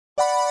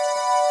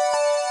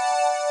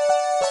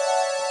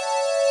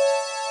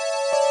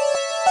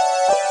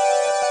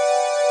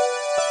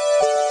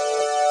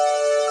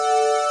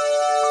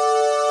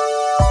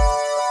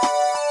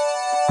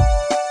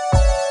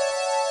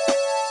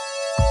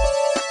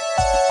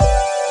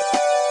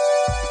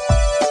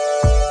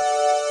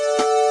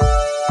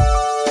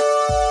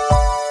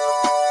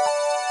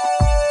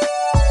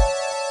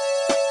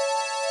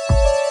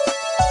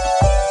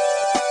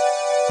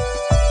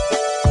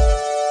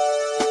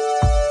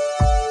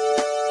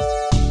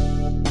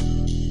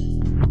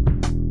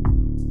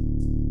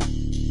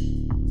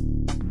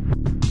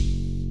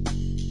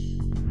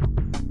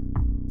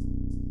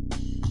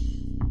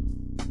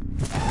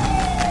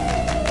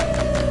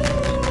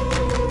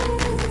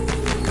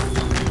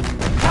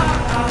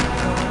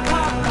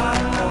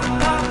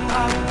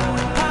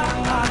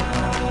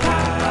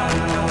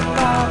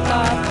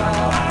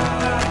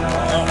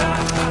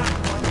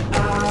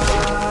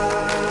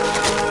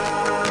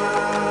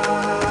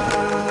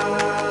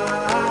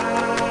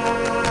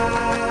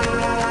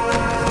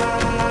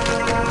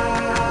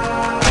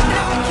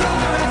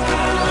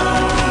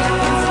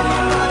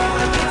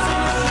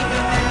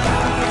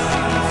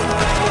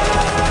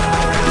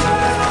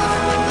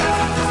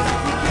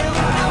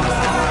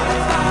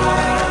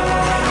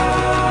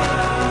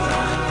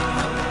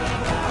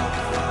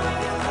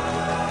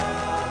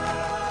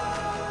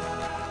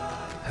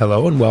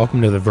Hello and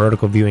welcome to the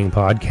Vertical Viewing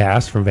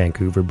Podcast from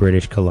Vancouver,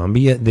 British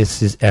Columbia.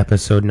 This is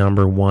episode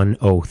number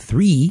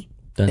 103.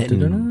 Dun, dun, dun,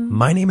 dun.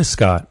 My name is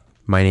Scott.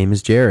 My name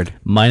is Jared.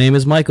 My name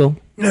is Michael.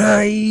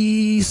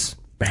 Nice.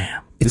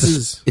 Bam.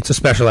 It's a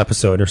special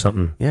episode or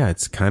something. Yeah,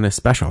 it's kind of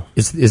special.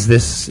 Is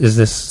this?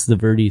 It's the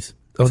Verdies.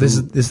 Oh, this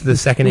is the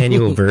second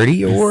annual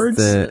Verdi Awards.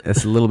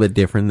 It's a little bit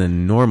different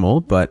than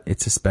normal, but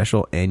it's a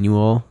special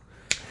annual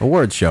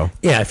awards show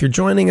Yeah, if you're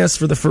joining us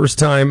for the first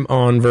time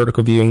on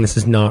Vertical Viewing, this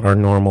is not our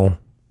normal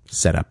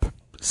setup.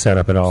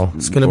 setup at all.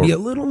 It's going to be a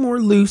little more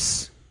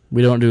loose.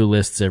 We don't do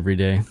lists every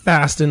day.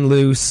 Fast and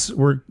loose.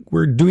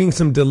 We're doing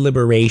some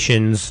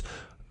deliberations.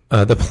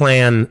 The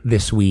plan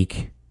this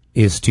week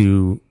is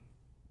to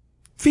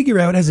figure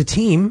out as a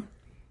team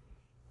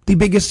the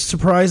biggest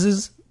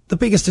surprises, the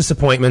biggest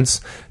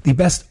disappointments, the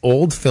best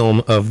old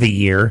film of the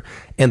year,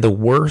 and the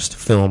worst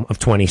film of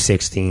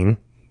 2016.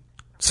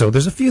 So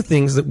there's a few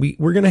things that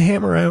we're going to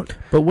hammer out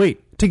But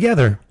wait,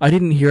 together. I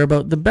didn't hear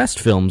about the best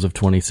films of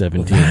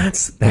 2017.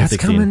 That's 2016.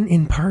 coming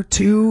in part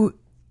 2.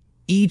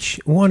 Each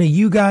one of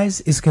you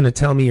guys is going to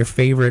tell me your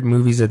favorite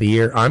movies of the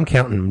year. I'm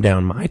counting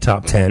down my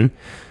top 10.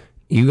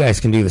 You guys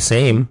can do the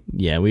same.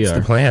 Yeah, we It's are.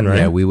 the plan, right?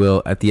 Yeah, we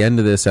will. At the end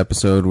of this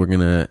episode, we're going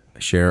to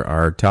share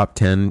our top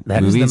 10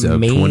 That is movies the of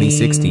main-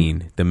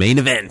 2016. The main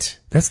event.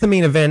 That's the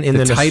main event in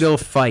The the title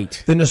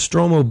fight. The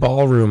Nostromo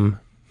Ballroom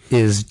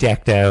is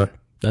decked out.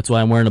 That's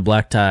why I'm wearing a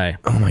black tie.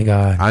 Oh my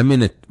god! I'm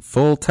in a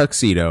full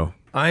tuxedo.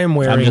 I am I'm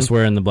wearing. just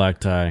wearing the black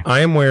tie.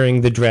 I am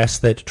wearing the dress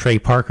that Trey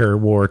Parker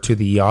wore to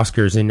the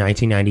Oscars in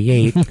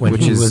 1998 when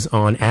Which he is- was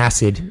on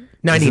acid. Isn't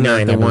 99, that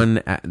I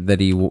the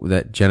believe. one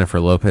that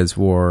Jennifer Lopez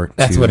wore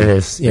That's to what it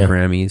is. the Yeah,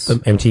 Grammys. The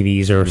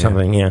MTVs or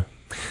something. Yeah.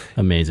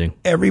 Amazing.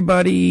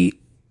 Everybody,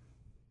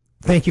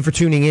 thank you for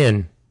tuning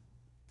in.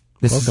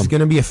 This is Welcome. going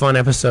to be a fun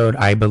episode,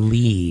 I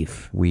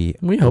believe. We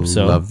hope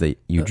so. love that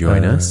you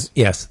join us.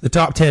 Yes, the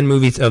top 10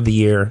 movies of the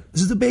year.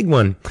 This is the big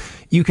one.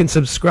 You can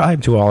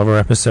subscribe to all of our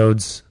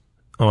episodes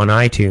on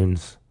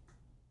iTunes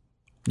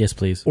Yes,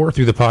 please. or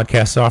through the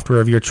podcast software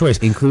of your choice,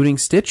 Including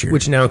Stitcher.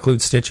 which now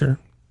includes Stitcher.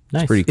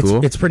 Nice. pretty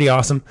cool. It's pretty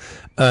awesome.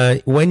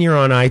 When you're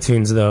on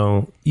iTunes,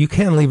 though, you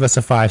can leave us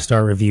a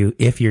 5-star review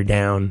if you're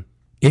down,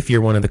 if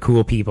you're one of the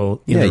cool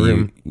people in Yeah, the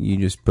room. you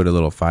just put a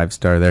little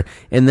 5-star there.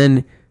 And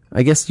then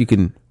I guess you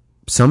can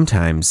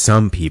sometimes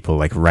some people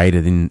like write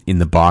it in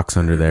the box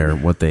under there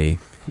what they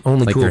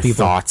Only like cool their people.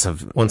 thoughts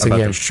of Once about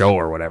again. the show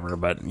or whatever,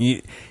 but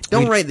you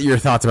don't write your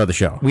thoughts about the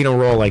show. We don't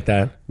roll like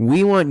that.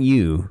 We want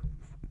you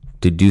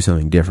to do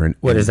something different.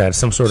 What is that?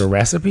 Some sort of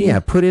recipe? Yeah,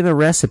 put in a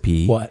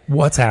recipe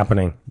What's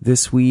happening?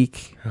 this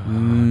week.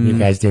 You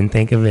guys didn't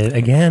think of it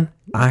again?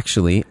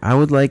 Actually, I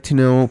would like to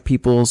know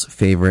people's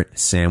favorite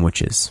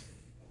sandwiches.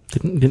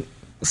 Didn't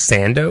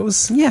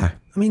Sandos? Yeah,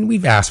 I mean,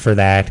 we've asked for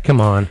that.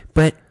 Come on.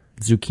 but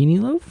zucchini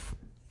loaf?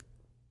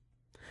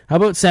 How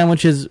about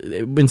sandwiches?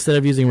 Instead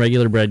of using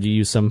regular bread, you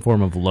use some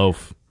form of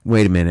loaf.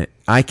 wait a minute.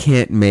 I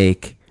can't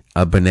make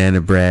a banana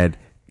bread,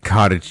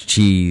 cottage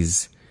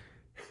cheese,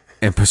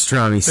 and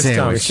pastrami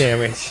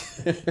sandwich.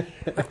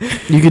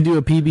 You could do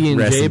a PB and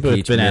Rest J in with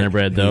peace, banana Mitch-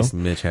 bread, though. peace,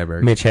 Mitch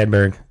Hedberg. Mitch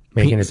Hedberg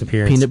making his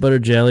appearance. Peanut butter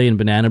jelly and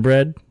banana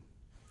bread.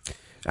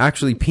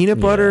 Actually, peanut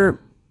butter,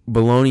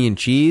 bologna, and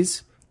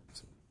cheese.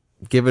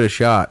 Give it a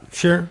shot.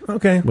 Sure.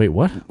 Okay. Wait,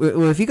 what?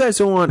 Well, if you guys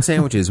don't want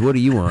sandwiches, what do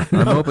you want?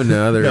 I'm open to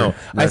other No,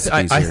 I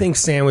recipes here. think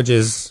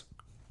sandwiches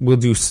will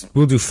do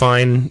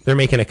fine. They're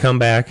making a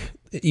comeback,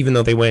 even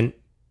though they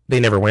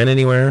never went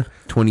anywhere.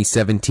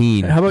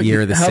 2017 How about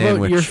year of the how sandwich.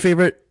 about your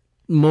favorite,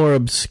 more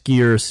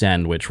obscure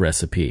sandwich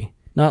recipe?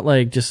 Not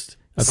like just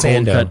a cold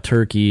Sando. cut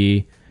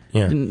turkey.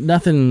 Yeah.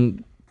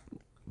 Nothing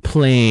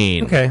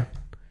plain. Okay.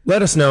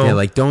 Let us know. Yeah,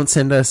 like don't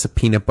send us a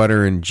peanut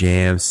butter and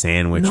jam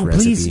sandwich no,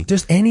 recipe. please,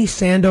 just any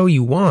sando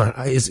you want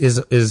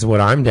is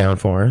what I'm down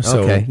for.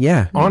 So Okay,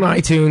 yeah. on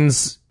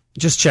iTunes,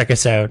 just check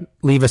us out.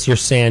 Leave us your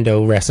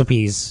sando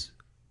recipes.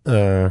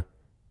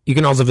 You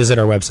can also visit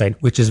our website,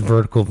 which is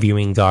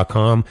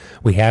verticalviewing.com.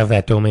 We have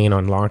that domain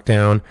on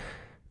lockdown.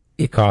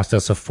 It cost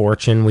us a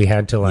fortune. We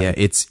had to Yeah,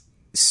 it's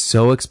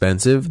so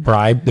expensive.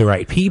 bribe the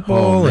right people.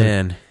 Oh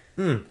and-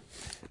 man,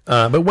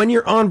 but when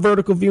you're on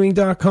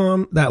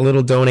verticalviewing.com, that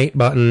little donate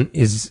button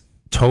is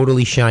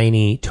totally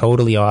shiny,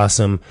 totally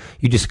awesome.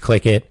 You just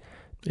click it.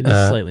 It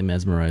is slightly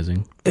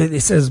mesmerizing.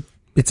 It says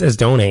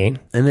donate.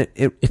 and it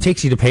It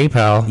takes you to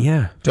PayPal.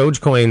 yeah,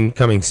 Dogecoin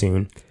coming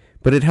soon.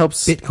 but it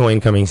helps Bitcoin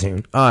coming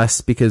soon.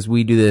 us because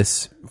we do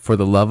this for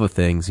the love of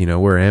things. You know,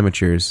 we're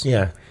amateurs.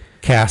 Yeah.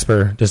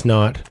 Casper does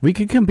not. We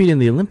could compete in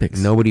the Olympics.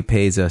 Nobody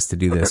pays us to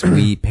do this.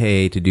 We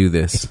pay to do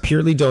this.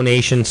 Purely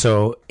donation,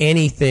 so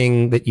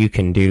anything that you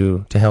can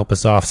do to help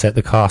us offset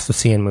the cost of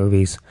seeing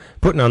movies,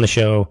 putting on the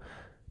show,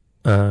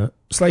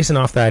 slicing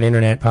off that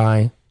internet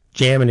pie,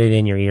 jamming it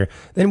in your ear.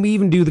 Then we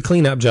even do the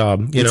cleanup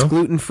job, you It's know?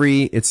 gluten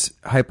free. It's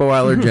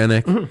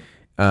hypoallergenic.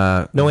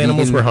 No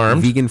animals were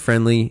harmed. Vegan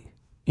friendly.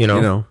 You know?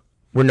 You know.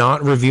 We're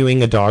not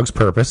reviewing A Dog's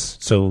Purpose,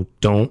 so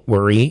don't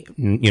worry.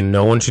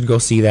 No one should go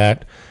see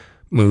that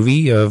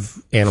movie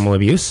of animal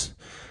abuse.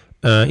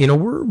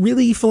 We're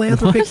really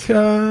philanthropic.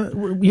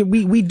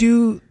 We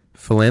do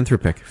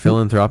Philanthropic.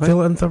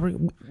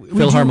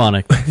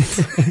 Philharmonic.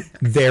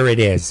 There it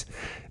is.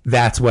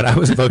 That's what I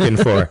was looking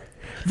for.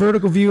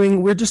 Vertical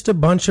Viewing, we're just a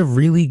bunch of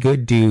really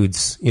good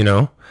dudes, you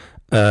know?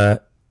 And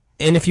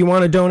if you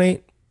want to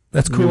donate,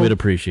 that's cool. We would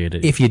appreciate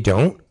it. If you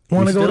don't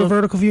want to go to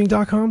still-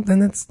 verticalviewing.com, then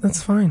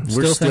that's fine. We're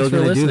still thanks for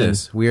going to do listening.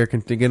 this. We are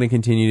going to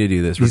continue to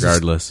do this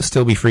regardless.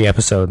 Still be free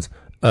episodes.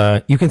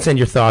 You can send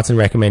your thoughts and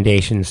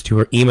recommendations to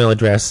our email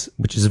address,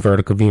 which is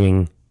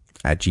verticalviewing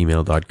At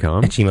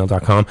gmail.com. at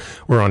gmail.com.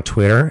 We're on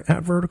Twitter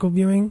at Vertical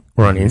Viewing.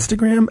 We're on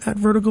Instagram at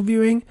Vertical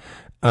Viewing.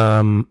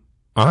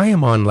 I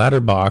am on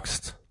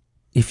Letterboxd.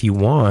 If you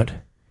want,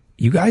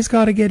 you guys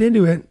got to get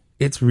into it.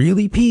 It's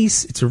really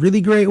peace. It's a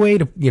really great way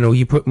to,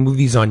 you put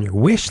movies on your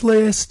wish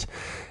list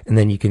and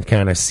then you can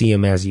kind of see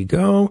them as you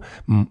go.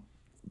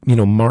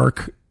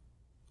 Mark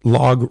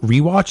log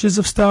rewatches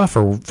of stuff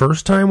or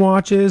first time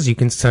watches. You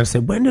can kind of say,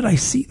 when did I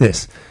see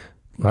this?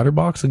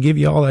 Letterboxd will give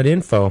you all that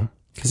info.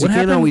 Because you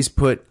can't always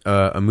put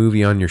a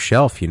movie on your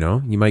shelf, you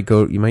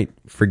might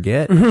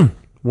forget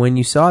when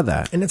you saw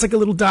that. And it's like a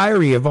little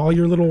diary of all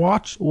your little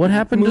What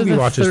happened to movie the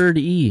watches. third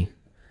E?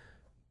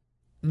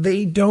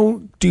 They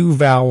don't do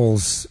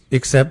vowels,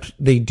 except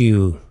they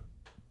do.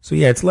 So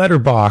yeah, it's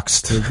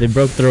Letterboxd. They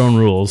broke their own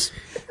rules.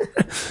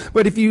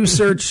 But if you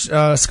search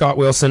Scott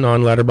Wilson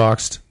on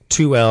Letterboxd,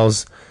 2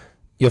 L's,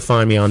 you'll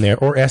find me on there.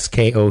 Or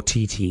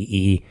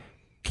SKOTTE.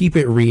 Keep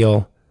it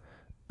real.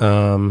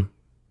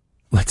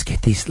 Let's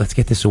get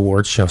this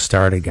awards show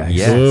started, guys.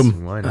 Yes,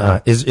 why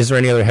not? Is there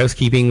any other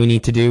housekeeping we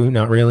need to do?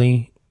 Not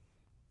really.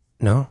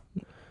 No,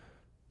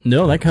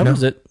 No, that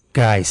covers it.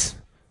 guys.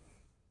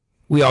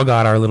 We all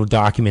got our little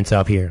documents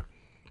up here.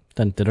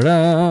 Dun, da, da,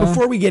 da.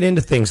 Before we get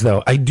into things,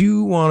 though, I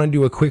do want to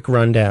do a quick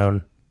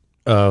rundown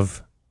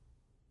of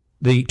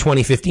the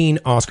 2015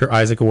 Oscar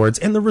Isaac Awards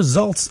and the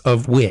results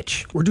of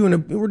which we're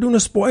doing a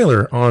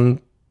spoiler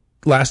on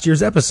last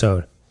year's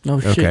episode. Oh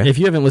shit! Okay. If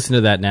you haven't listened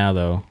to that now,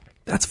 though,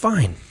 That's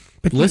fine,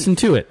 but listen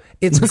to it.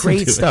 It's Listen great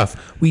to it.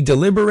 stuff. We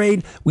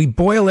deliberate, we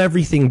boil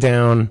everything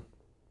down,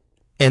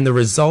 and the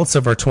results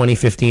of our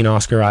 2015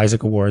 Oscar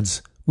Isaac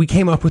Awards. We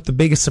came up with the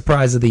biggest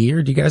surprise of the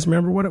year. Do you guys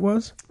remember what it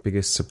was?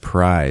 Biggest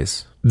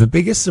surprise. The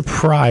biggest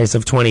surprise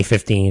of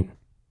 2015.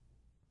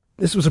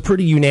 This was a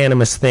pretty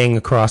unanimous thing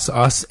across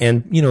us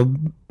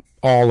and,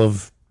 all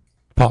of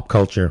pop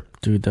culture.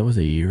 Dude, that was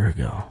a year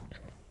ago.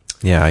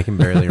 Yeah, I can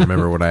barely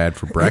remember what I had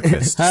for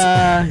breakfast.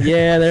 Yeah,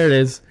 there it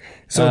is.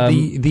 So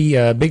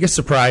the biggest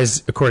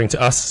surprise, according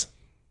to us,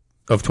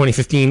 of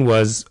 2015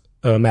 was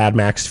Mad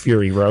Max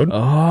Fury Road.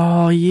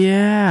 Oh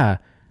yeah,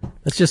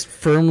 that's just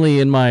firmly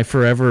in my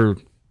forever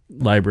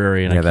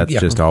library. And Yeah, that's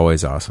just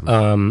always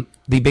awesome.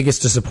 The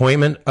biggest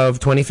disappointment of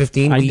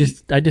 2015,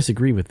 I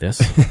disagree with this.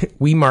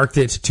 we marked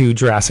it to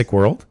Jurassic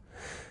World.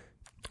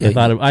 I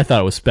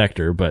thought it was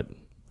Spectre, but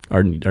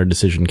our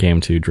decision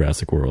came to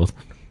Jurassic World.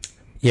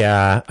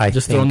 Yeah, I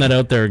Just think throwing that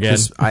out there again.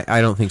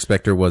 I don't think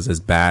Spectre was as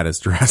bad as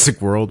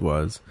Jurassic World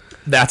was.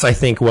 that's, I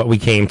think, what we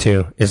came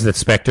to, is that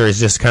Spectre is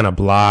just kind of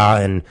blah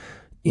and,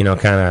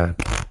 kind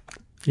of...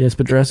 Yes,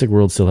 but Jurassic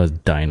World still has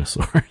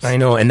dinosaurs. I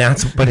know, and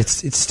but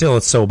it's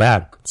so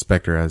bad.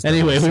 Spectre has.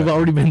 Anyway, we've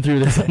already been through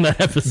this on that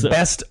episode.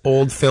 Best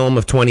old film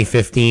of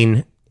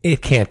 2015,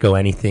 it can't go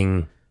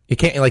anything... It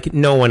can't,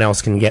 no one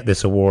else can get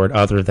this award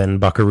other than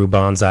Buckaroo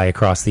Banzai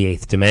Across the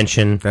Eighth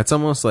Dimension. That's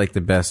almost like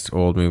the best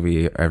old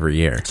movie every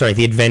year. Sorry,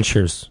 The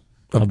Adventures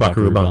of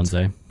Buckaroo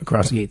Banzai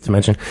Across the Eighth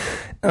Dimension.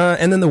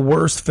 And then the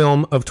worst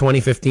film of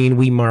 2015,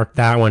 we marked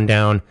that one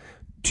down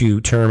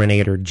to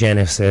Terminator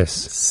Genesis.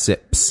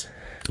 Sips.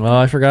 Oh,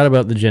 I forgot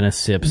about the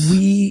Genesis.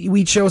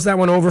 We chose that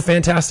one over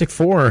Fantastic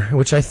Four,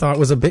 which I thought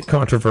was a bit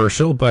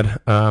controversial, but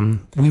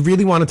we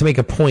really wanted to make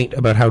a point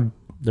about how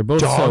They're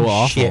both dog so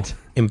awful. shit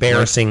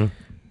embarrassing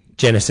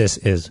Genesis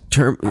is.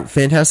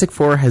 Fantastic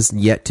Four has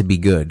yet to be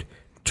good.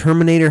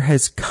 Terminator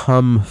has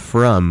come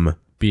from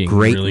Being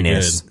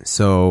greatness. really good.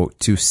 So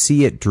to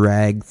see it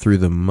drag through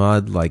the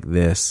mud like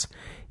this,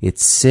 it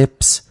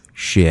sips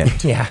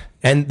shit. Yeah.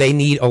 And they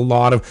need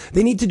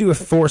to do a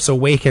Force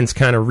Awakens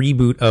kind of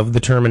reboot of the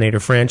Terminator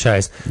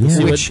franchise,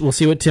 We'll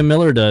see what Tim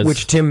Miller does.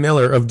 which Tim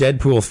Miller of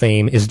Deadpool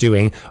fame is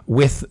doing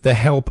with the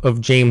help of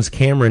James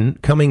Cameron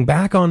coming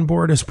back on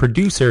board as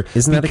producer.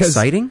 Isn't that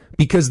exciting?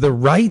 Because the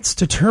rights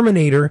to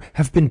Terminator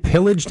have been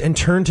pillaged and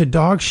turned to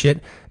dog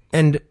shit.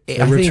 And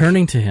They're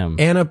returning to him.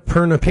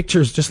 Annapurna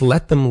Pictures just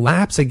let them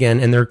lapse again,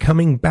 and they're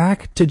coming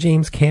back to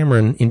James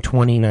Cameron in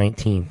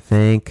 2019.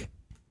 Thank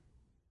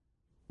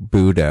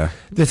Buddha.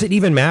 Does it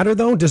even matter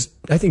though?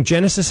 I think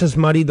Genesis has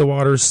muddied the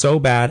waters so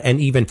bad,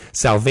 and even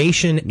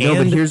Salvation No,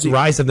 but and here's the-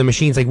 Rise of the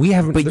Machines, like we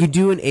haven't. But you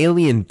do an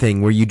alien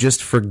thing where you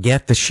just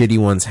forget the shitty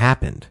ones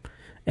happened.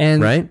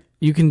 And Right?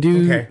 you can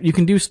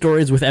do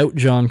stories without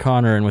John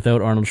Connor and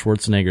without Arnold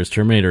Schwarzenegger's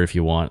Terminator if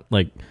you want.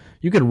 Like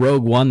you could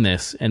Rogue One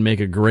this and make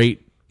a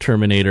great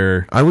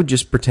Terminator. I would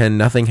just pretend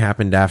nothing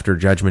happened after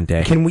Judgment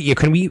Day. Can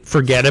we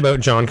forget about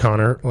John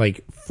Connor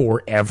like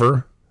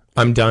forever?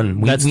 I'm done.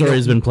 That story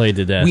has been played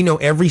to death. We know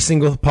every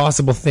single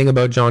possible thing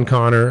about John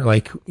Connor.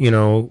 Like,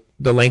 the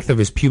length of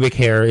his pubic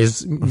hair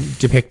is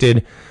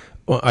depicted.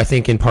 Well, I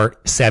think in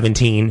part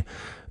 17,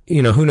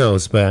 who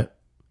knows, but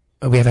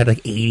we have had like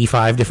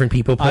 85 different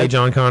people play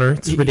John Connor.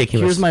 It's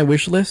ridiculous. Here's my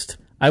wish list.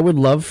 I would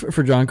love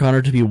for John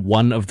Connor to be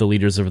one of the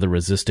leaders of the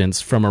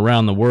resistance from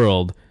around the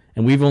world.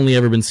 And we've only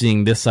ever been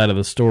seeing this side of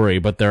the story,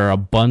 but there are a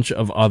bunch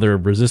of other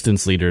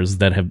resistance leaders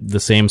that have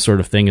the same sort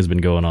of thing has been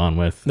going on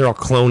with. They're all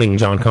cloning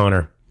John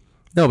Connor.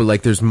 No, but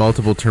like there's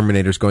multiple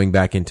Terminators going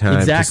back in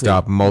time to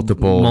stop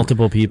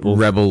multiple people,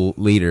 rebel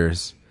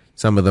leaders.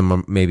 Some of them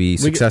are maybe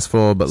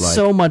successful, but like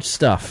so much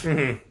stuff.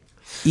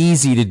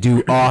 Easy to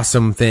do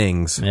awesome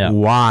things. Yeah.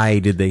 Why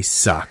did they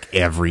suck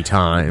every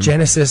time?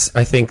 Genesis,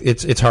 I think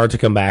it's hard to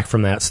come back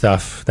from that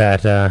stuff.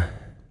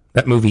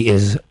 That movie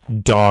is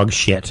dog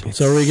shit.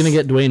 So are we going to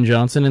get Dwayne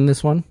Johnson in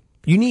this one?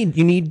 You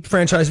need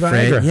franchise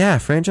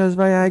Viagra. Franchise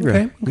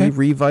Viagra. Okay. He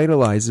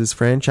revitalizes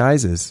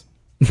franchises.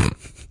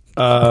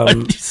 Why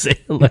did you say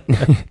it like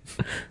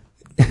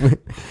that?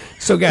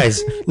 So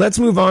guys, let's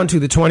move on to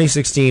the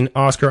 2016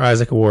 Oscar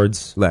Isaac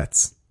Awards,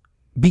 Let's.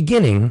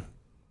 beginning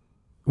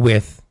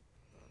with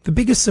the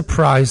biggest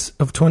surprise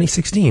of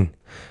 2016.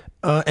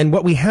 And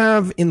what we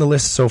have in the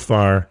list so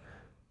far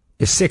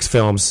is 6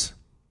 films: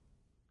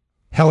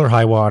 Hell or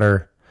High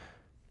Water,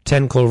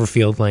 10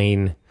 Cloverfield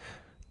Lane,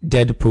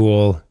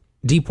 Deadpool,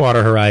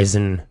 Deepwater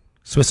Horizon,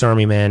 Swiss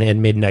Army Man,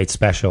 and Midnight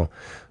Special.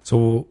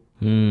 So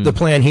the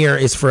plan here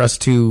is for us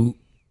to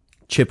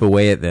Chip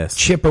away at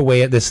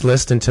this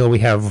list until we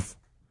have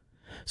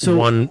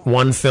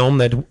one film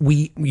that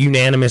we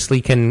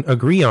unanimously can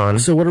agree on.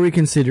 So what are we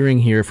considering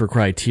here for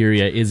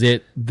criteria? Is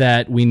it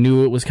that we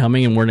knew it was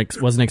coming and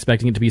wasn't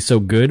expecting it to be so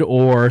good,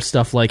 or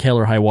stuff like Hell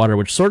or High Water,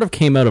 which sort of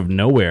came out of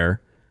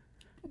nowhere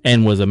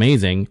and was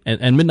amazing,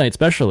 and Midnight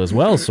Special as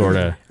well, sort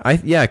of.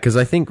 Because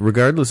I think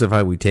regardless of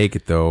how we take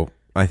it, though,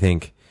 I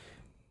think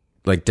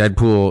like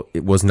Deadpool,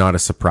 it was not a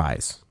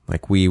surprise.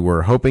 Like we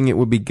were hoping it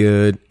would be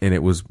good, and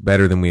it was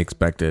better than we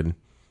expected.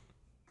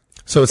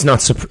 So it's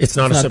not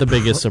the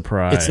biggest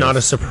surprise. It's not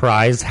a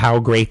surprise how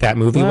great that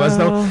movie was,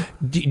 though.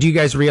 Do you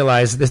guys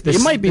realize this?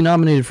 It might be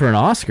nominated for an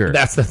Oscar.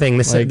 That's the thing.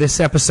 This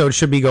episode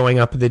should be going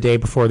up the day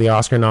before the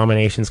Oscar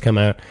nominations come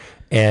out,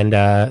 and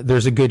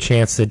there's a good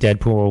chance that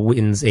Deadpool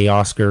wins a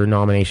Oscar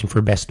nomination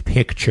for Best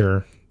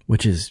Picture,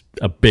 which is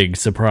a big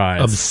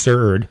surprise.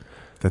 Absurd.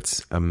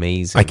 That's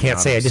amazing. I can't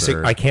say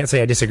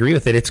I disagree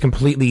with it. It's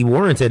completely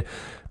warranted.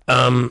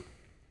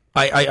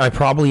 I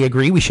probably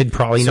agree. We should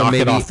probably knock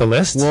it off the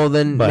list. Well,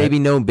 then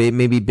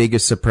maybe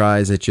biggest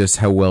surprise at just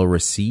how well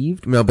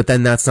received. No, but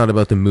then that's not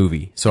about the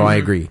movie. So I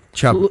agree.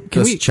 Chop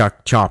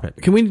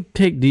it. Can we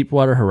take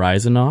Deepwater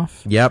Horizon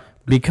off? Yep.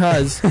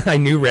 Because I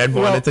knew Red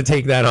wanted to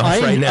take that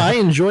off right now. I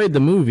enjoyed the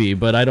movie,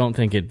 but I don't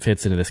think it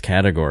fits into this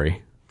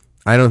category.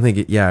 I don't think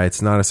it. Yeah,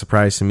 it's not a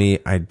surprise to me.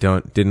 I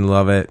didn't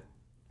love it.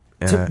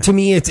 To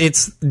me,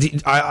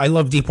 I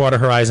love Deepwater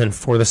Horizon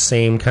for the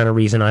same kind of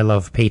reason I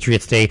love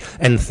Patriots Day,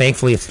 and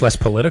thankfully it's less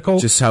political.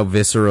 Just how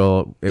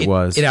visceral it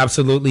was. It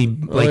absolutely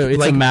it's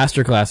a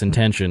masterclass in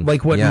tension.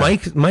 Like what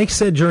Mike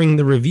said during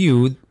the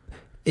review,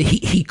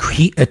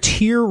 he a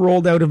tear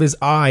rolled out of his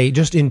eye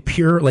just in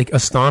pure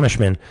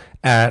astonishment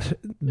at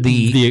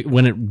the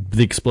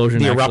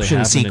explosion, the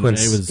eruption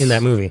sequence in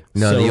that movie.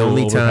 No, the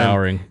only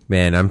time,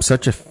 man, I'm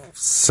such a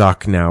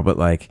suck now, but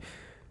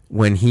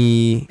when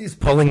he's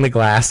pulling the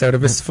glass out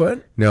of his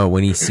foot. No,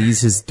 when he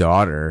sees his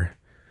daughter,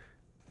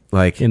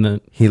 in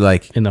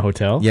the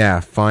hotel. Yeah,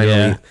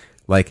 finally,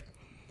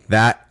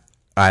 that.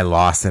 I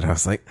lost it. I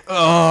was like,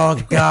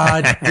 oh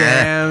god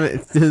damn,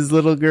 it's his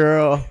little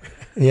girl.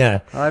 Yeah,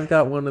 I've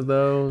got one of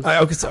those.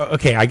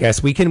 Okay, I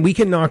guess we can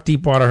knock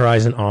Deepwater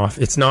Horizon off.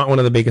 It's not one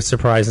of the biggest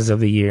surprises of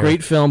the year.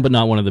 Great film, but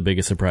not one of the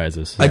biggest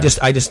surprises. Yeah.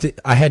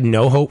 I had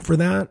no hope for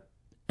that,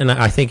 and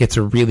I think it's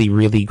a really,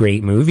 really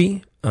great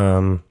movie.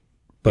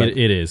 But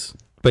it is.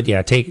 But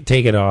yeah, take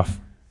it off.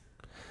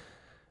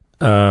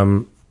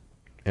 And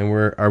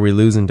are we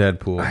losing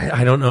Deadpool?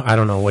 I don't know. I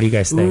don't know. What do you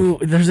guys think?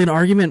 Ooh, there's an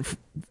argument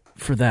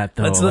for that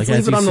though. Let's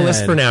leave it on the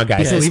list for now,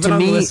 guys. Leave it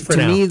on the list for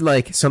now. To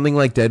me, something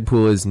like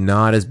Deadpool is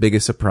not as big a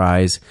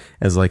surprise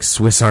as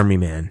Swiss Army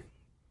Man.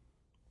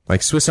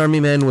 Swiss Army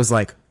Man was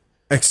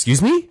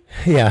excuse me?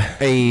 Yeah.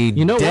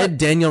 Dead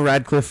Daniel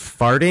Radcliffe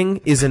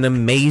farting is an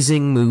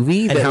amazing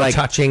movie and that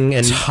touching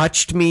and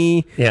touched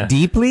me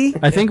deeply.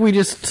 I think we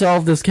just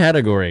solved this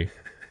category.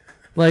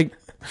 When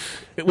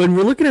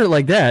we're looking at it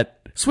like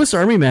that, Swiss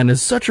Army Man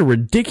is such a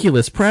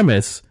ridiculous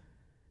premise.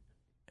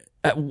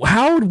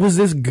 How was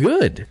this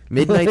good?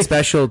 Midnight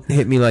Special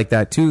hit me like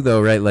that too,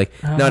 though, right?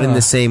 Not in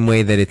the same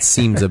way that it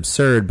seems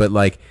absurd, but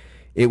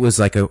it was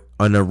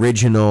an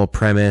original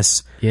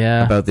premise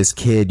about this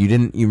kid.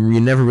 You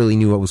never really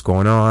knew what was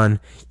going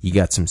on. You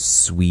got some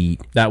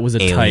sweet that was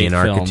a alien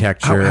tight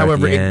architecture.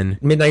 However,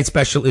 Midnight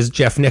Special is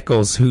Jeff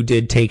Nichols, who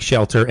did Take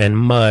Shelter and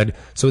Mud.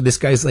 So this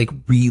guy's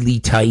really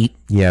tight.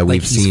 Yeah,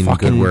 we've seen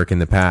good work in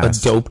the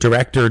past. A dope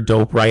director,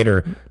 dope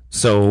writer.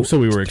 So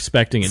we were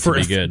expecting it to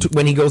be good.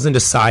 When he goes into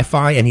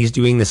sci-fi and he's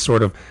doing this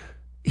sort of,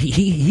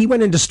 he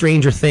went into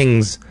Stranger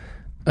Things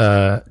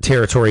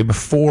territory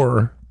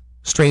before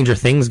Stranger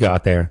Things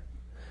got there.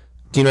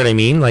 Do you know what I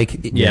mean? Like,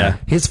 Yeah.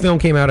 his film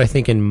came out, I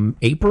think, in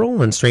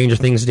April, and Stranger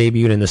Things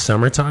debuted in the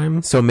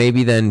summertime. So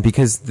maybe then,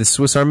 because the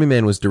Swiss Army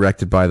Man was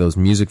directed by those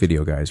music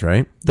video guys,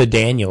 right? The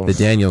Daniels. The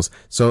Daniels.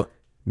 So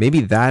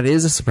maybe that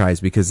is a surprise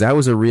because that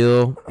was a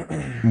real,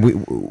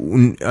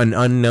 an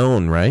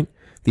unknown, right?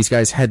 These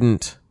guys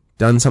hadn't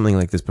done something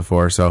like this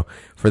before. So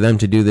for them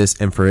to do this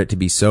and for it to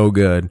be so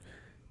good,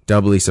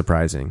 doubly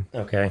surprising.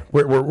 Okay.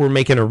 We're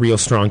making a real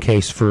strong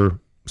case for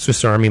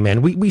Swiss Army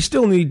Man. We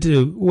still need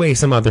to weigh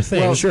some other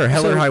things. Well, sure.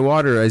 Hell or High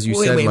Water, as you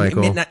said,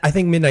 Michael. I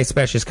think Midnight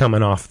Special is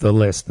coming off the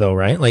list, though,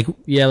 right? Like,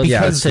 Yeah,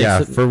 because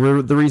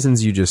for the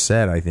reasons you just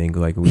said, I think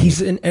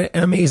he's an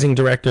amazing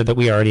director that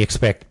we already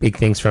expect big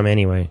things from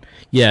anyway.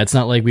 Yeah, it's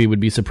not like we would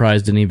be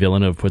surprised Denis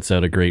Villeneuve puts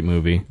out a great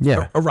movie.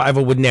 Yeah.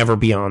 Arrival would never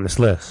be on this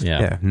list.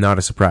 Yeah. Not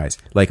a surprise.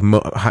 Like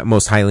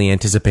most highly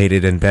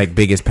anticipated and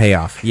biggest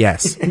payoff.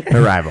 Yes,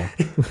 Arrival.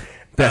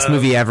 Best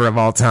movie ever of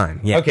all time.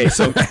 Yeah. Okay,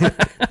 so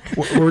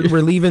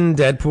we're leaving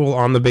Deadpool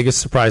on the biggest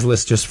surprise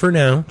list just for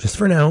now.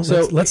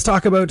 So let's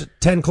talk about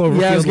 10 Cloverfield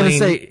Lane. Yeah, I was going to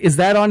say, is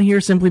that on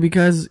here simply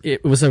because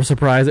it was a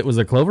surprise it was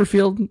a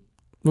Cloverfield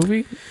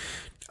movie?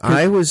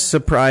 I was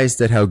surprised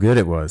at how good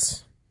it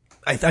was.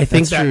 I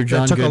think That's true.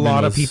 John that took Goodman a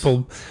lot of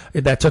people.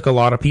 That took a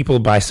lot of people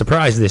by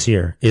surprise this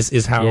year.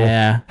 Is how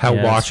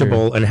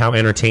watchable and how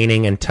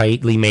entertaining and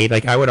tightly made.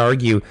 Like, I would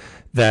argue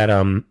that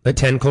the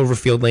 10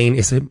 Cloverfield Lane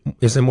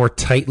is a more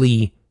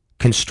tightly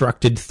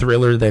constructed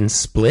thriller than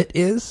Split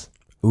is.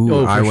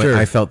 Ooh,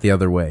 I felt the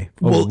other way.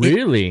 Oh,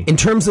 really? In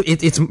terms of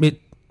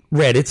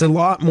it's a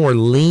lot more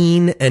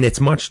lean and it's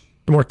much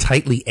more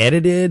tightly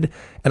edited,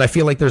 and I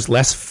feel like there's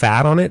less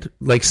fat on it.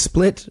 Like,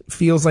 Split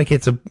feels like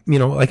it's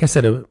like I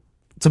said,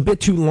 it's a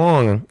bit too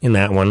long in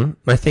that one.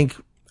 I think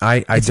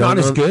it's not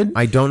as good.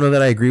 I don't know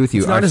that I agree with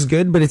you. It's not as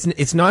good, but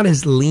it's not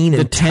as lean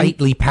and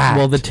tightly packed.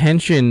 Well, the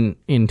tension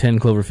in 10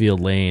 Cloverfield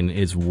Lane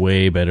is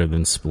way better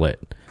than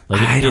Split.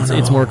 Like,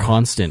 it's more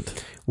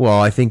constant.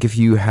 Well, I think if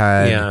you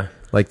had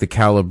like the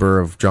caliber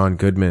of John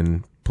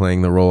Goodman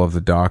playing the role of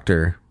the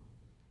Doctor,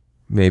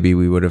 maybe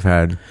we would have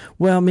had.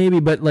 Well, maybe,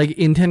 but like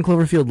in 10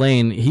 Cloverfield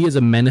Lane, he is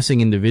a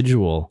menacing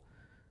individual,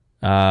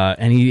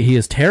 and he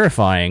is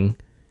terrifying.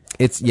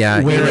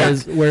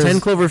 Whereas 10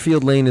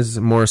 Cloverfield Lane is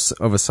more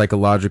of a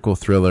psychological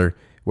thriller,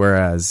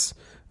 whereas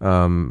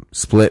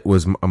Split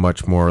was a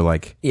much more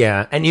like.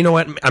 Yeah, and you know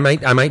what? I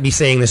might be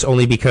saying this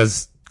only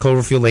because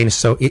Cloverfield Lane is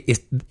so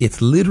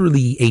it's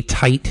literally a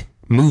tight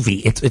movie.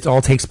 It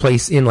all takes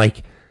place in like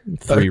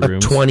a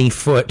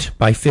 20-foot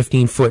by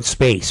 15-foot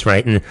space,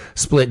 right? And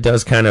Split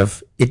does kind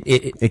of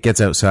it gets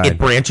outside. It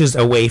branches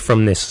away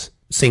from this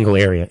single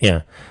area.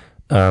 Yeah.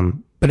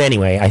 But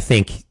anyway, I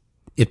think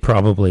it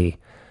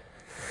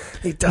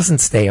doesn't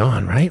stay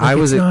on, right? Like,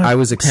 I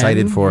was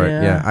excited 10? for it.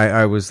 Yeah. Yeah.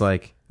 I was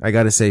like, I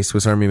got to say,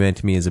 Swiss Army Man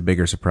to me is a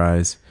bigger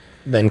surprise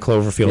than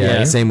Cloverfield Lane.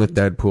 Yeah, same with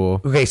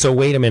Deadpool. Okay, so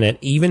wait a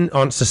minute.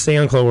 To stay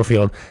on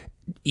Cloverfield,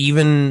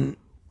 even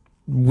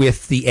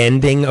with the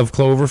ending of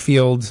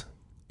Cloverfield,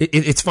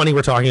 it's funny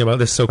we're talking about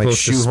this so like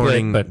close to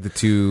Split, but the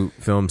two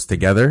films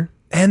together,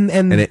 and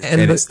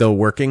it's still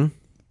working,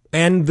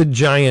 and the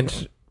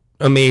giant,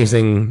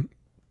 amazing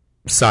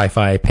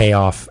sci-fi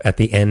payoff at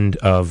the end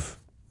of.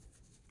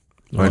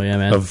 Oh yeah,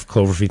 man! Of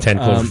 10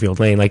 Cloverfield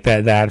Lane, like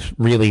that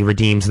really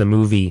redeems the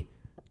movie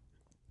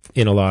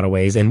in a lot of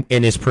ways, and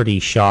is pretty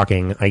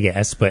shocking, I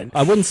guess. But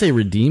I wouldn't say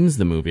redeems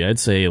the movie. I'd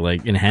say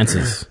like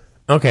enhances.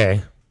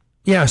 Okay,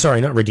 yeah, sorry,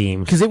 not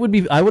redeemed. Because I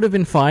would have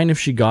been fine if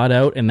she got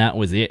out and that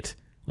was it.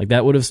 Like,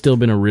 that would have still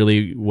been a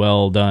really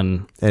well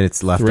done, and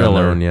it's left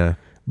thriller. alone. Yeah,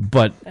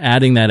 but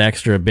adding that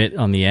extra bit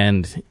on the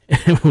end,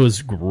 it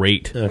was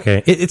great.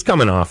 Okay, it's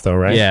coming off though,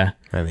 right? Yeah.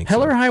 I think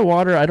Hell or High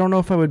Water, I don't know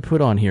if I would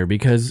put on here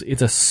because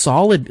it's a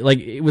solid, like,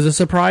 it was a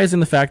surprise in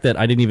the fact that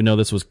I didn't even know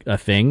this was a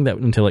thing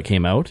until it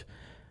came out,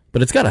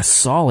 but it's got a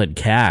solid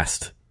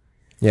cast.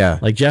 Yeah.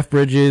 Like Jeff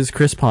Bridges,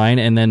 Chris Pine,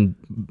 and then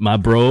my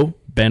bro,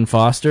 Ben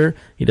Foster.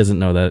 He doesn't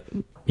know that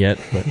yet,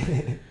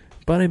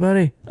 but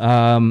buddy.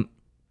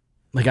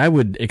 Like, I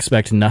would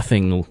expect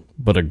nothing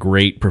but a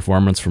great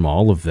performance from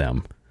all of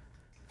them.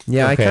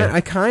 Yeah, okay. I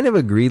kind of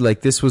agree.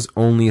 Like, this was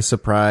only a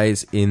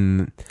surprise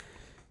in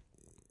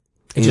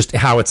just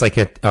how it's like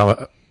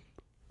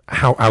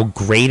how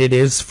great it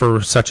is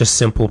for such a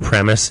simple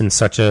premise and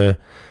such a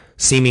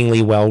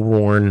seemingly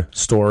well-worn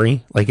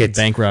story. Like, it's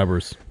bank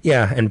robbers,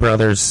 and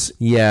brothers,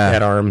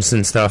 at arms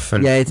and stuff.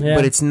 And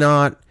but it's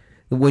not.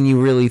 When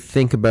you really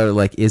think about it,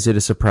 like, is it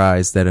a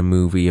surprise that a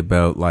movie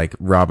about like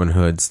Robin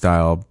Hood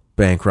style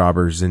bank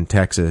robbers in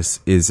Texas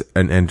is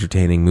an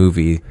entertaining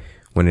movie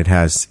when it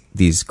has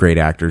these great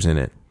actors in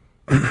it?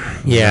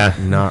 Yeah.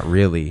 Not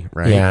really,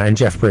 right? Yeah, and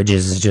Jeff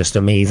Bridges is just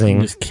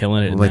amazing. Just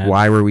killing it. Like,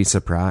 why were we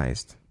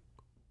surprised?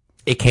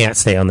 It can't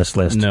stay on this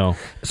list. No.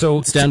 So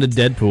it's down to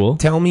Deadpool.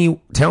 Tell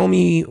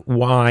me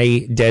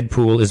why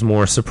Deadpool is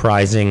more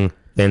surprising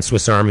than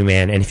Swiss Army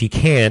Man, and if you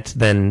can't,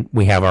 then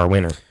we have our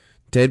winner.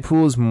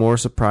 Deadpool is more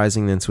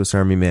surprising than Swiss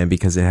Army Man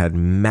because it had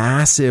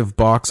massive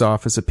box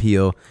office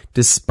appeal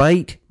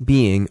despite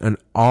being an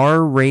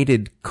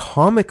R-rated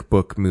comic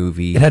book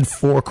movie. It had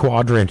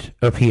 4-quadrant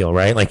appeal,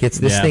 right? Like it's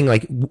this thing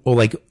like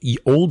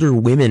older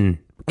women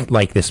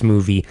like this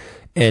movie,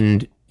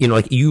 and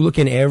like you look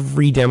in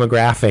every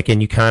demographic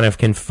and you kind of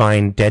can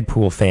find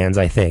Deadpool fans,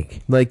 I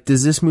think. Like,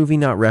 does this movie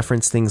not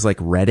reference things like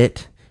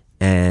Reddit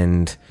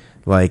and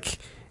like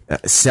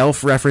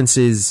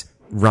self-references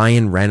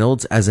Ryan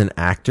Reynolds as an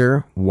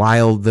actor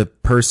while the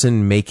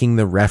person making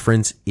the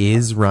reference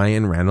is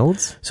Ryan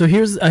Reynolds? So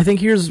here's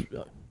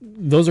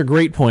those are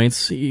great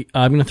points.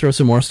 I'm going to throw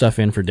some more stuff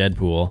in for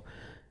Deadpool.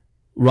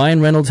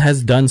 Ryan Reynolds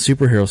has done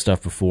superhero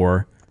stuff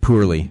before.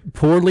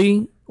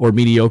 Poorly or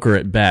mediocre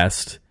at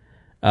best.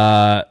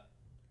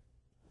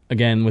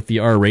 Again, with the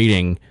R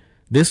rating,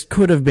 this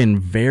could have been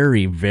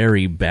very,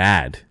 very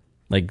bad.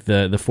 Like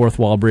the fourth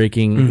wall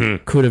breaking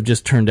could have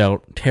just turned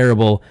out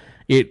terrible.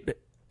 It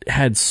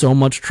had so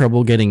much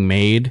trouble getting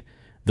made.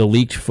 The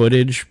leaked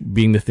footage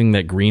being the thing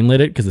that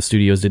greenlit it because the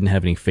studios didn't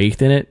have any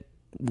faith in it,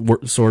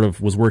 sort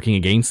of was working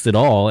against it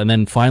all. And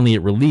then finally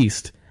it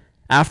released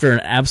after an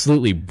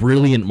absolutely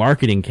brilliant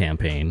marketing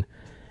campaign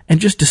and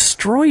just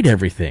destroyed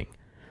everything.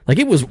 Like,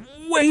 it was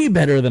way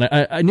better than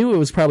I knew it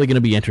was probably going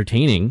to be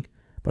entertaining,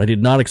 but I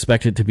did not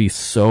expect it to be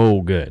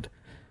so good.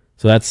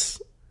 So that's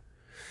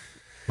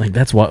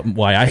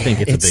why I think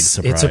it's a big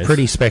surprise. It's a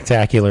pretty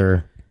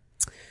spectacular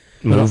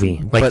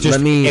movie. Like, but just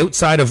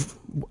outside of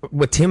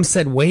what Tim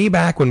said way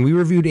back when we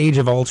reviewed Age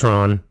of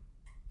Ultron,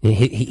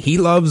 he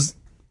loves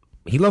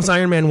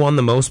Iron Man 1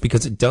 the most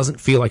because it doesn't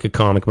feel like a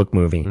comic book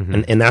movie.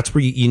 And that's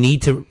where you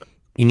need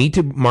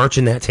to march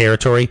in that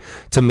territory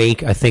to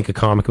make, I think, a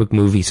comic book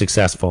movie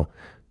successful.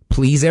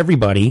 Please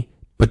everybody,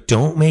 but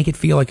don't make it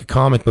feel like a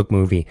comic book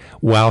movie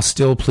while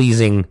still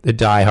pleasing the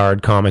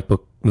diehard comic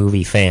book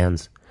movie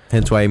fans.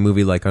 Hence why a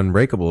movie like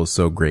Unbreakable is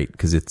so great,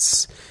 because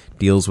it's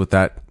deals with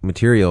that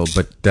material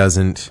but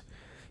doesn't,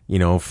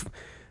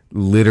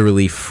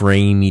 literally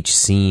frame each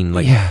scene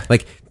like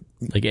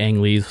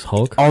Ang Lee's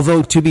Hulk.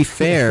 Although, to be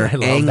fair,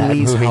 Ang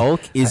Lee's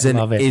Hulk is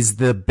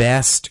the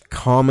best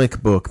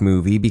comic book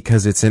movie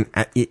because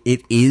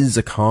it is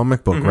a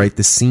comic book, right?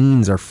 The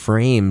scenes are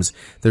frames.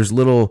 There's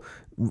little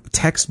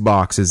text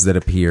boxes that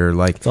appear.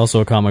 Like, it's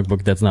also a comic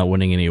book that's not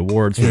winning any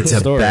awards for it's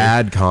its story. It's a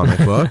bad comic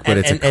book, but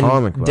it's a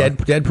comic book.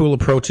 Deadpool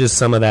approaches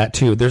some of that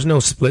too. There's no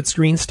split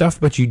screen stuff,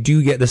 but you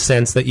do get the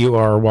sense that you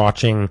are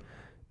watching,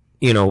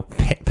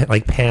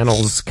 like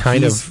panels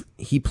kind of.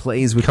 He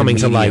plays with coming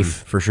the medium, to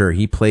life for sure.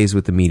 He plays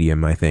with the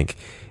medium, I think,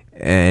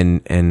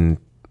 and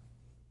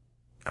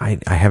I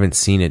haven't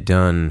seen it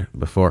done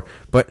before,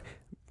 but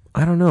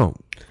I don't know.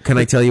 Can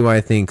I tell you why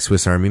I think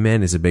Swiss Army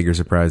Man is a bigger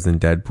surprise than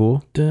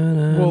Deadpool?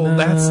 Well,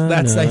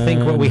 that's I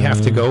think what we have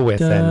to go with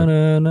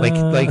then.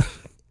 Like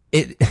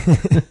it.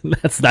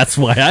 that's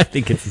why I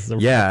think it's a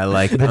surprise. Yeah,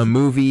 like a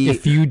movie.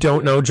 If you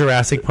don't know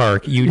Jurassic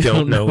Park, you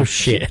don't know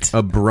shit.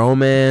 A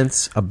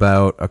bromance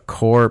about a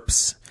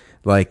corpse.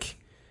 Like,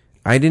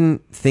 I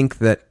didn't think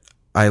that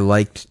I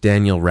liked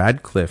Daniel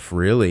Radcliffe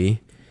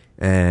really,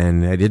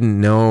 and I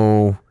didn't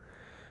know.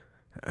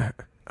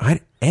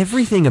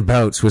 Everything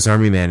about Swiss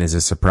Army Man is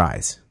a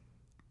surprise.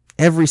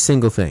 Every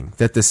single thing.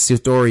 That the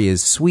story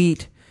is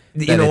sweet,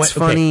 that it's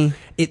funny.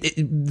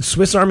 Okay.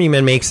 Swiss Army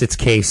Man makes its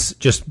case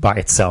just by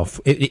itself.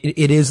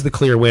 It is the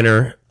clear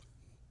winner.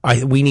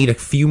 We need a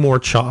few more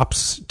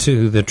chops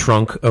to the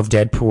trunk of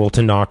Deadpool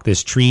to knock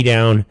this tree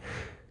down.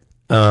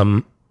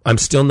 I'm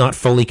still not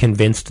fully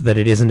convinced that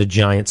it isn't a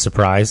giant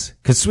surprise.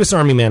 Because Swiss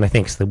Army Man, I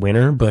think, is the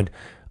winner, but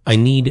I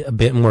need a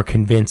bit more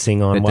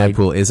convincing on why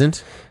Deadpool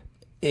isn't?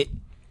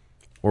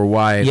 Or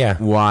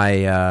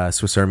why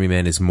Swiss Army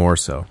Man is more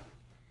so?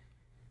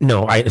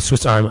 No, I'm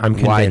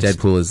convinced. Why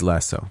Deadpool is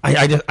less so?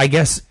 I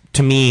guess,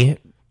 to me,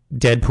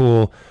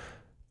 Deadpool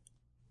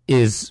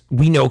is,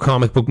 we know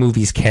comic book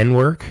movies can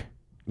work.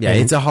 Yeah,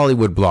 it's a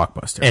Hollywood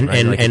blockbuster. And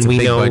it's we a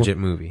big know, budget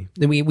movie.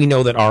 We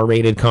know that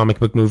R-rated comic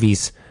book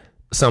movies,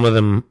 some of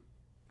them,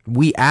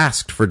 we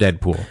asked for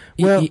Deadpool.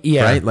 Well,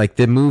 yeah. Right? Like,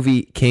 the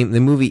movie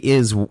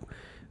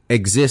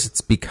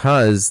exists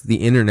because the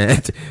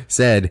internet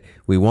said,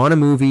 we want a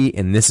movie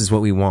and this is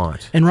what we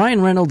want. And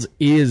Ryan Reynolds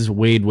is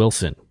Wade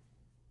Wilson.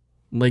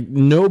 Like,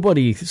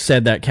 nobody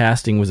said that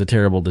casting was a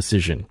terrible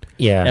decision.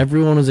 Yeah.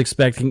 Everyone was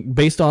expecting,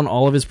 based on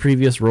all of his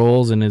previous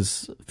roles and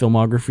his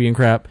filmography and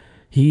crap,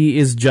 he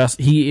is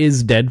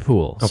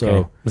Deadpool. Okay.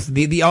 So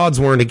the odds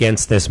weren't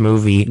against this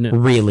movie,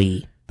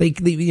 really. They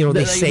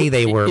say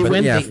they were,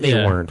 but they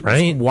weren't,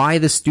 right? Why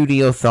the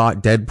studio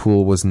thought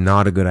Deadpool was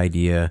not a good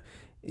idea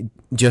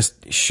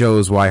just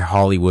shows why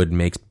Hollywood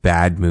makes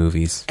bad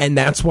movies. And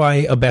that's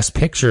why a Best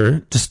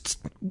Picture, just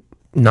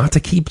not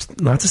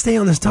to stay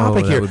on this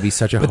topic here. That would be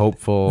such a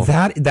hopeful.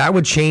 That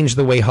would change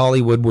the way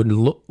Hollywood would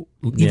look,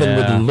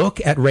 would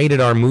look at rated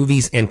R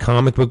movies and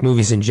comic book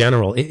movies in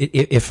general.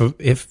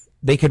 If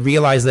they could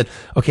realize that,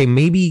 okay,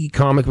 maybe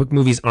comic book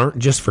movies aren't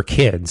just for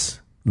kids,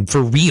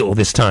 for real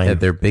this time. Yeah,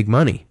 they're big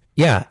money.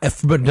 Yeah,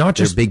 but not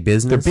just they're big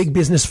business. They're big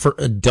business for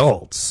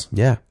adults.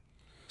 Yeah.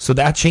 So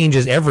that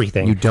changes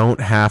everything. You don't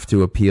have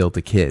to appeal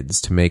to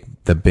kids to make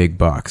the big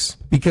bucks.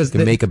 Because you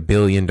can make $1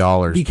 billion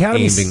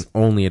Academy's aiming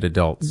only at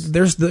adults.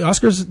 There's the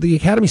Oscars, the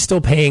Academy's still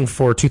paying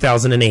for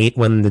 2008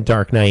 when The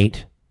Dark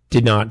Knight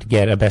did not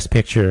get a Best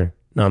Picture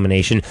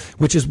nomination,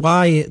 which is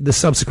why the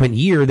subsequent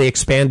year they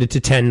expanded to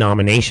 10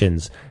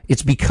 nominations.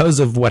 It's because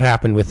of what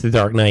happened with The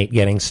Dark Knight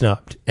getting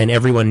snubbed, and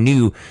everyone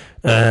knew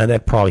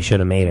that probably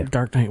should have made it.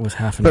 Dark Knight was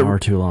half an hour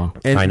too long.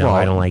 And, I know,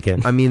 I don't like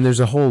it. I mean, there's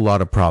a whole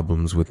lot of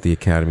problems with the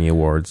Academy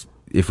Awards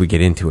if we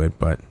get into it,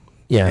 but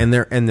Yeah. and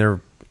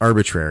they're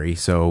arbitrary,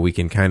 so we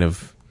can kind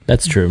of.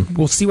 That's true.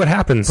 We'll see what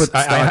happens. Put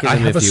stock in I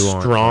them have if a you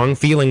want. strong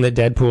feeling that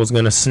Deadpool is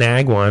going to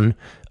snag one,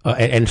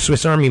 and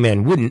Swiss Army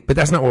Man wouldn't, but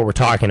that's not what we're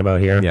talking about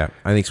here. Yeah,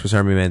 I think Swiss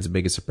Army Man's the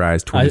biggest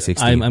surprise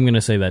 2016. I'm going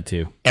to say that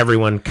too.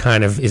 Everyone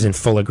kind of is in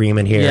full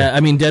agreement here. Yeah, I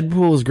mean,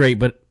 Deadpool is great,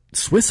 but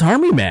Swiss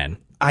Army Man.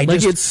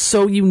 It's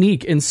so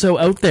unique and so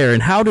out there,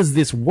 and how does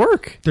this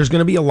work? There's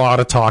going to be a lot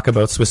of talk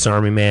about Swiss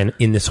Army Man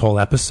in this whole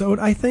episode,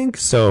 I think.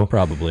 So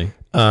Probably.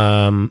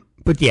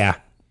 but yeah,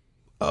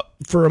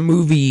 for a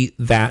movie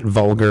that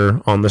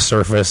vulgar on the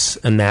surface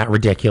and that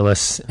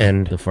ridiculous,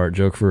 and The fart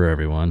joke for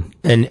everyone.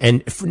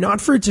 not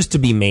for it just to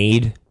be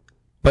made,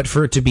 but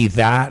for it to be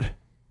that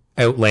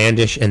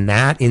outlandish and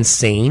that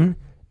insane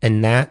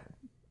and that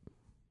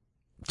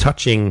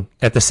touching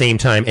at the same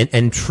time,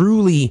 and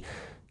truly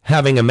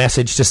having a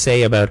message to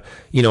say about,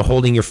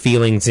 holding your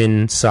feelings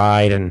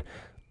inside and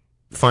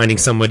finding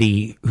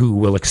somebody who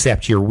will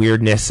accept your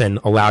weirdness and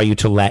allow you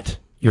to let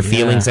your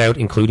feelings out,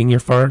 including your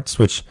farts,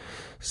 which,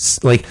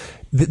 like,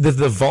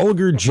 the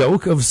vulgar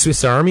joke of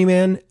Swiss Army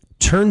Man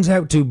turns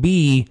out to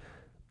be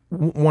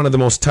one of the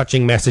most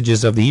touching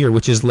messages of the year,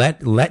 which is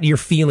let your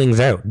feelings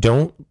out.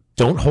 Don't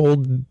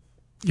hold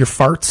your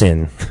farts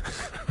in.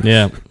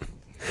 Yeah.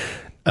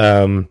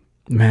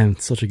 Man,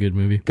 it's such a good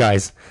movie.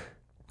 Guys,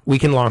 we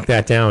can lock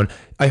that down.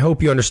 I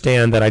hope you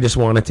understand that I just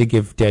wanted to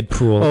give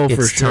Deadpool its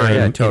for sure. time.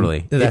 yeah,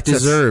 totally. It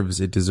deserves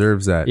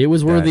that. It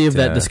was worthy of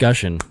that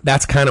discussion.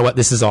 That's kind of what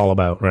this is all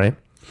about, right?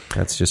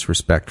 That's just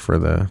respect for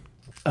the.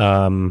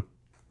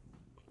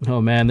 Oh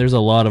man, there's a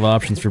lot of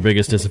options for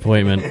biggest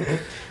disappointment.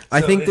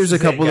 I think there's a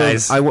this is it, couple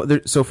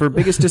guys. So for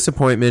biggest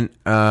disappointment,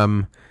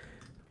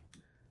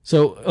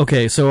 So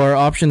our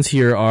options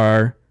here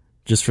are,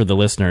 just for the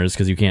listeners,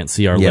 because you can't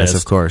see our yes,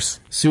 list. of course.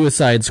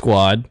 Suicide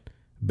Squad,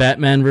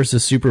 Batman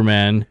vs.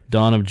 Superman,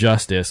 Dawn of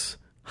Justice,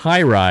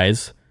 High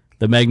Rise,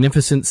 The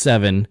Magnificent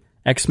Seven,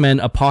 X-Men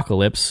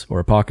Apocalypse, or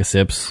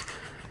Apocalypse,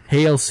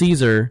 Hail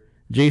Caesar,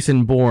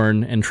 Jason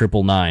Bourne, and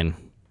 999.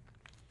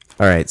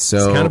 All right, so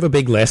It's kind of a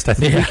big list. I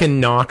think we can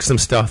knock some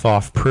stuff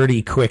off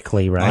pretty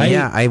quickly, right?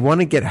 I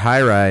want to get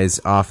High Rise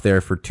off there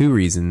for two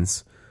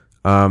reasons.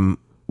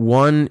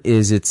 One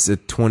is it's a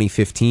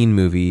 2015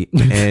 movie,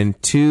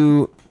 and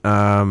two,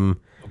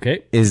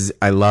 Okay. is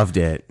I loved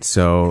it,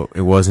 so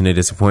it wasn't a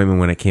disappointment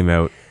when it came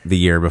out the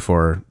year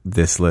before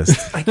this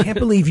list. I can't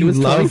believe you was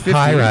love 2015.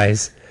 High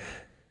Rise.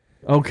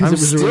 Oh, because I'm it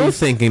was still released.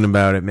 thinking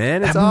about it,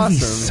 man. It's That movie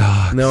awesome.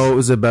 sucks. No, it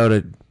was about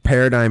a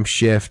paradigm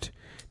shift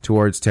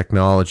towards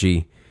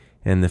technology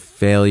and the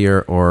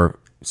failure or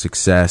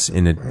success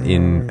in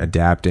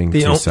adapting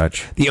to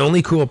such. The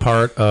only cool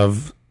part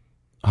of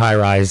High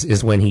Rise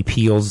is when he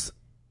peels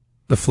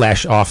the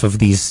flesh off of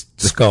these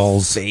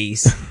skulls.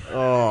 Face.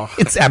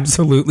 It's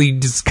absolutely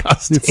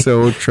disgusting. It's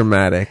so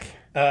traumatic.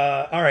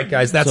 All right,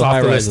 guys, that's So off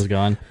High the Rise list. is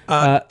gone.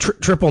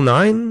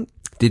 999.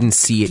 Didn't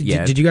see it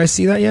yet. Did you guys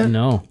see that yet?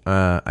 No.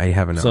 I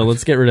haven't. So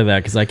let's get rid of that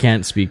because I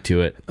can't speak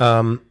to it.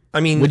 I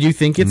mean, Would you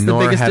think it's the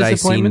Nor biggest had I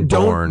disappointment? seen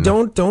Born.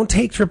 don't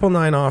take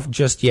 999 off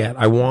just yet.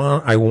 I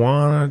want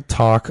to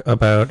talk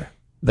about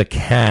the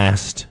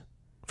cast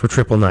for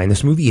 999.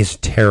 This movie is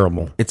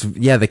terrible.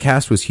 the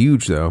cast was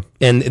huge though.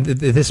 And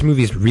this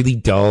movie is really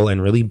dull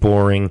and really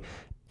boring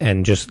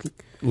and just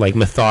like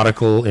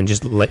methodical and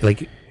just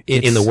like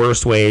in the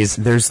worst ways.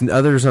 There's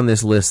others on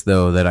this list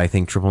though that I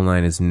think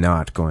 999 is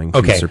not going to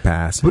Okay.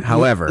 surpass. But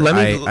However, let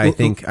me- I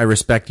think I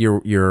respect your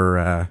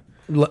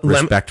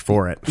respect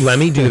for it. Let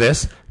me do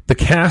this. The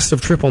cast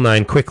of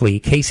 999 quickly: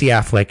 Casey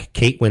Affleck,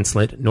 Kate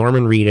Winslet,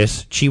 Norman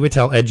Reedus,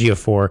 Chiwetel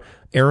Ejiofor,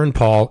 Aaron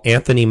Paul,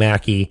 Anthony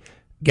Mackie,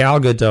 Gal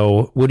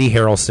Gadot, Woody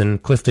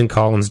Harrelson, Clifton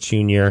Collins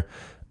Jr.,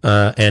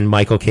 and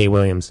Michael K.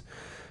 Williams.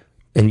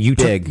 And you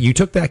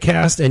took that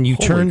cast and you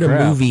turned crap.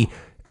 a movie.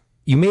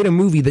 You made a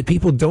movie that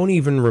people don't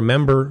even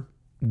remember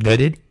that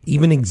it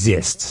even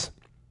exists.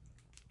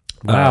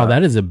 Wow,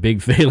 that is a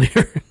big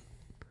failure.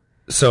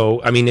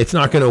 So, I mean, it's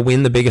not going to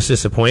win the biggest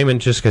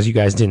disappointment just because you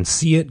guys didn't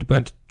see it,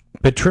 but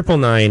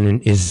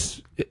 999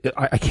 is,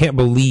 I can't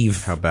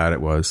believe How bad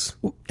it was.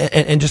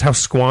 and just how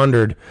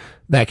squandered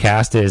that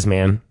cast is,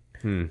 man.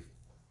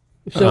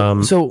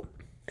 So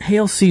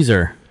Hail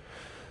Caesar.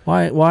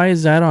 Why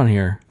is that on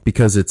here?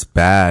 Because it's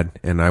bad,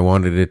 and I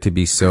wanted it to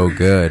be so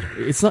good.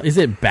 It's not. Is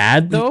it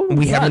bad though?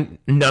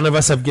 None of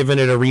us have given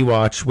it a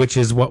rewatch, which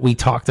is what we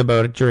talked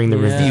about during the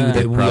review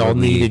that we all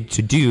Probably- needed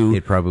to do.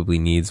 It probably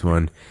needs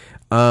one.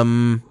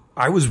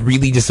 I was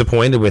really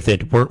disappointed with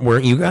it.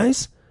 Weren't you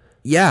guys?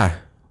 Yeah.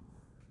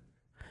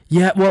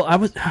 Yeah. Well,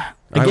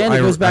 Again, it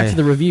goes back to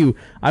the review.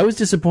 I was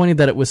disappointed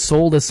that it was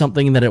sold as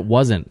something that it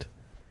wasn't.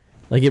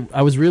 Like,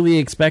 I was really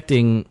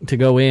expecting to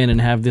go in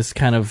and have this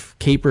kind of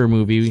caper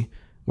movie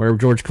where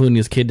George Clooney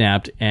is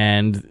kidnapped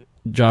and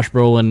Josh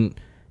Brolin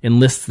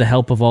enlists the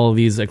help of all of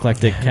these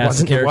eclectic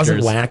cast of characters. It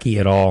wasn't wacky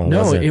at all.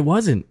 No, it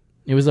wasn't.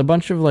 It was a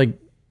bunch of like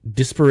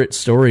disparate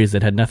stories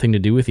that had nothing to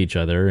do with each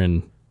other,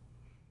 and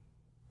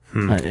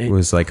it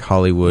was like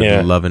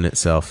Hollywood loving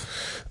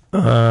itself.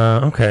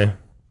 Okay.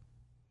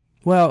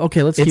 Well,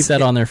 okay, let's keep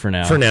that on there for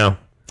now. For now,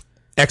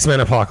 X-Men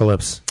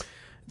Apocalypse.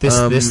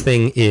 This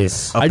thing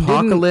is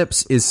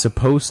Apocalypse is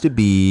supposed to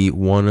be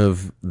one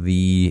of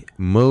the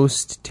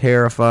most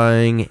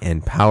terrifying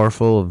and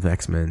powerful of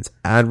X-Men's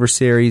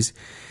adversaries.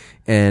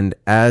 And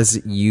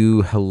as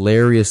you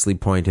hilariously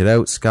pointed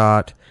out,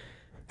 Scott,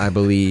 I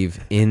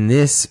believe in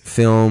this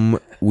film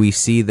we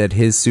see that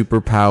his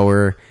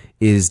superpower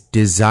is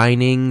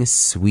designing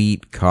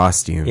sweet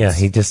costumes. Yeah,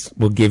 he just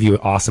will give you an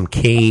awesome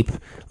cape.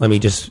 Let me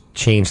just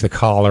change the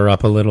collar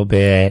up a little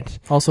bit.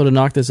 Also, to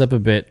knock this up a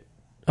bit,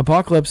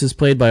 Apocalypse is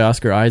played by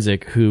Oscar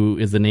Isaac, who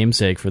is the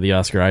namesake for the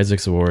Oscar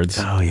Isaacs Awards.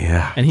 Oh,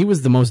 yeah. And he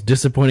was the most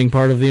disappointing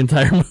part of the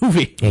entire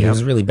movie. Yeah, he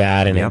was really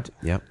bad in it.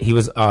 Yep. He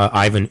was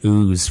Ivan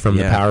Ooze from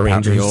the Power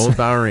Rangers. The old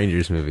Power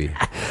Rangers movie.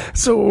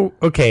 So,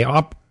 okay,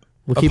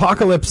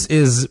 Apocalypse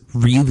is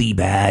really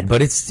bad,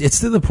 but it's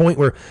to the point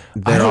where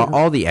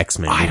all the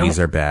X-Men movies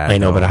are bad. I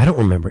know, but I don't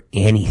remember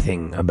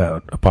anything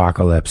about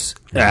Apocalypse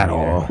at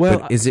all.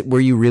 Well, but were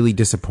you really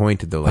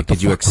disappointed, though? Like,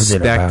 did you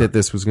expect that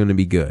this was going to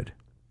be good?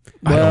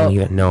 I don't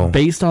even know.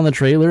 Based on the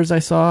trailers I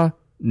saw,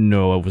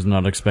 no, I was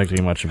not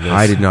expecting much of this.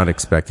 I did not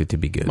expect it to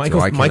be good.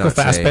 Michael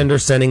Fassbender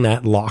sending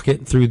that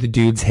locket through the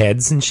dude's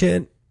heads and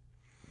shit.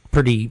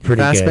 Pretty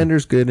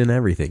Fassbender's good in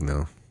everything,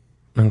 though.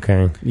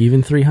 Okay.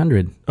 Even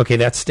 300. Okay,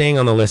 that's staying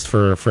on the list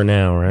for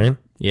now, right?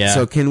 Yeah.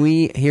 So can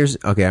we,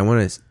 I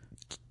want to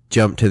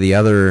jump to the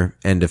other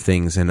end of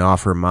things and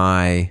offer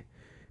my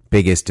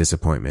biggest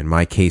disappointment,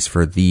 my case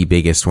for the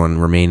biggest one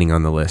remaining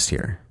on the list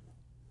here.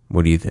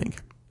 What do you think?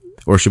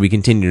 Or should we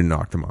continue to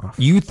knock them off?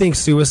 You think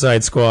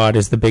Suicide Squad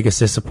is the biggest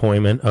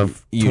disappointment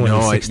of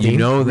 2016? You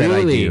know that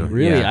really, I do.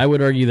 Really? Yeah. I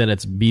would argue that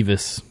it's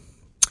Beavis.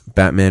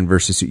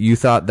 You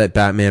thought that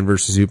Batman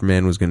versus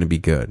Superman was going to be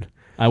good.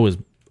 I was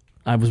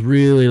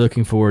really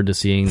looking forward to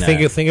seeing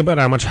that. Think about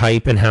how much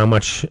hype and how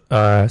much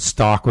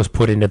stock was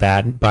put into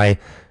that by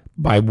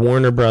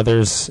Warner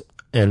Brothers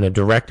and the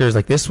directors.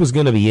 Like, this was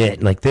going to be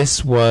it. Like,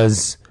 this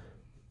was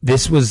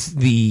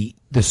the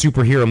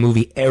superhero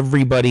movie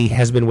everybody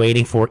has been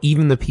waiting for,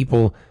 even the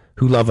people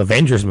who love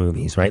Avengers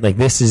movies, right? Like,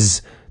 this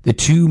is the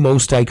two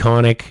most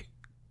iconic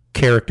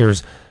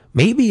characters,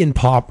 maybe in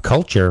pop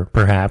culture,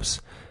 perhaps,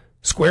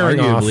 squaring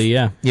off.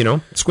 Yeah.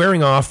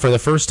 Squaring off for the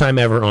first time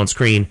ever on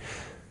screen.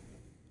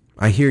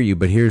 I hear you,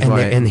 but here's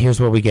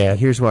what we get.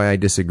 Here's why I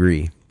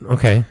disagree.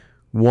 Okay.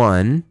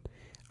 One,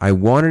 I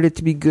wanted it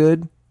to be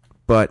good,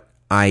 but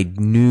I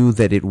knew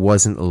that it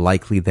wasn't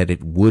likely that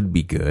it would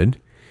be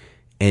good.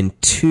 And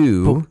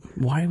two,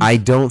 I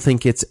don't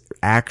think it's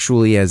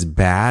actually as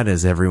bad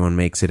as everyone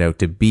makes it out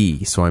to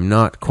be. So I'm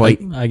not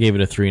quite. I gave it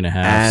a 3.5.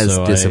 As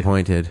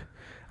disappointed.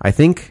 I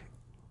think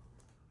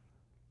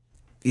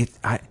it's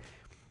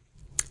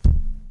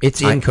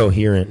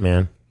incoherent,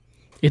 man.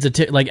 It's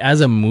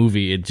as a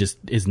movie, it just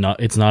is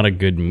not. It's not a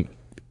good.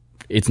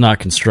 It's not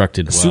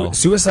constructed well.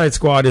 Suicide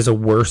Squad is a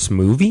worse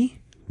movie.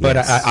 But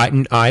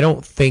yes. I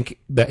don't think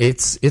that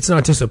it's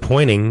not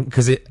disappointing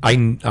because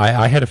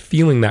I had a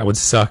feeling that would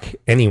suck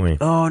anyway.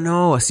 Oh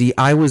no! See,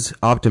 I was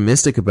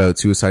optimistic about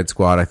Suicide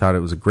Squad. I thought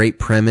it was a great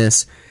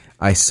premise.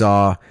 I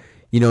saw,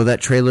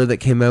 that trailer that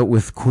came out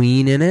with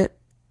Queen in it.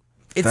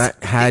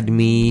 That had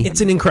me.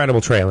 It's an incredible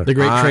trailer. The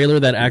great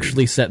trailer that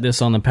actually set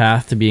this on the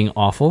path to being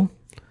awful.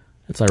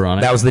 It's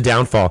ironic. That was the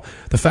downfall.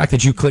 The fact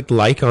that you clicked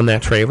like on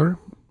that trailer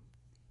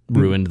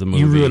ruined the movie.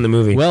 You ruined the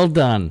movie. Well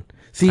done.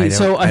 See,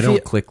 I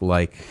don't click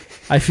like.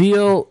 I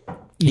feel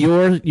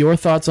your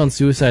thoughts on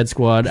Suicide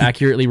Squad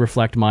accurately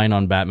reflect mine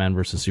on Batman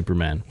versus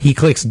Superman. He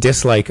clicks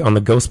dislike on the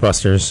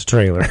Ghostbusters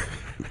trailer,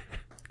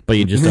 but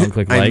you just don't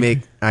click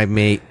like. I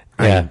make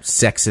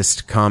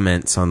sexist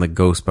comments on the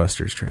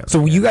Ghostbusters trailer.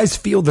 So you guys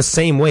feel the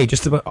same way,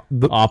 just about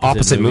the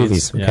opposite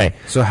movies. Yeah. Okay,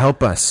 so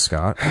help us,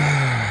 Scott.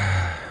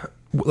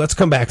 Let's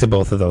come back to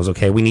both of those.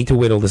 Okay, we need to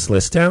whittle this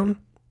list down.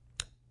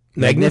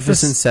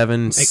 Magnificent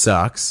Seven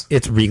sucks.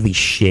 It's really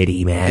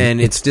shitty, man.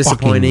 And it's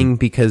disappointing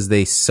because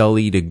they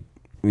sullied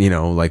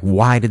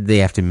why did they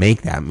have to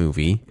make that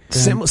movie?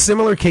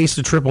 Similar case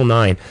to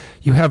 999.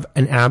 You have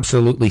an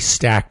absolutely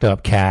stacked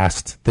up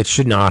cast that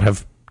should not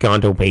have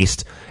gone to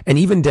waste. And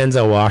even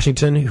Denzel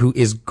Washington, who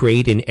is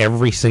great in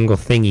every single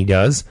thing he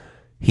does,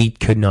 he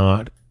could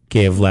not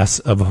give less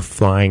of a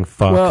flying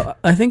fuck. Well,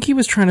 I think he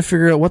was trying to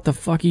figure out what the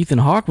fuck Ethan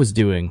Hawke was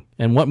doing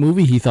and what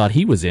movie he thought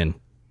he was in.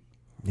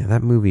 Yeah,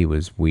 that movie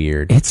was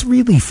weird. It's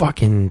really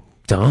fucking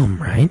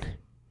dumb, right?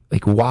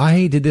 Like,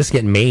 why did this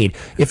get made?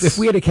 If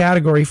we had a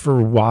category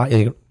for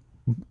why,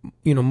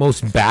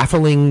 most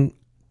baffling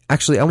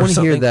Actually, I want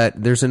to hear something.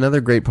 that. There's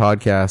another great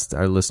podcast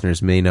our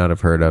listeners may not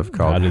have heard of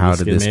called How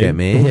Did This Get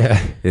Made?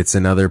 Yeah. It's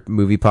another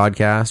movie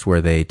podcast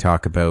where they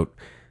talk about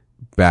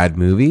bad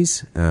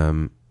movies.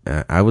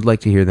 I would like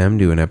to hear them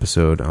do an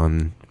episode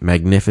on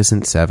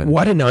Magnificent Seven.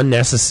 What an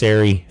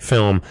unnecessary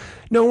film.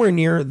 Nowhere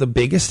near the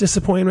biggest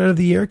disappointment of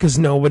the year because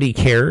nobody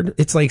cared.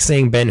 It's like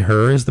saying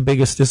Ben-Hur is the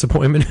biggest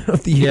disappointment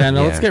of the year. Yeah,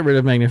 no, let's get rid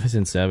of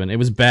Magnificent Seven. It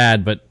was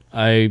bad, but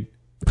and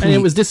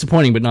it was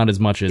disappointing, but not as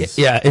much as...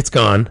 Yeah, it's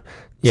gone.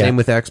 Yeah. Same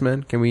with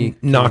X-Men. Can we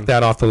knock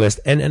that off the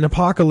list? And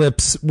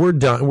Apocalypse, we're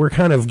done. We're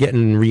kind of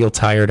getting real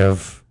tired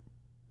of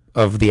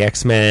the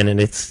X-Men, and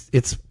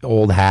it's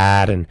old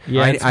hat, and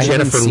I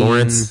Jennifer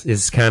Lawrence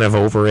is kind of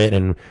over it,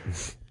 and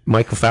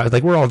Michael Fassbender.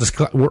 Like we're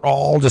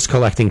all just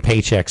collecting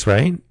paychecks,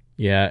 right?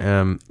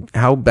 Yeah.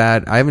 How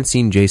bad? I haven't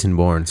seen Jason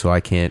Bourne, so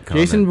I can't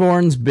comment. Jason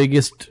Bourne's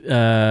biggest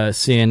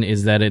sin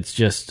is that it's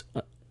just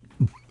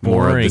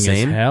boring as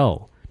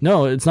hell.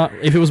 No, it's not.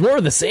 If it was more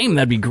of the same,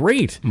 that'd be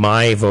great.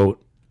 My vote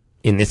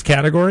in this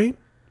category,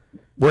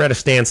 we're at a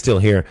standstill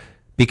here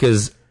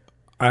because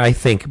I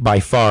think by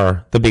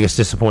far the biggest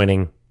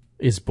disappointing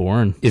is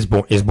Bourne. Is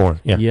Bourne.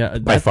 Yeah,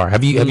 by far.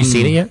 Have you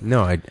seen it yet?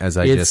 No, as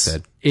I just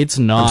said. It's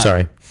not. I'm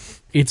sorry.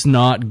 It's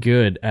not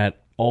good at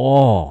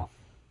all.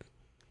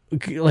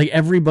 Like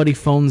everybody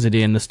phones it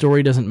in. The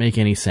story doesn't make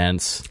any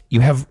sense. You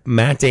have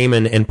Matt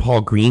Damon and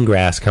Paul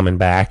Greengrass coming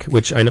back,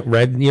 which I know,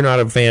 Red, you're not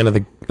a fan of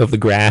the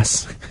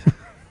grass,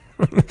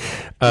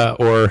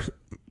 or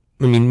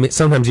I mean,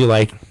 sometimes you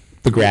like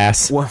the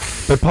grass,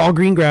 but Paul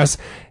Greengrass,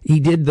 he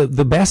did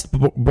the best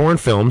Bourne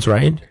films,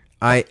 right?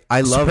 I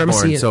love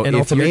Bourne. So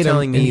if you're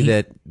telling me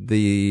that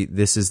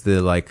this is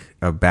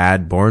a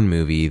bad Bourne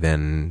movie,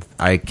 then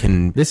I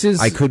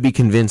could be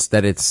convinced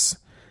that it's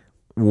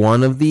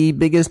one of the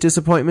biggest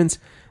disappointments,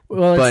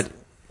 but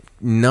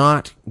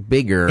not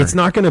bigger. It's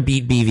not going to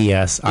beat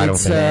BVS. I don't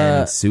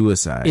think.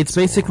 Suicide. It's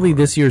basically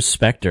this year's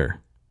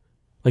Spectre.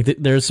 Like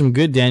there's some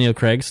good Daniel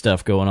Craig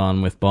stuff going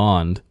on with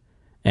Bond,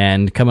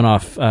 and coming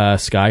off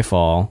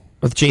Skyfall.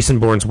 But Jason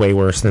Bourne's way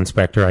worse than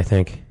Spectre, I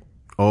think.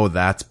 Oh,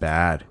 that's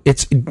bad.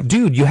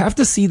 Dude, you have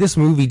to see this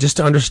movie just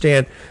to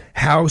understand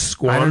how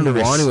squanderous.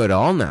 I don't want to at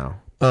all now.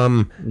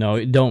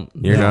 No, don't.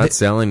 You're not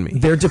selling me.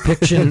 Their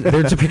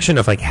depiction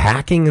of like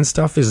hacking and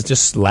stuff is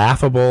just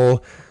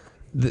laughable.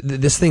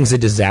 This thing's a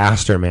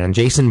disaster, man.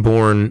 Jason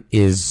Bourne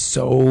is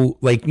so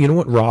like, you know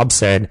what Rob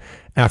said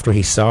after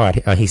he saw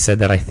it? He said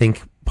that I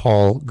think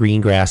Paul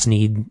Greengrass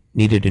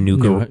needed a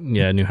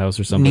new house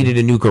or something. Needed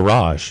a new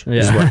garage.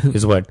 Yeah.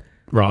 is what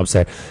Rob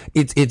said.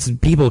 It's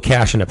people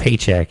cashing a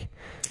paycheck.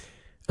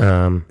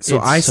 So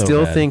I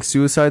still think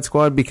Suicide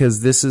Squad,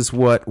 because this is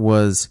what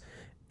was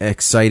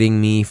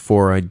exciting me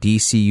for a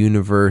DC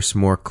universe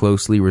more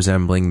closely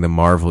resembling the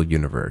Marvel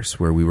universe,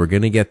 where we were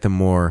going to get the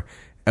more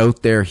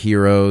out there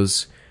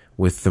heroes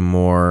with the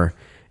more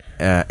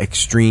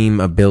extreme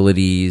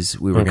abilities.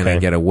 We were going to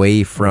get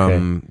away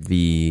from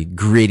the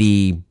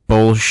gritty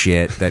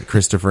bullshit that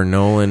Christopher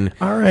Nolan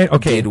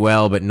did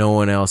well, but no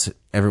one else,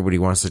 everybody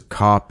wants to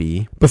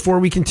copy. Before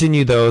we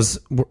continue those,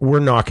 we're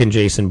knocking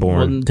Jason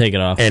Bourne. We'll take it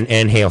off.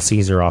 And Hail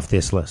Caesar off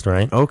this list,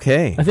 right?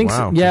 Okay. I think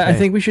I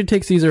think we should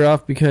take Caesar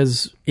off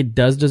because it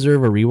does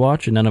deserve a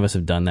rewatch, and none of us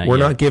have done that We're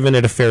yet. not giving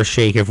it a fair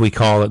shake if we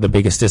call it the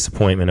biggest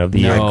disappointment of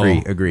the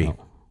year. Agree.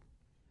 No.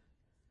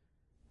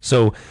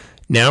 So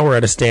now we're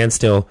at a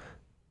standstill.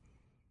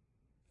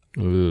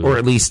 Ooh. Or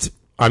at least,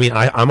 I mean,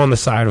 I'm on the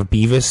side of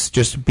Beavis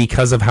just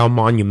because of how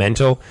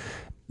monumental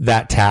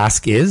that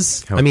task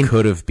is. How it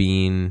could have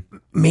been.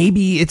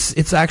 Maybe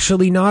it's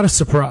actually not a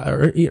surprise.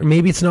 Or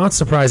maybe it's not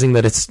surprising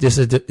that it's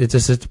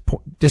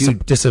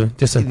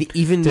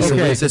even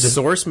the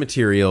source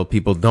material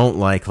people don't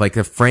like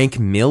the Frank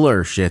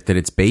Miller shit that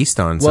it's based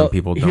on. Some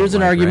people don't. Here's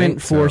an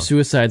argument for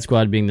Suicide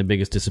Squad being the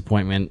biggest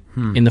disappointment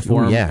in the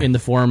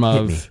form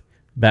of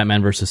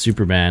Batman versus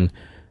Superman.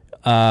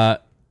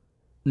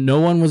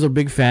 No one was a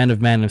big fan of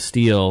Man of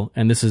Steel,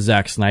 and this is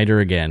Zack Snyder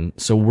again.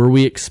 So were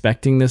we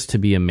expecting this to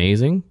be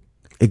amazing?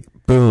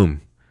 Boom.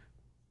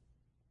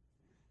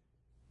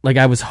 Like,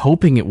 I was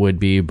hoping it would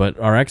be, but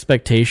our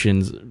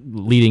expectations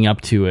leading up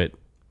to it,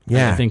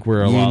 I think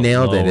were a lot lower. You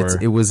nailed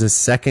it. It was a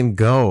second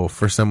go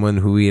for someone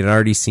who we had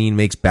already seen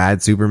makes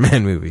bad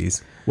Superman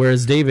movies.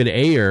 Whereas David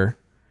Ayer,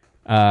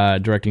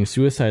 directing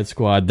Suicide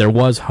Squad, there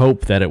was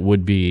hope that it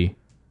would be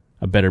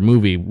a better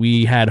movie.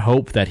 We had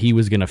hope that he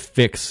was going to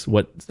fix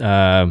what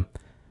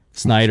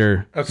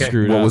Snyder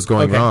screwed up. What was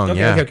going wrong,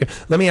 Okay.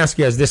 Let me ask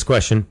you guys this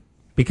question,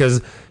 because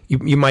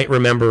you might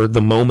remember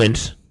the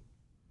moment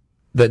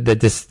that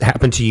this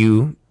happened to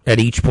you at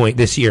each point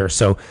this year.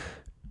 So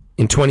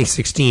in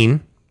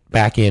 2016,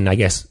 back in, I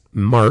guess,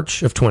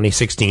 March of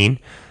 2016,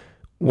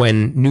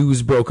 when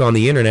news broke on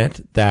the internet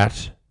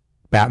that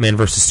Batman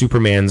versus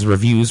Superman's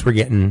reviews were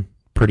getting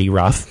pretty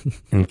rough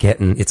and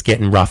it's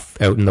getting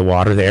rough out in the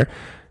water there.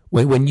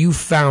 When you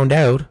found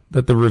out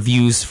that the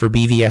reviews for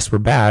BVS were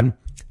bad,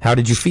 how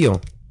did you feel?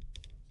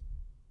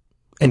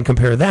 And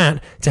compare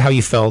that to how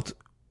you felt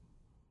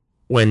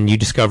when you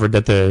discovered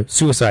that the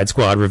Suicide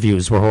Squad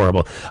reviews were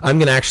horrible. I'm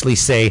going to actually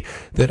say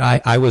that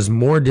I was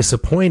more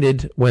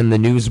disappointed when the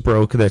news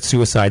broke that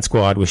Suicide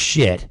Squad was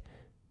shit.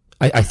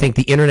 I think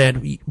the internet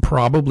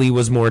probably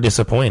was more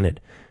disappointed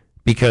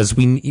because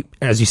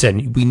as you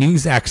said, we knew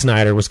Zack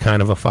Snyder was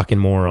kind of a fucking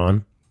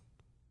moron.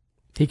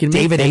 He can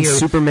David Ayer,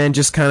 Superman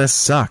just kind of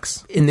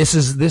sucks. And this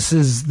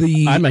is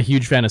the. I'm a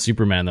huge fan of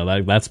Superman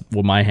though. That's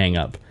my hang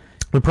up.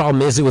 The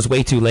problem is it was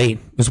way too late.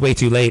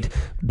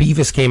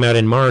 Beavis came out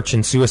in March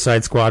and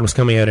Suicide Squad was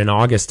coming out in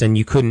August, and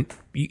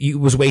it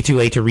was way too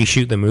late to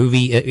reshoot the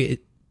movie.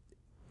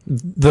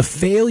 The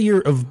failure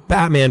of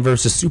Batman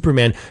versus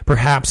Superman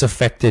perhaps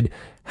affected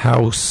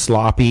how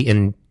sloppy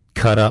and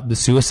cut up the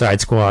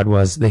Suicide Squad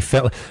was. They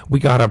felt, we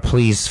gotta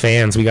please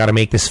fans, we gotta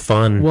make this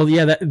fun. Well,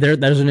 yeah,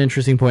 there's an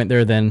interesting point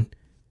there then.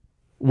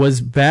 Was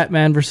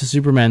Batman versus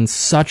Superman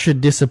such a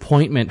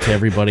disappointment to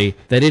everybody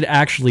that it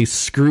actually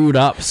screwed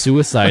up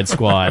Suicide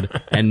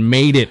Squad and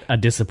made it a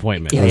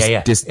disappointment?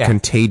 Yeah.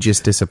 Contagious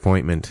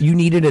disappointment. You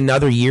needed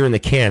another year in the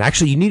can.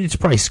 Actually, you needed to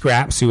probably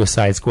scrap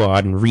Suicide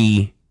Squad and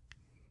reshoot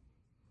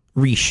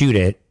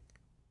it.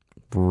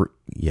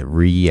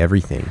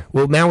 Everything.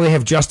 Well, now they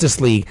have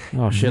Justice League.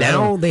 Oh shit!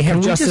 Now they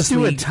have Justice League.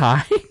 Can we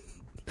just do a tie?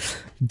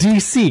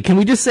 DC. Can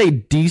we just say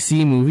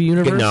DC movie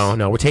universe? No.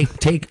 We'll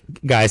take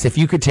guys. If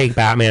you could take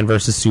Batman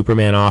versus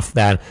Superman off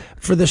that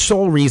for the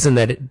sole reason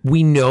that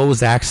we know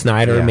Zack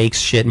Snyder makes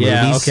shit movies.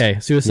 Yeah. Okay.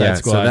 Suicide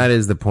Squad. So that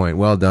is the point.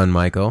 Well done,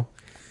 Michael.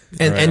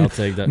 And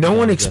no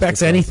one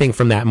expects anything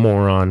from that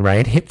moron,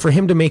 right? For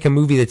him to make a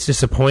movie that's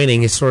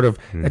disappointing is sort of,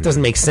 that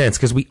doesn't make sense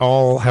because we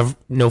all have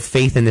no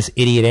faith in this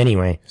idiot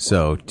anyway.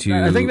 So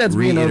I think that's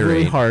being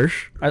overly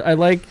harsh. I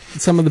like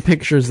some of the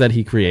pictures that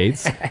he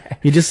creates.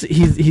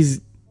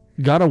 He's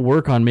got to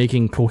work on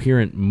making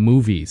coherent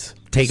movies.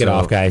 Take it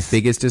off, guys.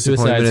 Biggest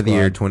disappointment of the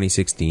year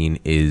 2016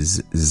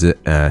 is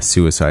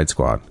Suicide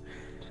Squad.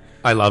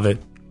 I love it.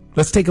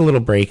 Let's take a little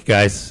break,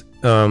 guys.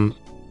 I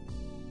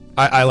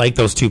like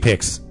those two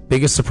picks.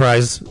 Biggest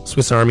surprise,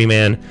 Swiss Army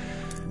Man.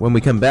 When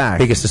we come back,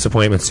 biggest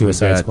disappointment,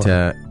 Suicide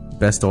Squad.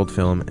 Best old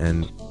film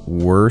and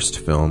worst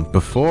film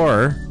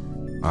before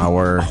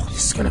our. Oh,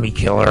 this is gonna be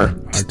killer.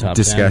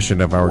 Discussion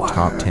 10. Of our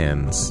top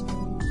 10s.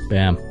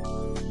 Bam.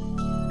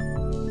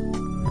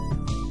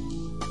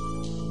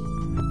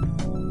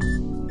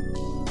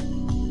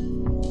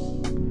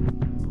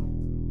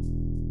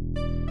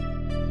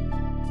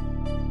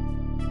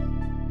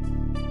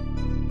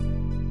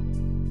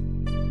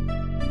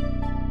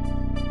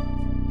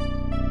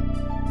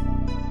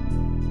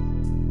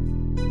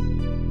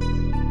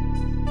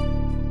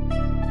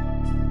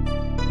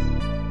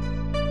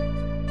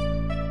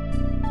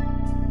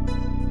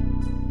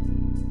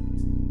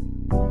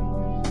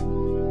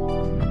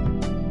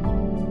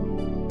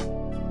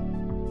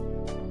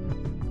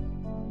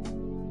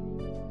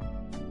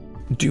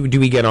 Do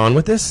we get on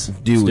with this?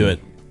 Let's do it.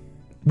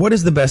 What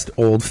is the best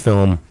old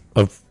film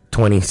of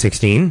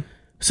 2016?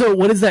 So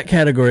what is that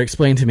category?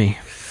 Explain to me.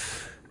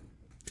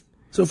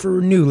 So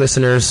for new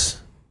listeners,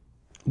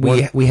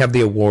 we have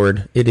the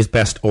award. It is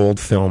best old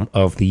film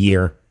of the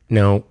year.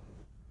 Now,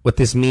 what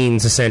this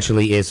means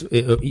essentially is,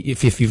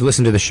 if you've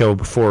listened to the show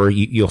before,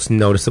 you'll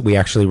notice that we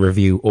actually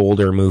review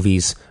older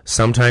movies,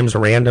 sometimes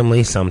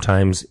randomly,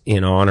 sometimes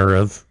in honor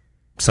of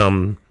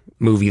some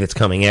movie that's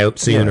coming out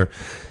soon, or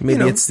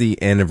maybe it's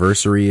the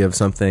anniversary of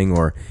something,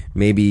 or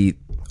maybe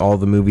all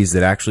the movies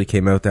that actually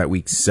came out that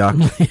week suck.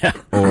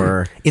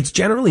 Or it's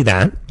generally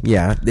that.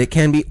 Yeah, it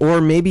can be.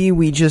 Or maybe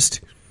we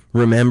just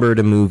remembered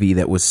a movie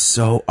that was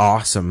so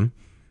awesome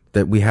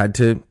that we had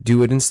to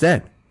do it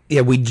instead.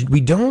 Yeah, we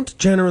don't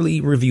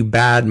generally review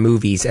bad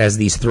movies as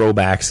these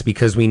throwbacks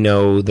because we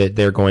know that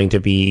they're going to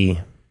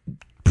be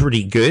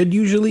pretty good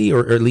usually,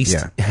 or at least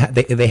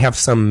they have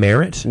some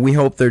merit. We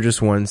hope they're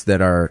just ones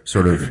that are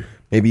sort of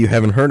maybe you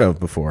haven't heard of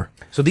before.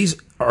 So these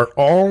are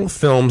all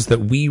films that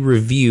we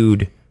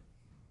reviewed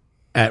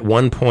at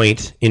one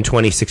point in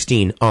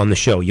 2016 on the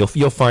show. You'll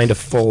find a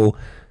full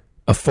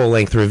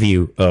length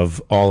review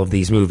of all of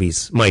these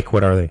movies. Mike,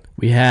 what are they?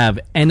 We have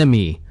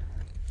Enemy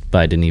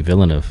by Denis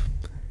Villeneuve,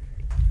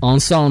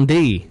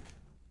 Incendie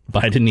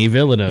by Denis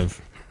Villeneuve,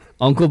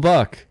 Uncle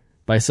Buck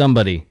by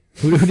somebody.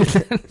 Who did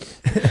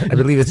that? I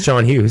believe it's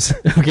John Hughes.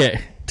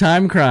 Okay.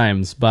 Time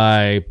Crimes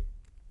by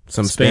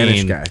some Spain.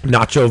 Spanish guy.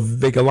 Nacho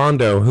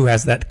Vigalondo, who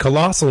has that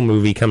colossal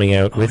movie coming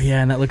out with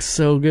and that looks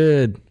so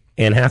good.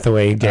 Anne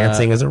Hathaway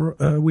dancing as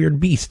a weird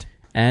beast.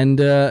 And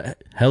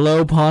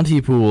Hello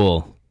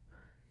Pontypool.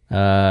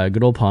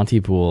 Good old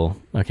Pontypool,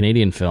 a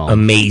Canadian film.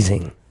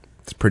 Amazing.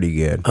 It's pretty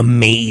good.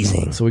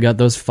 Amazing. So we got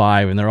those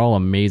 5, and they're all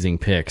amazing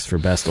picks for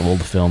best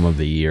old film of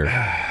the year.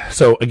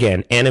 So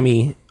again,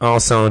 Enemy,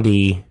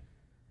 Incendie,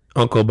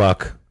 Uncle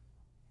Buck,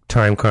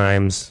 Time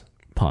Crimes,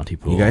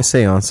 Pontypool. You guys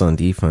say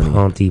Incendie funny.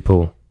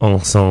 Pontypool,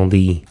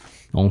 Incendie.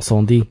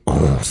 Incendie.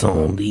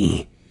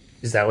 Incendie.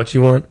 Is that what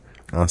you want?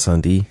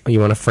 Incendie. You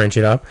want to French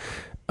it up?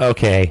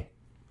 Okay.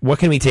 What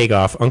can we take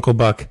off? Uncle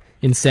Buck.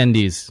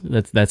 Incendies.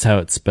 That's how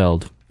it's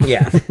spelled.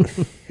 Yeah.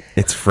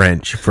 It's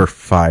French for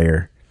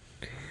fire.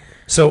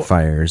 So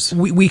fires.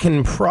 We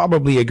can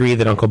probably agree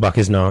that Uncle Buck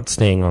is not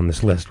staying on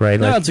this list, right?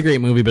 No, it's a great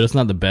movie, but it's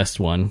not the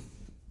best one.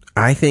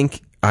 I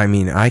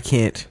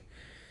can't.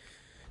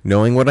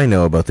 Knowing what I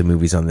know about the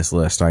movies on this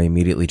list, I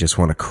immediately just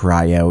want to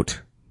cry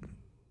out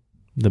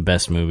the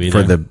best movie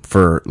for the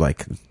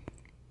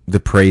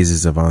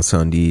praises of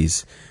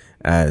Incendies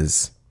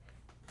as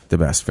the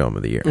best film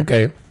of the year.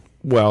 Okay.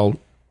 Well,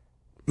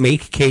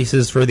 make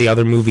cases for the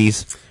other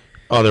movies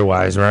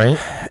otherwise, right?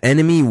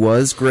 Enemy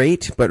was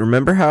great, but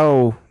remember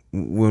how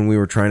when we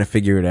were trying to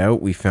figure it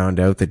out, we found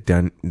out that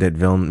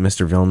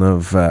Mr.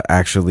 Villeneuve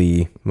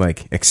actually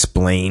like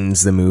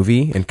explains the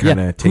movie and kind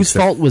of takes whose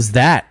fault was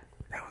that?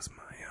 That was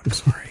mine. I'm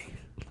sorry.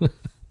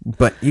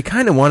 But you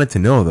kind of wanted to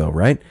know though,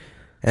 right?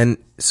 And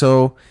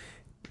so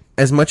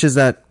as much as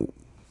that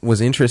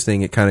was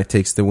interesting, it kind of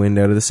takes the wind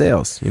out of the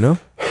sails, you know?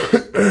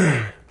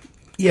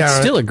 Yeah. It's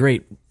still a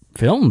great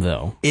film,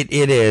 though. It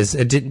is.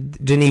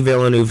 Denis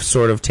Villeneuve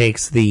sort of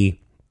takes the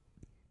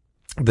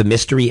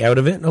mystery out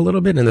of it a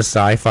little bit, and the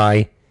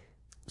sci-fi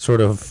sort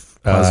of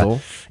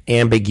puzzle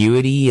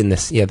ambiguity, and the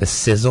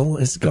sizzle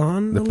is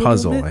gone. The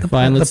puzzle, the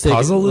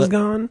puzzle is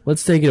gone.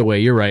 Let's take it away.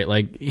 You're right.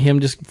 Like him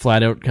just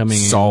flat out coming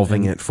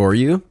solving it for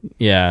you.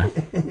 Yeah.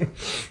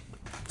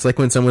 It's like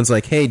when someone's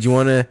like, "Hey, do you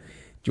want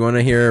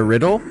to hear a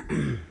riddle?"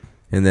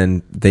 And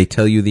then they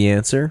tell you the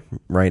answer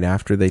right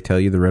after they tell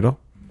you the riddle.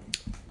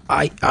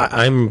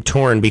 I'm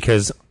torn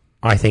because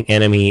I think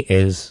Enemy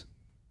is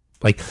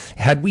like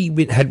had we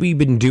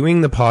been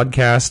doing the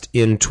podcast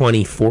in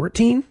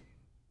 2014,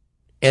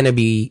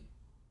 Enemy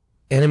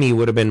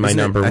would have been my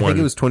number one. I think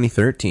it was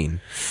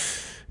 2013.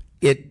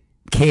 It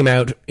came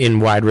out in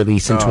wide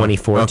release in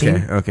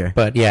 2014. Okay.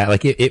 But yeah,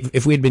 like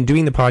if we had been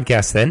doing the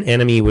podcast then,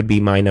 Enemy would be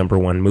my number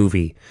one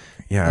movie.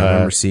 Yeah, I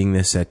remember seeing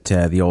this at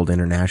the old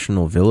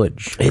International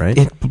Village, right?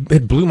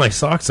 It blew my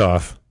socks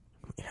off.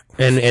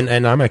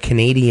 And I'm a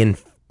Canadian,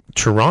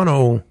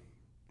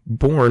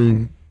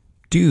 Toronto-born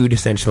dude,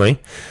 essentially.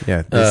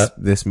 Yeah,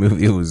 this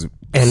movie was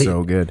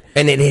so good.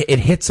 And it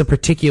hits a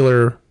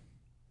particular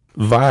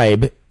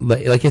vibe.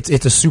 Like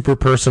it's a super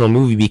personal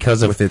movie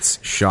because of... With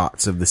its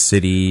shots of the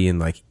city and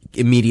like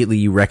immediately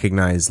you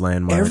recognize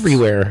landmarks.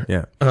 Everywhere.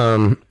 Yeah.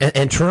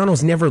 And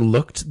Toronto's never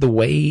looked the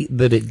way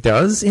that it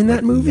does in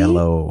that movie.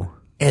 Yellow.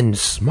 And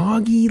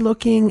smoggy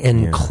looking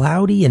and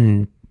cloudy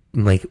and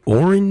like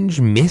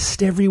orange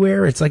mist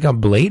everywhere. It's like a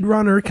Blade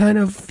Runner kind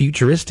of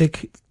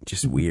futuristic,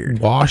 just weird,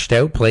 washed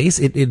out place.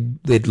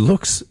 It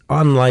looks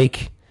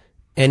unlike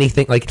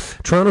anything. Like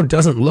Toronto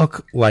doesn't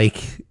look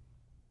like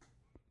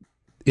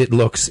it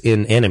looks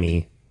in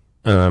Enemy.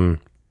 And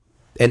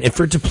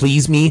for it to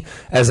please me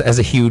as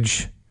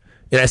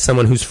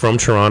someone who's from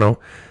Toronto,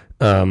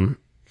 for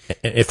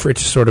it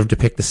to sort of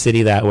depict the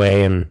city that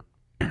way and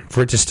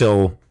for it to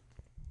still...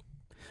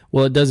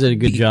 Well, it does a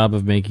good job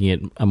of making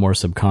it a more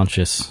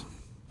subconscious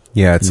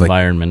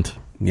environment.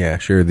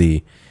 Like, sure.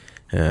 The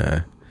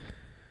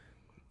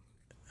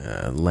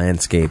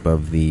landscape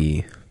of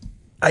the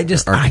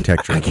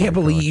architecture. I can't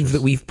believe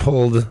that we've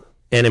pulled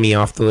Enemy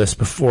off the list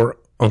before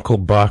Uncle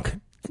Buck.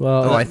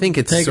 Well, I think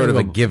it's sort of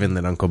a given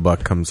that Uncle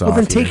Buck comes off. Well,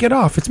 then take it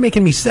off. It's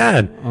making me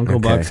sad. Uncle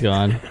Buck's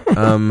gone.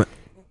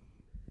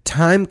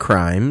 Time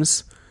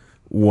Crimes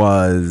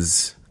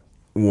was...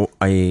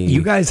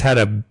 you guys had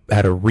a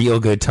real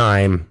good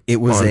time. It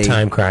was on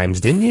Time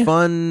Crimes, didn't you?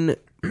 Fun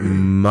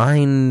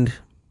mind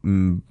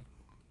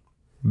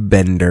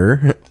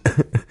bender.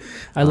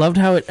 I loved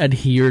how it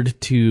adhered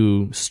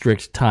to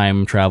strict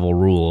time travel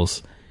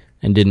rules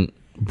and didn't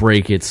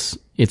break its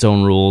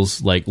own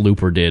rules like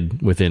Looper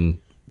did within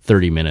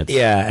 30 minutes.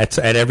 Yeah,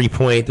 at every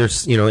point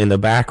there's in the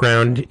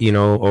background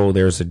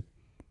there's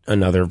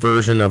another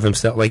version of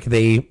himself. Like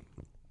it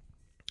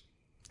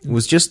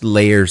was just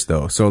layers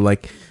though. So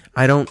like.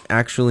 I don't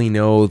actually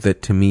know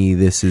that to me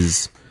this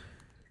is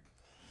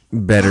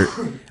better.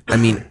 I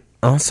mean,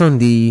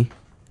 Incendies,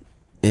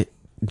 it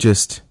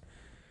just,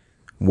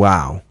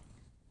 wow.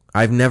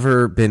 I've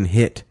never been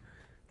hit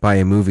by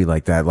a movie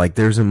like that. Like,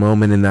 there's a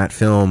moment in that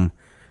film.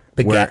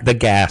 The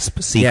gasp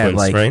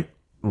sequence, right?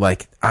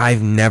 Like,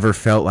 I've never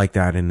felt like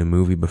that in a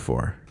movie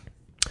before.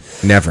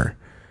 Never.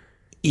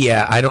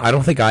 Yeah, I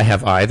don't think I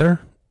have either.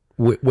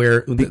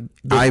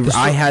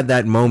 I had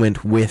that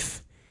moment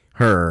with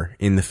her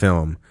in the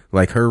film.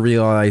 Like, her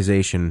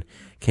realization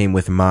came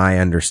with my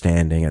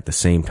understanding at the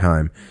same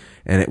time.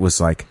 And it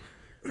was like,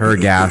 her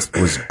gasp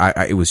was,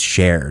 it was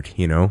shared,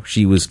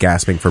 She was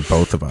gasping for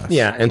both of us.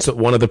 Yeah, and so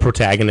one of the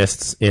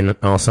protagonists in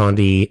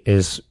Incendies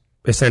is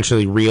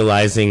essentially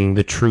realizing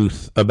the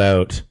truth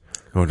about...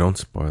 Oh, don't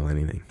spoil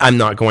anything. I'm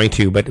not going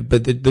to, but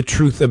the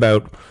truth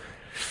about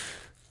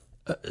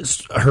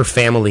her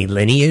family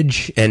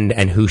lineage and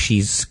who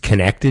she's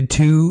connected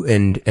to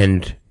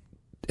and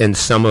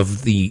some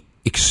of the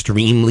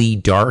extremely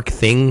dark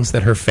things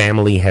that her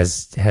family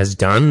has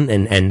done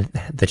and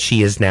that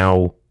she is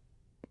now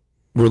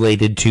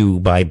related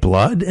to by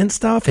blood and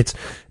stuff. It's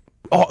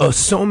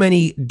so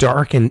many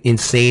dark and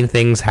insane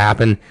things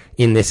happen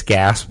in this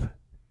gasp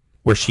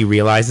where she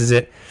realizes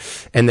it.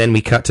 And then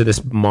we cut to this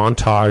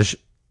montage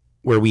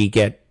where we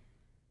get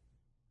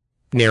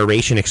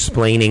narration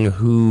explaining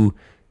who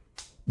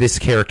this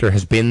character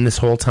has been this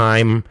whole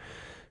time.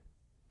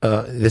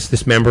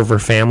 This member of her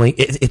family.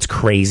 It's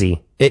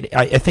crazy.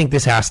 I think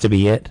this has to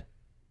be it.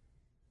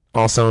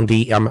 Also,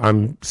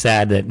 I'm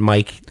sad that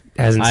Mike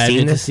hasn't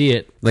seen this. To see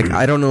it. Like,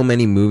 I don't know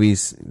many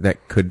movies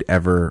that could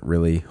ever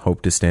really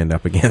hope to stand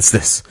up against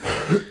this.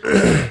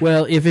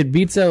 Well, if it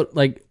beats out,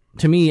 like,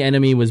 to me,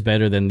 Enemy was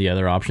better than the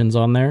other options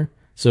on there.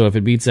 So if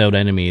it beats out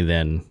Enemy,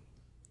 then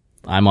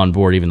I'm on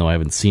board, even though I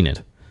haven't seen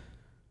it.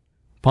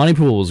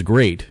 Pontypool was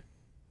great,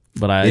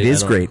 but it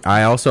is great.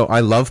 I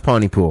love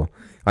Pontypool.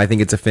 I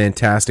think it's a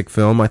fantastic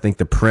film. I think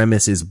the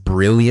premise is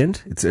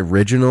brilliant. It's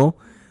original.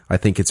 I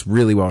think it's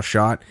really well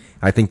shot.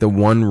 I think the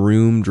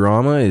one-room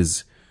drama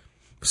is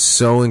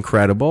so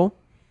incredible,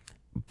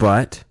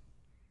 but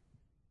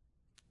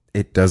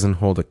it doesn't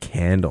hold a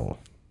candle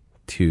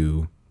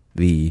to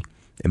the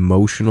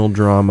emotional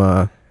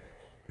drama.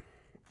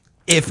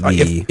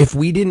 If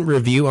we didn't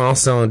review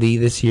Ensemble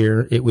this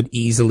year, it would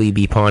easily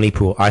be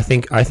Pontypool. I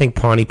think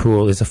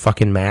Pontypool is a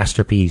fucking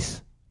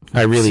masterpiece.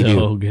 I really do.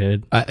 So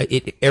good.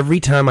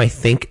 Every time I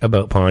think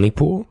about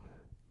Pontypool,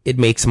 it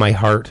makes my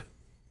heart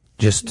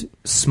just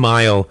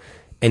smile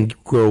and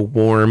grow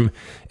warm,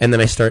 and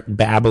then I start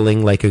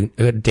babbling like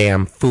a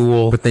damn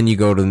fool. But then you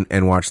go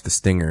and watch The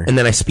Stinger, and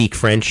then I speak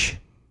French,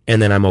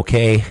 and then I'm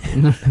okay.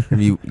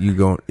 you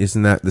go,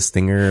 isn't that The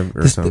Stinger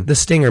or something? The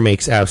Stinger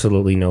makes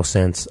absolutely no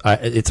sense.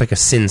 It's like a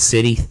Sin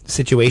City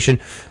situation.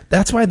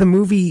 That's why the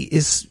movie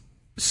is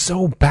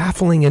so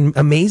baffling and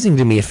amazing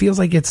to me. It feels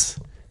like it's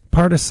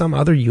part of some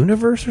other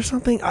universe or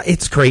something.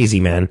 It's crazy,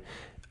 man.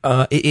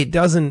 It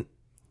doesn't.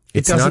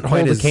 It doesn't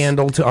hold a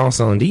candle to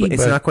Ensemble, but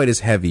it's not quite as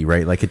heavy,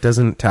 right? Like, it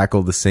doesn't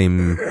tackle the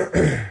same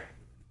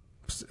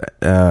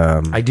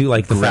I do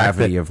like the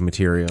gravity of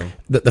material.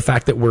 The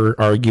fact that we're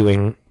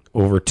arguing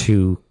over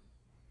two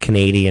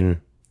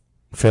Canadian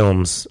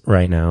films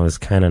right now is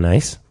kind of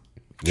nice.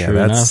 Yeah,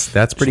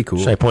 that's pretty cool.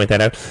 Should I point that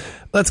out?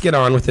 Let's get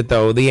on with it,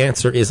 though. The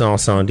answer is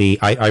Ensemble.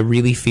 I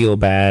really feel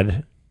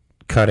bad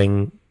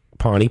cutting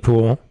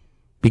Pontypool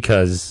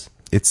because...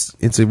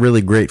 It's a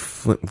really great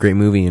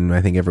movie, and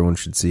I think everyone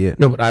should see it.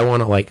 No, but I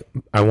want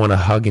to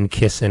hug and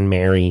kiss and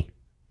marry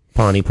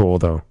Pontypool,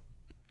 though.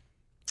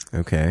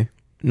 Okay.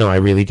 No, I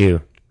really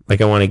do. Like,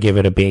 I want to give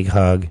it a big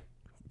hug.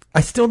 I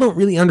still don't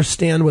really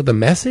understand what the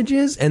message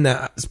is, and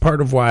that's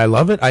part of why I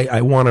love it. I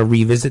want to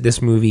revisit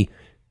this movie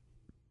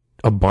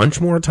a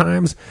bunch more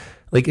times.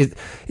 Like,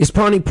 is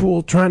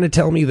Pontypool trying to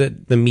tell me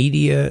that the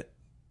media...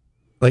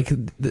 Like,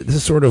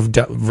 this sort of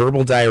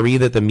verbal diarrhea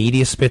that the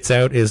media spits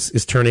out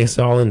is turning us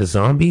all into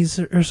zombies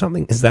or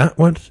something? Is that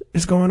what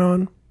is going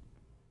on?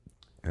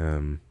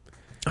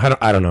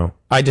 I don't know.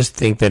 I just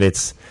think that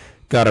it's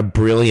got a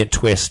brilliant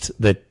twist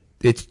that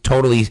it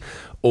totally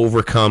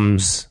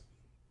overcomes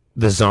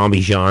the zombie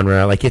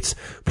genre. Like, it's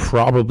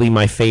probably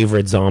my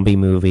favorite zombie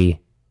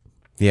movie.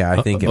 Yeah,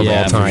 I think of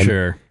all time. For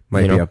sure.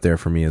 Might be up there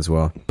for me as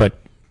well. But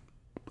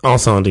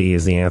Ensemble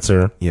is the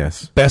answer.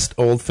 Yes. Best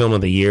old film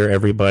of the year,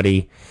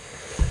 everybody.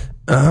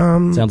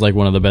 Sounds like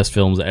one of the best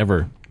films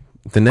ever.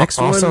 The next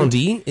one,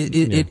 Ensemble,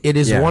 it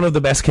is one of the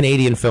best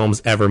Canadian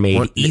films ever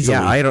made. Easily.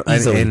 Yeah,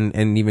 easily.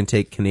 And even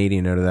take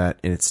Canadian out of that,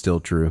 and it's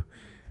still true.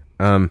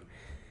 The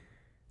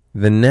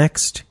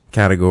next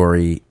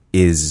category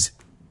is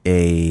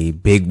a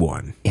big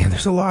one. Yeah,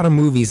 there's a lot of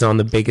movies on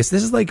the biggest.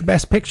 This is like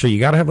Best Picture. You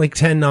got to have like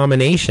 10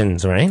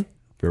 nominations, right?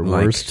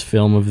 Worst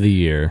film of the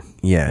year.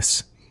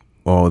 Yes.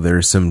 Oh,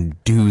 there's some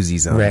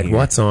doozies on Red, here.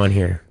 what's on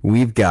here?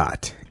 We've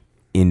got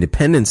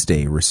Independence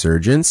Day: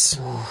 Resurgence.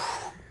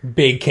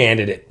 Big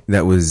candidate.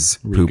 That was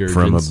poop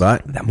from a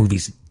butt. That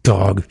movie's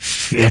dog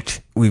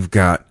shit. We've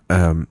got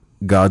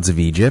Gods of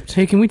Egypt.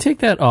 Hey, can we take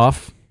that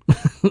off?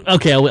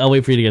 Okay, I'll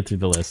wait for you to get through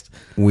the list.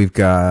 We've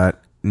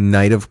got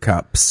Knight of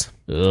Cups.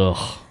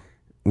 Ugh.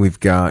 We've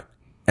got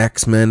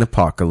X-Men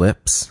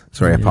Apocalypse.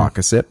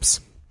 Apocalypse.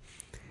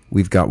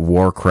 We've got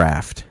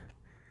Warcraft.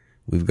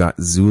 We've got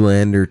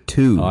Zoolander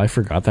 2. Oh, I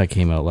forgot that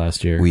came out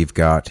last year. We've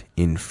got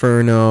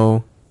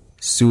Inferno,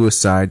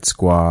 Suicide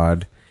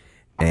Squad,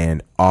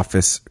 and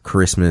Office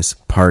Christmas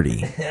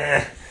Party.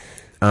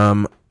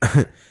 I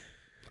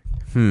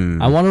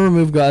want to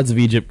remove Gods of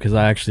Egypt because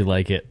I actually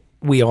like it.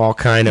 We all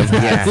kind of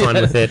had fun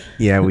with it.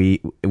 Yeah, we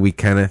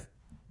kind of...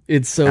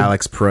 It's so...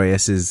 Alex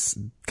Proyas is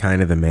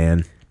kind of the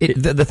man.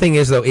 The thing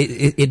is, though,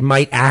 it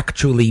might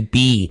actually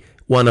be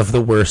one of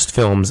the worst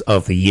films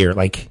of the year.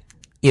 Like,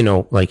 you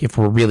know, like if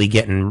we're really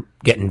getting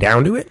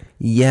down to it.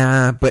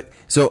 Yeah, but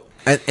so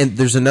and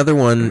there's another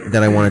one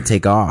that I want to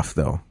take off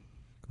though.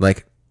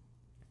 Like,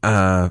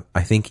 I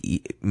think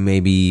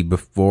maybe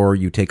before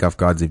you take off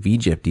Gods of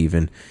Egypt,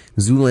 even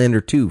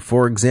Zoolander 2,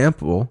 for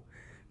example.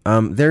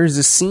 There's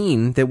a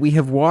scene that we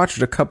have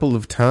watched a couple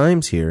of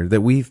times here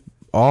that we've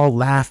all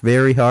laughed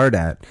very hard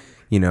at.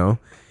 You know,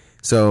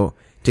 so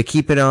to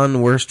keep it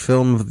on worst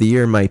film of the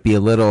year might be a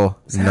little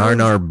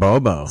Narnar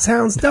Bobo.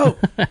 Sounds dope.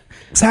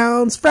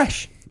 Sounds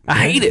fresh.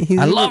 I hate it.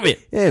 I love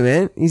it. Yeah,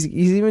 man. He's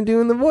even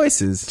doing the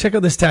voices. Check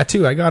out this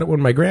tattoo. I got it when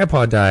my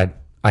grandpa died.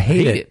 I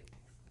hate it.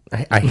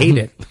 I hate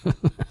it.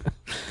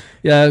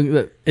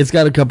 Yeah, it's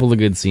got a couple of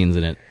good scenes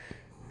in it.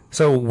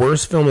 So,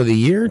 worst film of the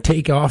year,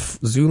 take off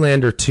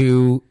Zoolander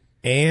 2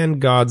 and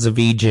Gods of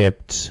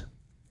Egypt.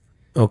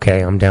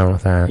 Okay, I'm down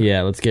with that.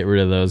 Yeah, let's get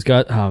rid of those.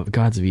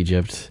 Gods of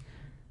Egypt.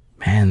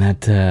 Man,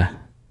 that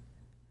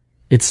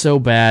it's so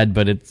bad,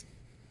 but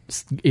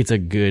it's a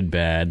good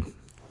bad.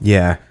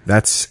 Yeah,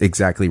 that's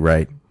exactly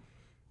right.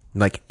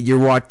 Like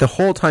the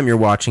whole time you're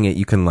watching it,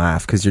 you can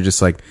laugh because you're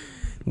just like,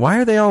 why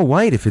are they all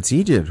white if it's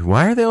Egypt?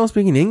 Why are they all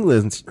speaking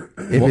English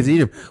if it's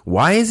Egypt?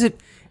 Why is it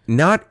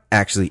not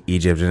actually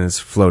Egypt and it's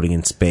floating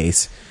in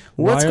space?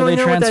 What's going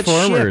on with that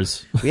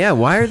ship? Yeah,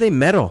 why are they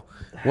metal?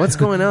 What's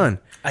going on?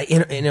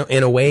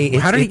 In a way,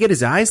 how did he get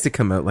his eyes to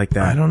come out like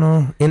that? I don't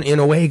know. In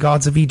a way,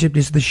 Gods of Egypt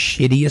is the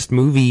shittiest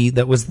movie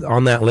that was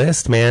on that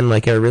list, man.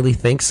 Like, I really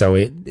think so.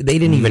 They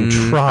didn't even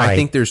try. I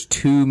think there's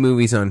 2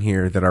 movies on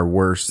here that are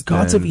worse.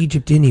 Gods of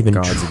Egypt didn't even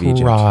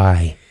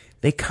try.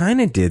 They kind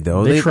of did,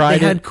 though. They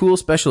had cool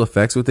special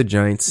effects with the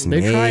giant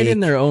snake. They tried in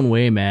their own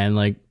way, man.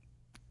 Like,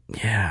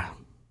 yeah.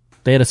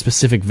 They had a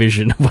specific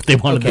vision of what they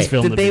wanted this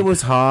film to be. The day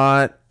was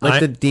hot.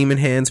 Like the demon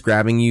hands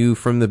grabbing you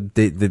from the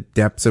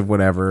depths of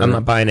whatever. I'm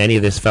not buying any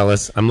of this,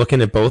 fellas. I'm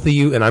looking at both of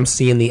you, and I'm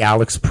seeing the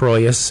Alex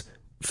Proyas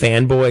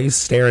fanboys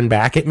staring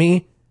back at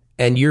me.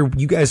 And you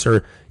guys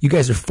are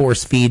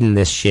force feeding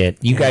this shit.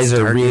 You guys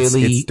are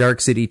really. It's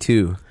Dark City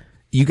 2.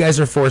 You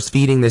guys are force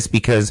feeding this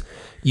because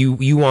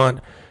you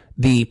want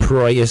the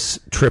Proyas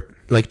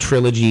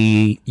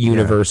trilogy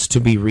universe to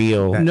be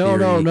real. That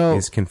theory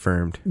is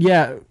confirmed.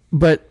 Yeah,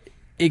 but.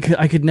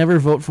 I could never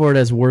vote for it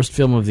as worst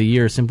film of the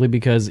year simply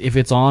because if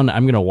it's on,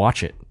 I'm going to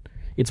watch it.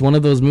 It's one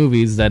of those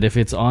movies that if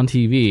it's on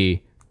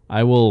TV,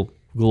 I will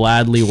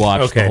gladly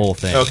watch the whole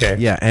thing. Okay.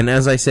 Yeah, and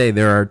as I say,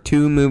 there are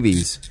 2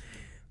 movies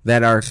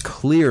that are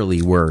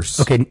clearly worse.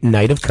 Okay,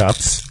 Knight of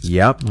Cups.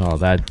 Yep.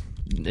 Oh,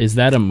 is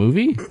that a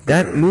movie?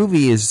 That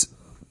movie is...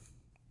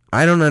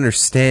 I don't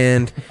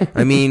understand.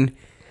 I mean,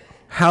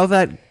 how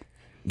that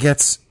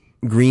gets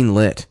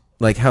green-lit.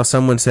 Like how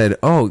someone said,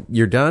 "Oh,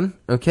 you're done?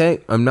 Okay,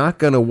 I'm not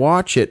going to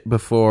watch it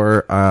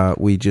before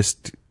we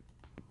just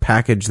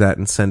package that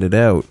and send it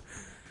out."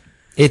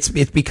 It's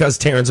because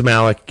Terrence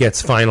Malick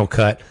gets Final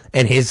Cut,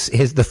 and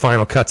the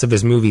final cuts of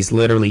his movies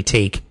literally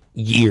take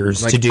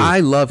years to do.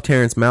 I love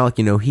Terrence Malick.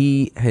 You know,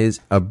 he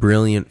is a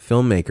brilliant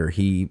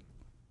filmmaker.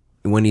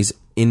 When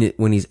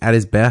he's at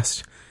his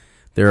best,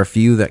 there are a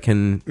few that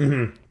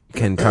can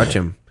touch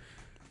him.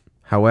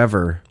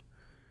 However,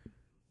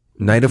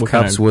 Knight of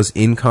Cups was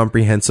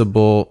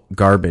incomprehensible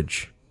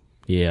garbage.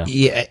 Yeah.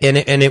 Yeah, and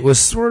it was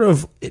sort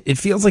of, it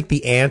feels like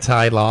the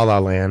anti-La La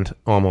Land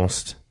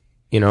almost.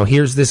 You know,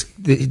 here's this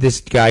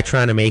guy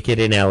trying to make it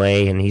in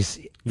LA and he's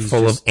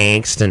full of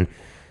angst and,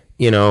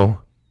 you know,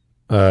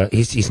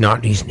 he's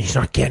not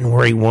getting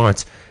where he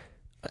wants.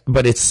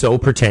 But it's so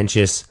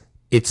pretentious.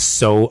 It's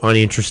so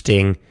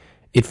uninteresting.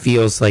 It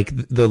feels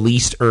like the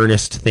least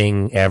earnest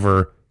thing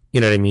ever. You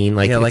know what I mean?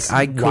 Like, yeah, like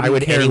I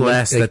couldn't care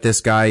less that this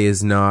guy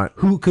is not.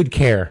 Who could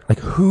care? Like,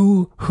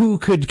 who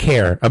could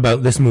care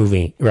about this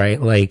movie,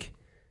 right? Like,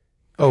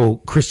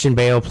 oh, Christian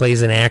Bale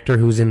plays an actor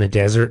who's in the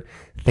desert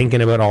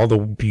thinking about all the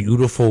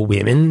beautiful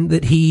women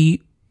that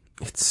he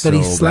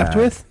slept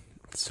with.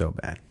 It's so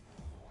bad.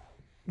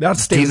 That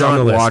stays on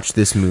the list. Watch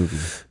this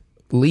movie.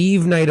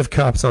 Leave Knight of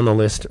Cups on the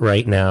list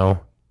right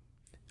now.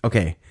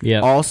 Okay.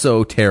 Yeah.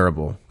 Also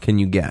terrible. Can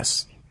you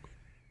guess?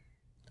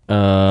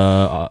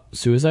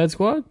 Suicide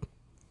Squad?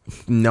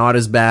 Not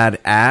as bad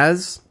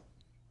as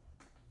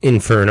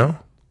Inferno.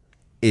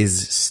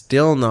 Is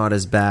still not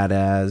as bad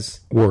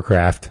as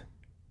Warcraft.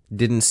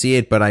 Didn't see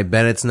it, but I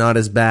bet it's not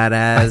as bad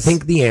as... I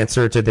think the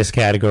answer to this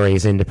category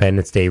is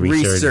Independence Day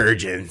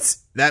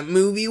Resurgence. That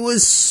movie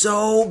was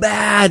so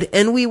bad,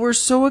 and we were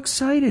so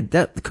excited.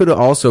 That could have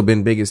also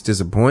been biggest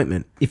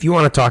disappointment. If you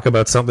want to talk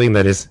about something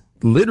that is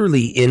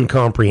literally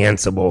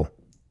incomprehensible...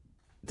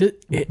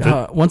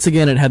 once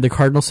again, it had the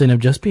cardinal sin of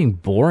just being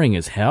boring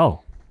as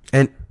hell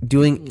and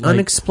doing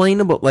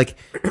unexplainable. Like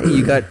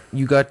you got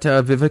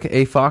Vivica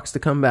A. Fox to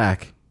come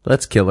back.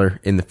 Let's kill her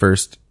in the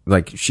first.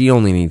 Like she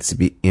only needs to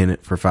be in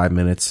it for 5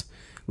 minutes.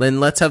 Then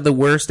let's have the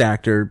worst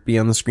actor be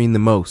on the screen the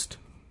most.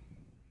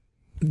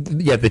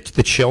 Yeah, the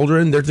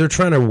children. They're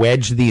trying to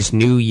wedge these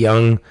new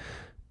young,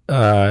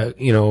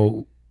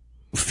 Fear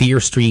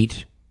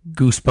Street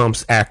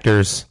Goosebumps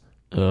actors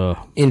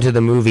into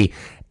the movie.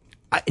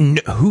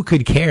 Who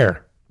could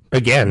care?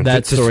 Again,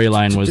 that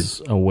storyline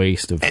was a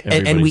waste of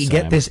everybody's and we time.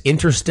 get this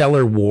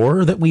interstellar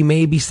war that we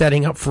may be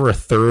setting up for a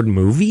third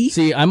movie.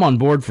 See, I'm on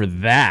board for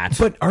that.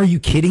 But are you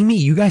kidding me?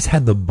 You guys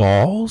had the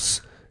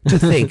balls to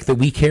think that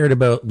we cared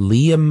about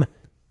Liam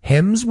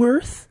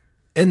Hemsworth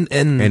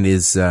and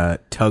his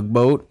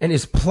tugboat and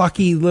his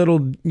plucky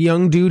little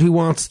young dude who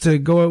wants to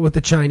go out with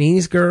the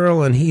Chinese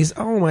girl, and he's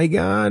oh my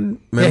god,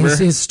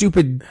 his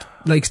stupid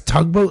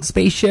tugboat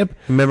spaceship.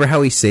 Remember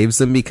how he saves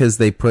them because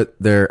they put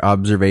their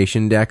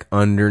observation deck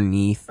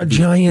underneath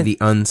the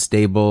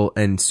unstable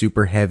and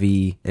super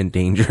heavy and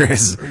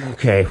dangerous.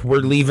 Okay, we're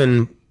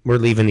leaving we're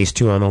leaving these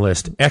two on the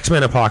list.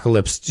 X-Men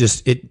Apocalypse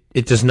just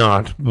it does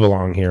not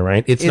belong here,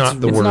 right? It's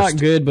not the worst. It's not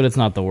good, but it's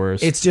not the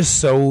worst. It's just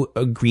so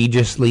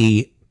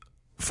egregiously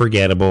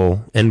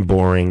forgettable and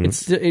boring.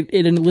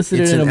 It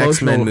elicited It's an an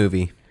emotional X-Men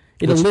movie.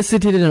 It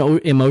elicited an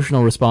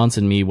emotional response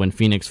in me when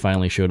Phoenix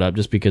finally showed up,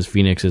 just because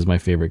Phoenix is my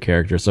favorite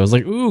character. So I was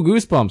like, ooh,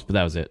 goosebumps, but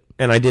that was it.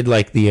 And I did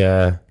like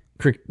the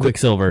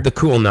Quicksilver. the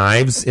cool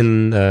knives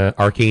in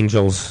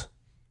Archangel's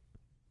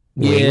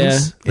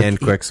wings. And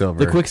Quicksilver.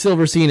 The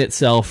Quicksilver scene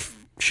itself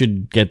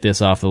should get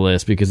this off the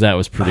list because that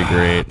was pretty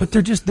great. But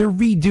they're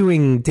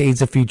redoing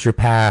Days of Future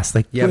Past.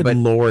 Like, Yeah, good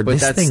lord, but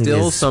this that's thing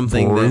still is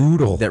something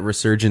brutal. that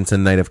Resurgence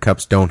and Knight of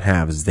Cups don't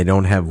have. Is they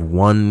don't have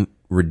one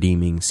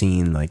redeeming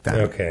scene like that.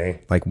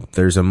 Okay. Like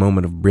there's a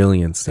moment of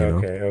brilliance. You know?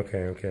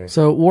 Okay.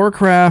 So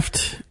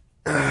Warcraft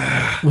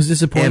was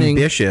disappointing.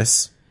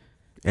 Ambitious.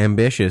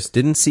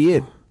 Didn't see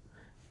it.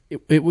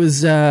 It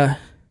was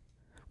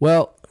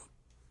well,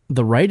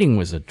 the writing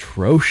was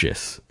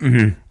atrocious.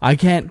 Mm-hmm.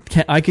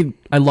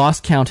 I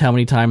lost count how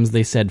many times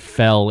they said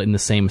 "fell" in the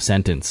same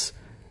sentence.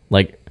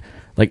 Like,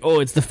 oh,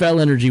 it's the fell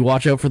energy.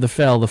 Watch out for the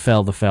fell, the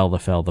fell, the fell, the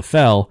fell, the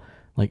fell.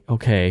 Like,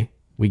 okay,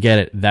 we get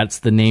it. That's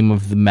the name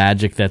of the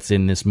magic that's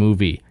in this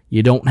movie.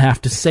 You don't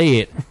have to say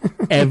it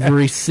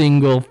every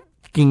single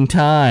fucking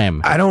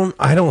time. I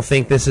don't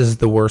think this is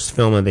the worst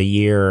film of the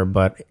year,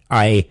 but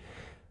I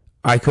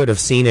could have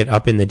seen it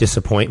up in the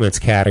disappointments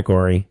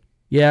category.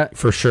 Yeah,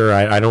 For sure.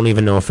 I don't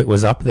even know if it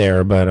was up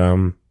there, but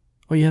oh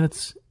yeah,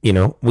 that's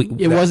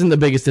it wasn't the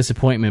biggest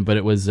disappointment, but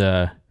it was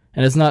and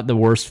it's not the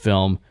worst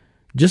film.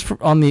 Just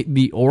on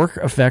the orc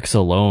effects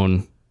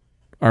alone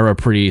are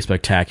pretty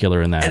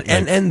spectacular in that.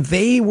 And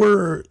they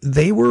were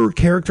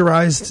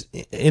characterized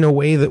in a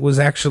way that was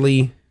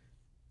actually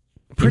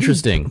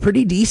interesting,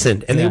 pretty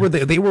decent, and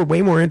they were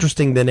way more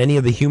interesting than any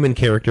of the human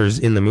characters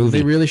in the movie.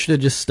 They really should have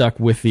just stuck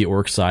with the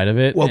orc side of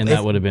it, and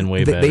that would have been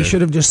way better. They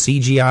should have just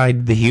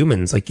CGI'd the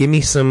humans. Like, give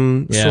me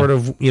some sort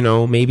of,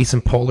 maybe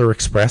some Polar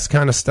Express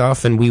kind of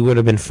stuff, and we would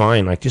have been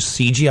fine. Like, just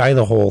CGI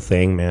the whole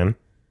thing, man.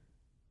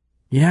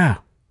 Yeah,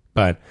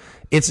 but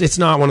it's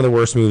not one of the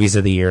worst movies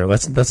of the year.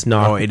 Let's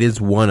not. Oh, it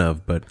is one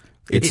of, but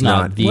it's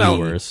not the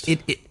worst.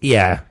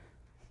 Yeah,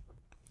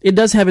 it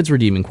does have its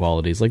redeeming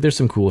qualities. Like, there's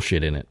some cool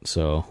shit in it.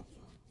 So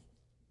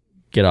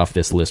get off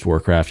this list,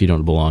 Warcraft. You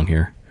don't belong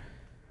here.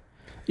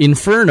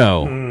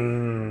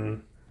 Inferno.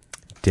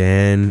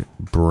 Dan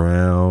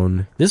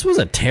Brown. This was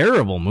a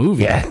terrible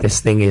movie. Yeah, this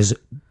thing is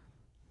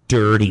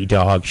dirty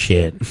dog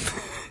shit.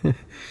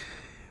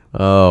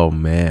 Oh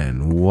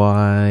man,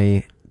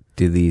 why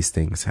do these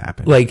things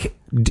happen? Like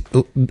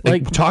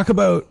talk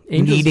about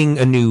needing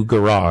a new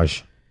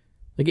garage.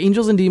 Like,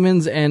 Angels and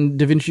Demons and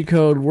Da Vinci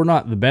Code were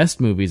not the best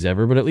movies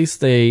ever, but at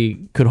least they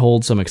could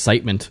hold some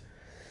excitement.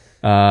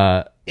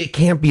 It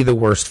can't be the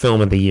worst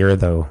film of the year,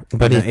 though.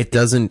 But it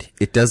doesn't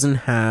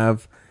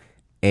have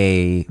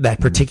that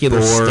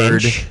particular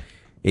stench.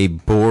 A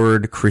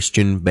bored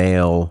Christian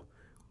Bale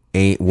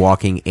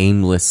walking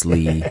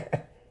aimlessly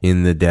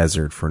in the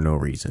desert for no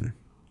reason.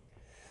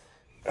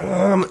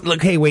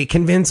 Look, hey, wait,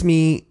 convince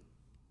me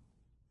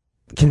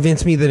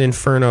that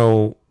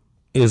Inferno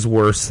is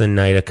worse than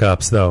Knight of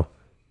Cups, though.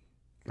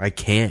 I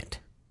can't.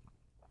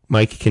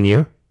 Mike, can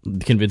you?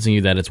 Convincing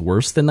you that it's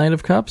worse than Knight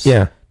of Cups?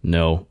 Yeah.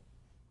 No.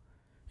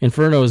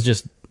 Inferno's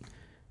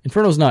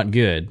not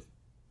good,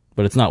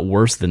 but it's not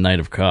worse than Knight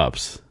of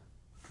Cups.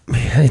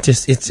 It's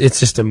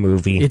just a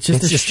movie. It's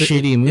just a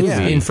shitty movie.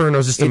 Yeah,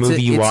 Inferno's just a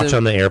movie you watch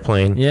on the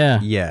airplane. Yeah.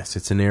 Yes,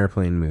 it's an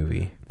airplane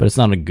movie. But it's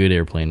not a good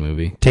airplane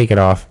movie. Take it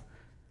off.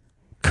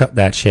 Cut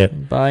that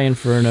shit. Bye,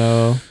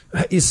 Inferno.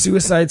 Is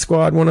Suicide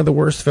Squad one of the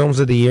worst films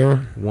of the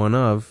year? One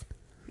of.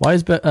 Why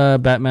is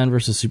Batman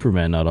versus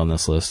Superman not on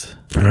this list?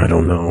 I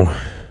don't know.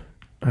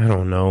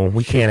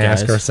 We can't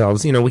ask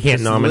ourselves. We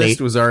can't nominate. The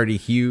list was already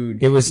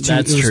huge. It was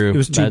too. True. It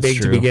was too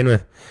big to begin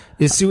with.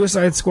 Is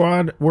Suicide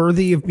Squad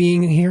worthy of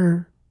being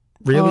here?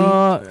 Really?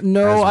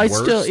 No.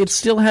 It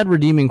still had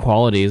redeeming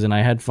qualities, and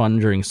I had fun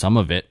during some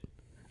of it.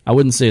 I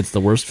wouldn't say it's the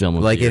worst film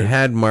of the year. It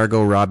had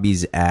Margot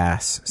Robbie's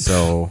ass.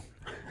 So.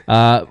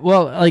 There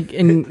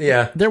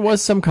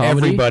was some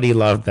comedy. Everybody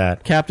loved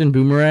that. Captain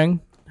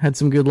Boomerang had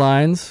some good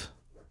lines.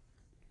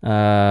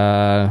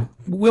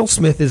 Will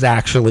Smith is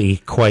actually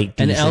quite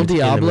decent. And El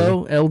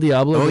Diablo.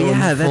 Oh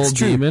yeah, that's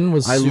true. Demon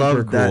was I super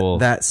loved cool.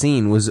 that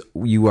scene.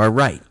 You are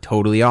right.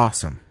 Totally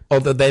awesome.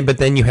 But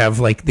then you have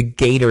like the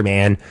Gator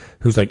Man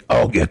who's like,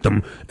 I'll get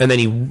them, and then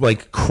he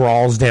like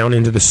crawls down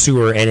into the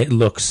sewer, and it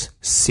looks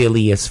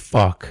silly as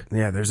fuck.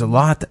 Yeah, there's a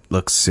lot that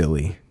looks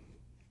silly.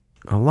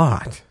 A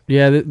lot.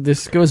 Yeah,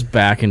 this goes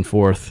back and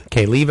forth.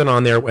 Okay, leave it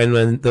on there. And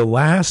then the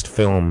last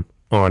film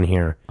on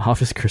here,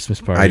 Office Christmas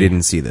Party. I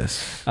didn't see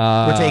this.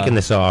 we're taking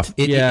this off.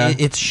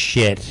 It's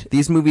shit.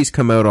 These movies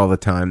come out all the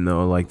time,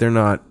 though. Like, they're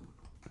not.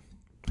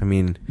 I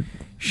mean,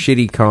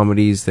 shitty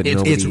comedies that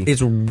nobody.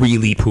 It's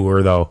really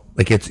poor though.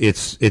 Like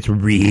it's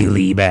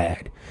really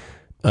bad.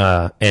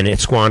 And it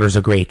squanders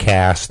a great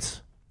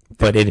cast,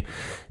 but it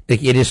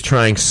is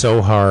trying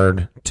so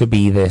hard to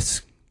be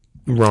this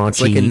raunchy.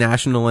 It's like a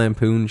National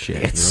Lampoon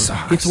shit. It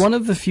sucks. It's one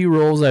of the few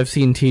roles I've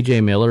seen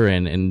T.J. Miller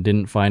in and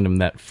didn't find him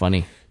that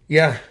funny.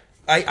 Yeah.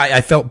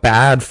 I felt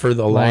bad for a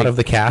lot of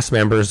the cast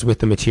members with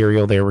the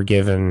material they were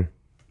given.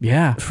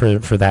 Yeah. For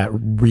that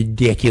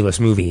ridiculous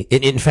movie.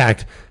 In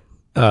fact,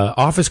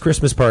 Office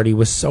Christmas Party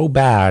was so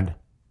bad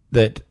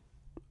that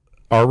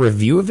our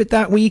review of it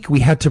that week,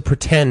 we had to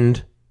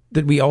pretend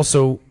that we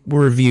also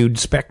reviewed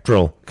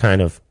Spectral,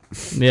 kind of.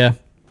 Yeah.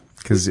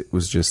 Because it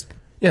was just...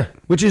 Yeah,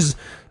 which is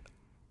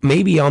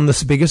maybe on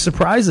the biggest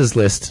surprises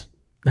list.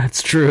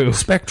 That's true.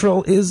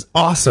 Spectral is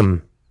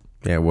awesome.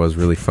 Yeah, it was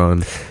really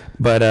fun.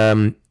 But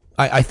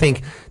I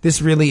think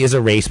this really is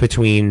a race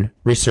between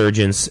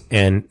Resurgence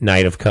and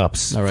Knight of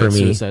Cups All right, for me.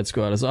 Suicide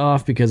Squad is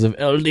off because of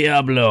El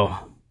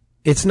Diablo.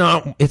 It's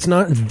not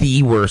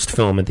the worst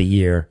film of the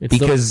year. It's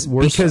the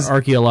worst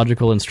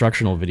archaeological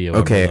instructional video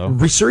Okay. ever, though.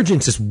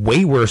 Resurgence is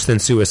way worse than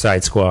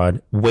Suicide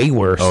Squad. Way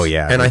worse. Oh,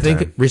 yeah, And I big think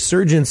time.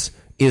 Resurgence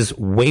is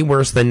way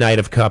worse than Knight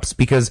of Cups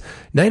because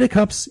Knight of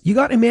Cups, you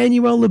got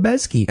Emmanuel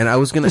Lubezki. And I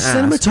was going the to ask...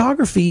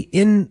 cinematography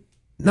in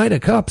Knight of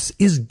Cups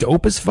is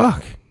dope as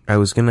fuck. I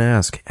was going to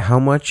ask, how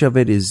much of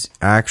it is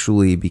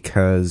actually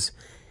because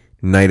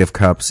Knight of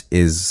Cups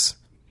is,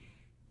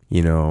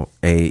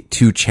 a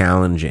too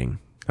challenging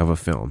of a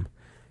film?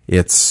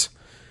 It's,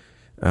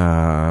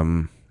 I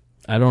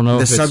don't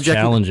know if it's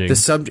challenging. The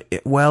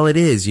subject, well, it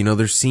is.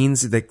 There's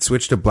scenes that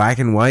switch to black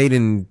and white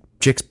and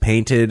chicks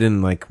painted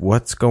and like,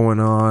 what's going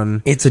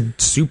on? It's a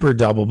super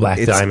double black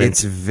diamond.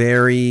 It's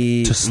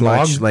very To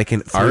slog much like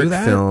an through art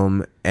that?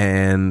 film,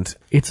 and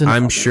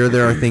I'm sure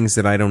there are things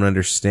that I don't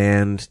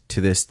understand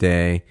to this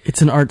day.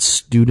 It's an art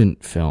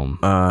student film.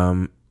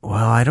 Well,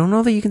 I don't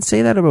know that you can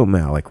say that about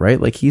Malick,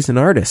 right? Like, he's an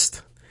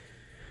artist.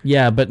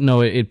 Yeah, but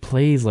no, it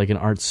plays like an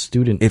art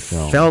student It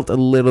film. felt a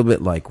little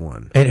bit like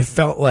one. And it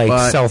felt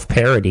like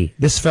self-parody.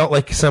 This felt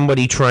like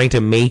somebody trying to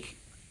make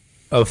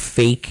a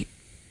fake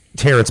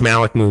Terrence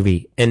Malick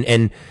movie.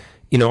 And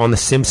on The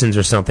Simpsons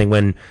or something,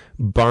 when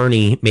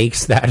Barney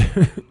makes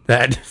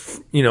that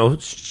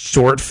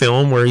short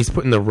film where he's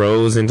putting the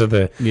rose into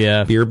the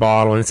beer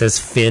bottle and it says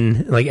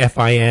Finn, like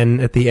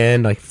Fin at the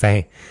end, like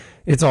Fang.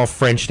 It's all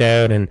Frenched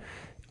out, and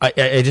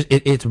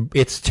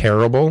it's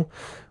terrible.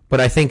 But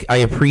I think I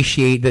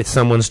appreciate that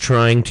someone's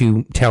trying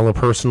to tell a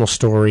personal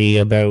story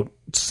about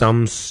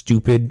some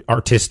stupid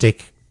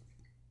artistic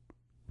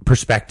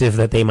perspective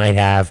that they might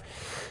have.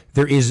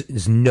 There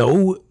is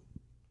no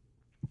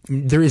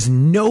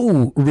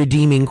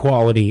redeeming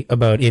quality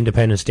about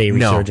Independence Day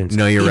Resurgence.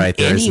 No, you're right.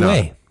 There is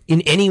not. In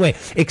any way,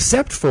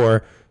 except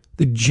for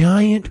the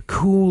giant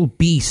cool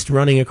beast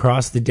running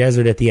across the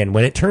desert at the end.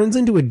 When it turns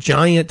into a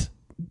giant,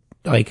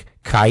 like,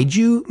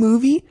 kaiju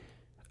movie,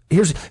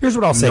 here's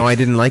what I'll say. No, I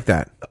didn't like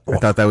that. I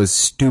thought that was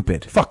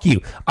stupid. Fuck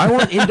you.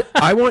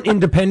 I want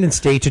Independence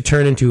Day to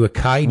turn into a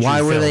kaiju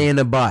Why were film. they in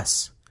a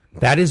bus?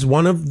 That is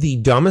one of the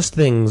dumbest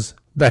things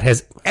that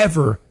has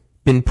ever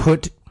been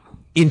put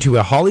into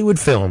a Hollywood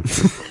film.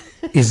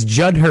 Is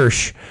Judd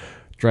Hirsch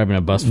driving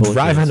a bus full of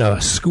driving kids. a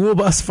school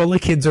bus full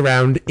of kids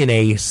around in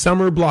a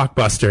summer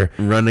blockbuster,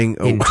 running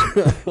in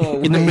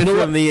the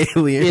middle of the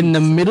aliens. In the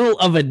middle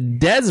of a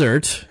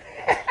desert.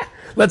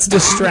 Let's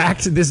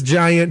distract this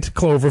giant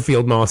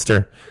Cloverfield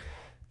monster.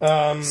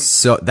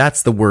 So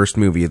that's the worst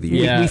movie of the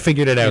year. We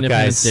figured it out,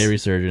 Independence guys. Day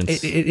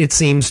Resurgence. It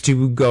seems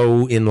to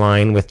go in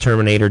line with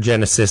Terminator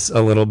Genesis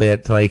a little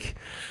bit. Like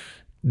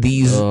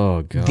these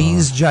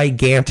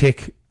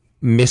gigantic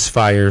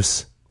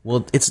misfires.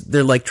 Well,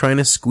 they're like trying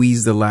to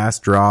squeeze the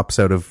last drops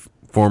out of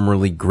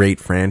formerly great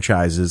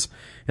franchises,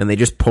 and they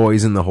just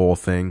poison the whole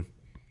thing.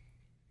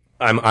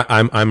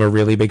 I'm a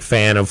really big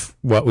fan of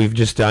what we've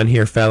just done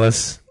here,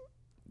 fellas.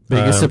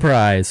 Biggest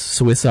surprise,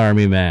 Swiss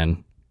Army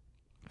Man.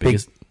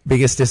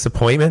 Biggest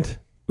disappointment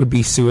would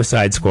be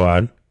Suicide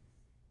Squad.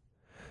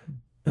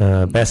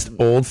 Best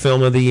old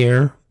film of the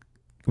year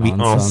would be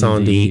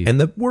Ensemble.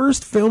 And the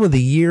worst film of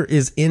the year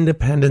is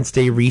Independence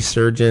Day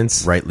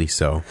Resurgence. Rightly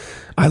so.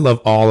 I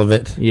love all of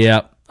it.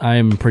 Yeah,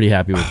 I'm pretty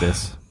happy with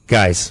this.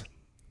 Guys,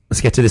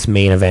 let's get to this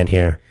main event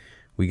here.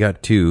 We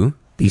got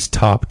these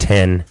top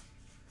 10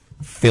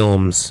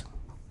 films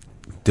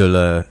de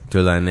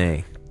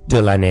l'année. De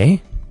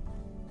l'année?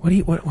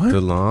 What?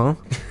 Delan?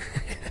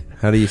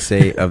 How do you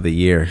say of the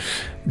year?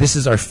 This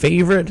is our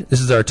favorite.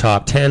 This is our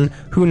top 10.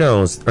 Who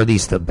knows? Are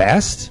these the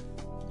best?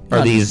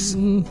 Are these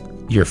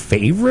your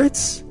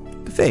favorites?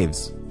 The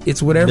faves.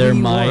 It's whatever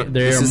you want.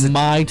 They're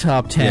my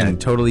top 10. Yeah,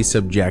 totally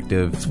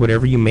subjective. It's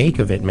whatever you make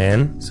of it,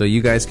 man. So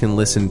you guys can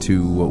listen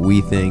to what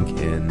we think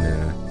and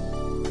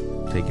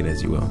take it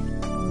as you will.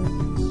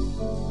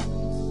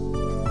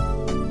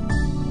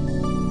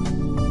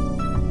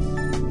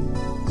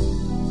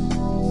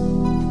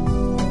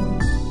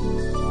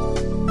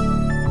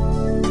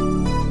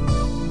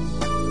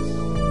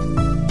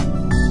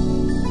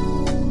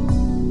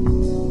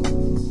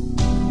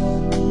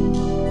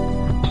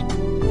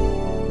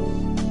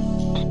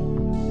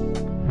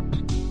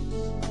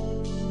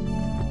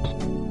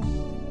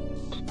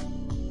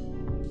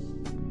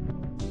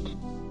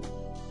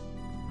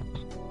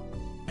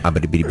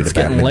 It's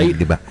getting late.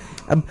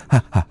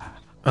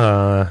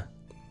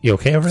 You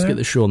okay over Let's there? get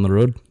the show on the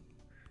road.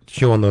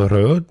 Show on the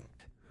road.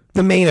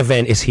 The main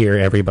event is here,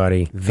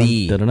 everybody.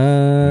 The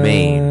Da-da-da.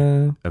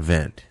 main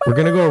event. We're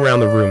going to go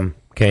around the room,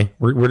 okay?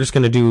 We're just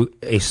going to do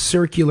a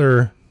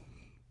circular,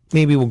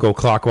 maybe we'll go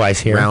clockwise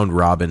here. Round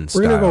robin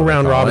style. We're going to go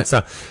round I call robin it.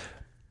 style.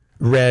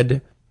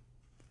 Red,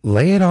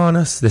 lay it on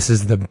us. This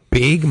is the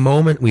big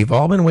moment we've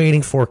all been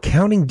waiting for.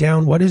 Counting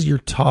down, what is your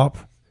top?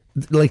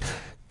 Like,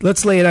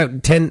 let's lay it out.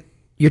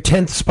 Your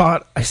 10th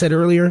spot, I said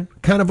earlier,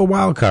 kind of a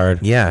wild card.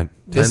 Yeah,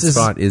 10th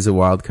spot is a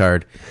wild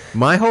card.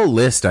 My whole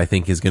list, I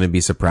think, is going to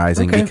be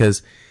surprising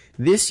because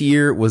this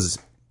year was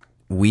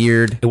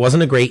weird. It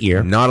wasn't a great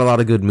year. Not a lot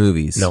of good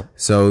movies. No.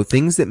 So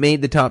things that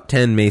made the top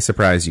 10 may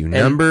surprise you.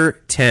 Number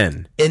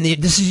 10. And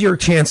this is your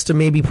chance to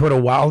maybe put a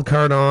wild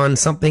card on,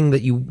 something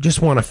that you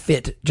just want to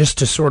fit, just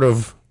to sort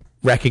of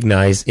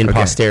recognize in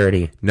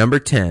posterity. Number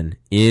 10,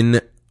 in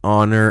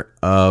honor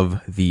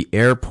of the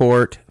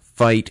airport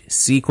fight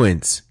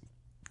sequence,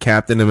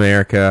 Captain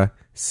America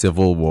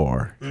Civil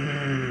War.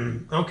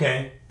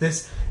 Okay.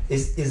 Is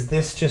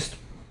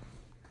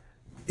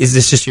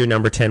this just your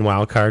number 10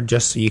 wild card,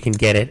 just so you can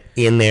get it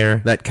in there?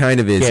 That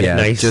kind of is, Get it yeah.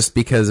 nice. Just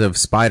because of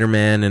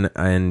Spider-Man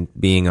and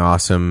being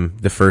awesome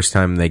the first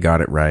time they got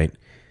it right.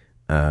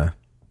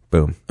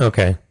 Boom.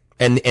 Okay.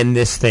 And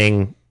this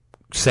thing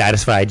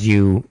satisfied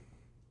you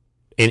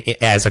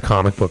as a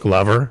comic book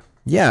lover?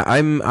 Yeah,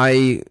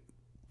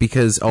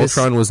 because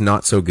Ultron was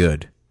not so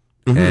good.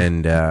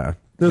 And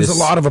There's a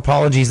lot of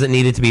apologies that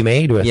needed to be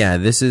made with. Yeah,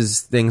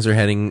 things are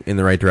heading in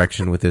the right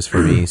direction with this for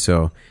me,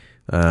 so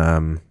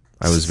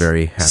I was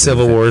very happy.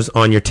 Civil with it. War's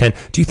on your 10.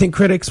 Do you think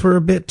critics were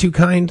a bit too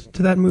kind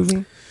to that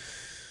movie?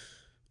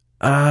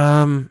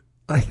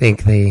 I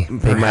think they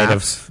might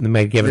have given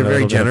They're it a very little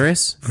bit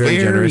generous. of, Very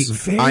generous.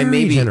 Very I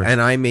may be, generous.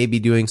 and I may be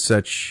doing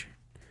such.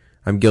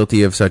 I'm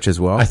guilty of such as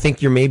well. I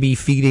think you're maybe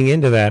feeding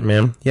into that,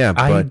 man. Yeah,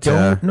 I but,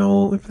 don't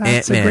know if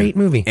that's Ant-Man. a great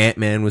movie.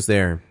 Ant-Man was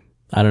there.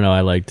 I don't know.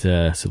 I liked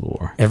Civil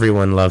War.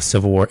 Everyone loves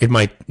Civil War. It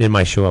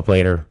might show up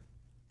later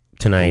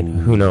tonight.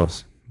 Who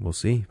knows? We'll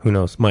see. Who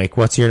knows? Mike,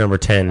 what's your number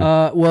 10?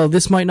 Well,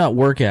 this might not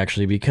work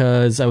actually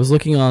because I was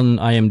looking on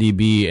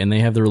IMDb and they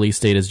have the release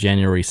date as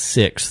January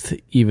 6th,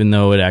 even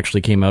though it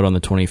actually came out on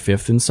the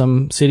 25th in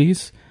some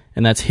cities,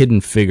 and that's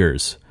Hidden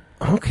Figures.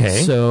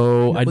 Okay.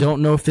 So I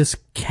don't know if this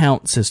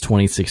counts as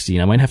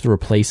 2016. I might have to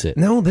replace it.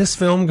 No, this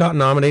film got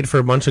nominated for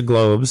a bunch of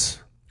Globes.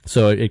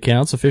 So it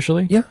counts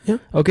officially? Yeah.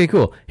 Okay,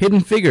 cool.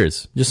 Hidden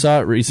Figures. Just saw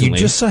it You recently.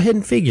 just saw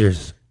Hidden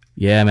Figures.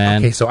 Yeah,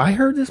 man. Okay, so I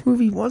heard this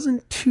movie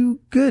wasn't too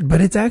good,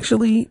 but it's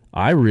actually...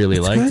 I really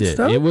liked good it.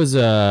 stuff. It was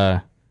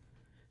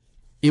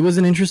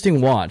an interesting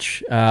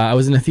watch. I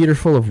was in a theater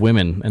full of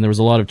women, and there was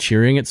a lot of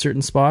cheering at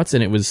certain spots,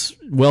 and it was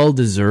well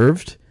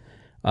deserved.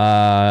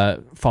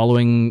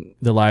 Following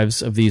the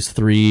lives of these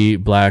 3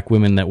 black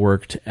women that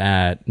worked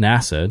at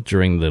NASA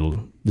during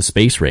the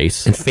space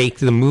race, And faked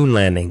the moon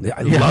landing.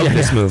 I love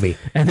this movie.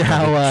 and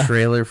how The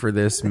trailer for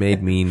this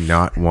made me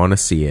not want to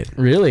see it.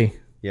 really,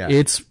 Yeah.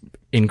 it's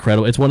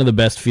incredible. It's one of the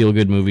best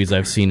feel-good movies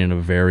I've seen in a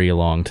very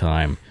long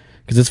time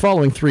because it's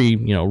following 3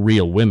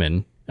 real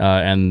women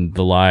and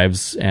the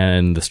lives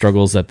and the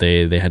struggles that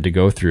they had to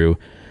go through.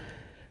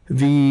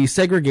 The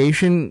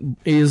segregation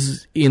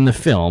is in the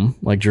film,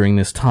 like during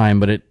this time,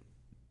 but it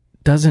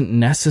doesn't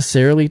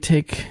necessarily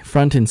take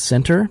front and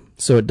center,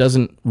 so it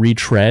doesn't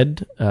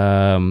retread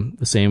the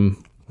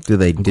same. Do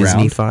they Ground.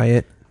 Disneyfy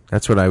it?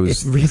 That's what I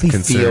was. It really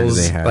concerned feels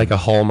they had. like a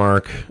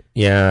Hallmark.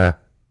 Yeah.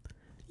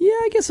 Yeah,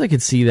 I guess I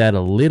could see that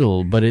a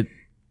little, but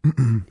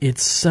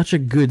it's such a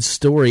good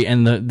story,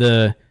 and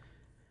the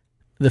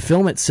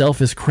film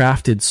itself is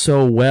crafted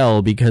so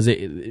well because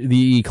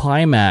the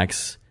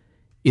climax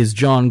is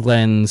John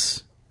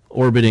Glenn's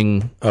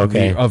orbiting of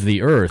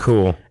the Earth.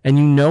 Cool.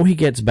 And he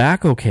gets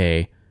back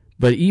okay,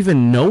 but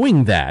even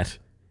knowing that,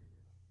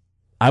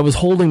 I was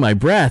holding my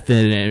breath,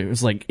 and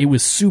it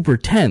was super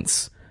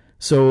tense.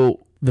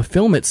 So the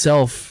film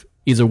itself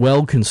is a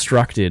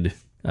well-constructed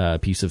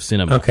piece of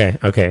cinema.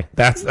 Okay.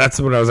 That's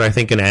what I was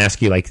thinking to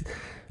ask you. Like,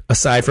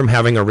 aside from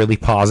having a really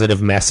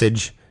positive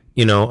message,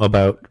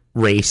 about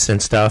race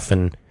and stuff,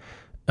 and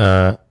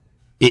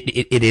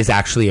it is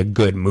actually a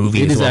good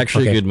movie. It as is well.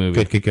 actually a good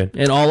movie. Good.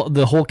 And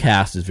the whole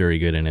cast is very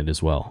good in it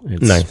as well.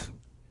 It's, Nice.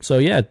 So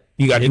yeah,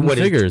 You got Hidden what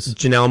is Figures.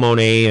 Janelle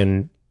Monáe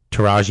and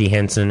Taraji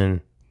Henson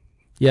and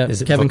Yeah,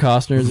 is it Kevin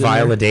Costner's in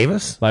Viola there.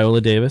 Davis.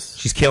 Viola Davis.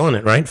 She's killing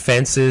it, right?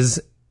 Fences.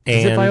 And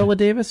Is it Viola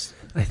Davis?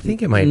 I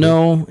think it might.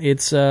 No,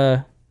 it's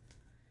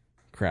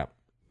crap.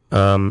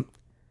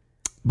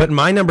 But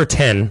my number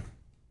 10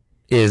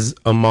 is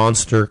A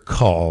Monster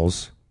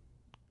Calls,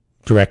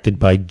 directed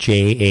by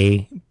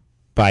J.A.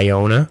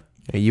 Bayona.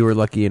 You were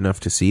lucky enough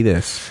to see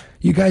this.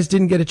 You guys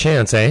didn't get a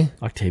chance, eh?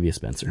 Octavia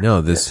Spencer. No,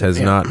 this has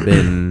not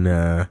been.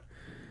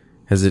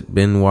 Has it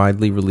been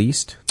widely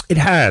released? It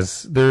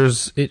has.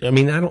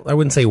 I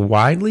wouldn't say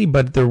widely,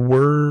 but there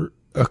were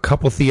a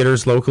couple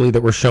theaters locally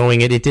that were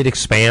showing it. It did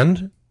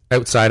expand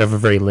outside of a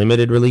very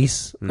limited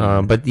release.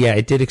 But yeah,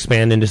 it did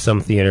expand into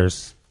some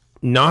theaters.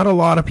 Not a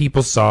lot of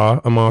people saw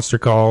A Monster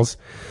Calls.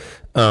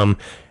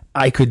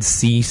 I could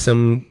see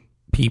some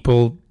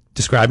people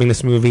describing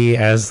this movie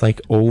as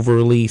like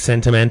overly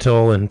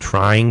sentimental and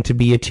trying to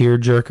be a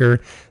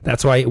tearjerker.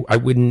 That's why I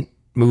wouldn't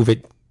move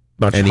it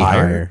much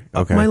higher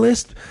up my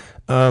list,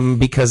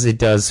 because it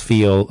does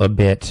feel a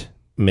bit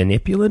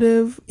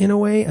manipulative in a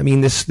way. I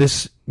mean,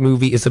 this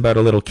movie is about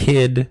a little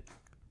kid.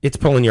 It's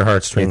pulling your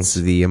heartstrings.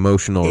 It's the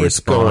emotional response. It's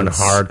going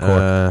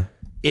hardcore.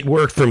 It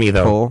worked for me,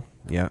 though.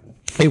 Yeah.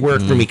 It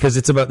worked for me because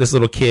it's about this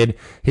little kid.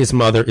 His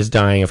mother is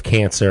dying of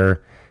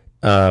cancer.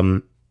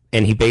 And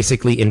he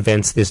basically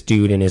invents this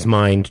dude in his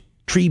mind.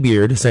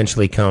 Treebeard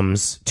essentially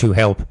comes to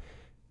help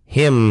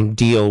him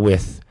deal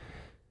with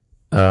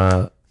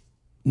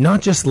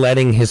not just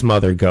letting his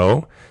mother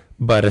go,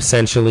 but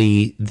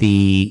essentially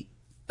the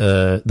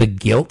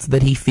guilt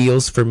that he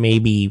feels for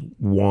maybe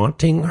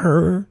wanting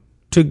her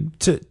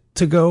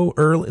to go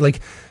early. Like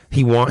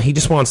he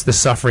just wants the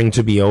suffering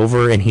to be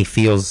over, and he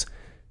feels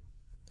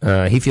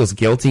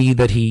guilty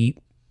that he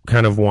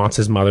kind of wants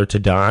his mother to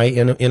die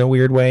in a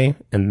weird way,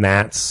 and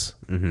that's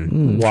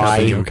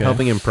why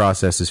helping him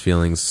process his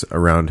feelings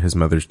around his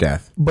mother's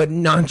death. But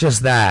not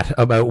just that,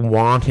 about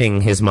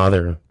wanting his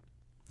mother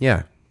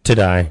to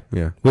die.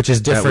 Yeah. Which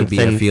is different that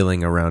would be than a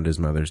feeling around his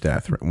mother's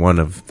death. One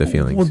of the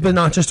feelings. Well, but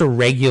not just a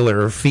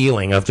regular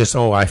feeling of just,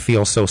 I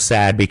feel so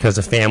sad because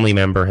a family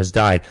member has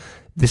died.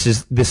 This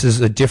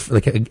is a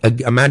different,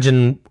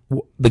 imagine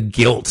the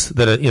guilt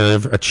that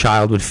a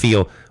child would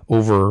feel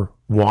over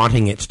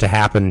wanting it to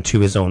happen to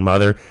his own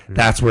mother.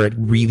 That's where it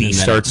really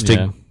starts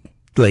to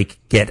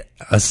get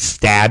a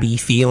stabby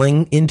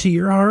feeling into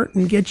your heart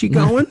and get you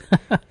going.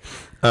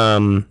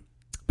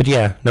 But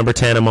yeah, number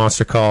 10, A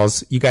Monster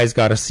Calls. You guys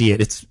got to see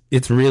it.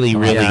 It's really,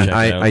 really.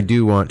 I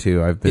do want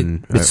to.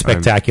 It's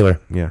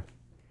spectacular. Yeah.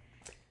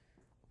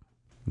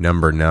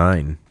 Number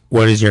 9.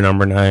 What is your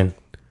number 9?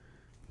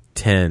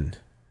 10.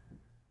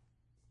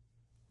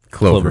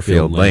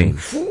 Cloverfield Lane.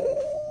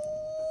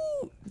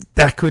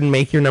 That couldn't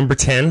make your number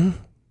 10?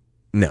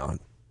 No.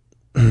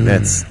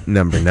 That's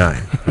number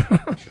 9.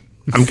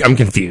 I'm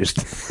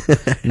confused.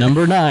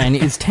 Number 9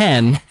 is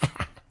 10,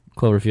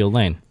 Cloverfield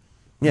Lane.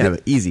 Yeah,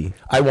 easy.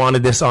 I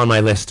wanted this on my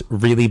list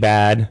really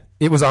bad.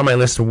 It was on my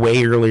list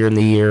way earlier in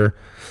the year.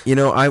 You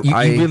know, I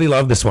really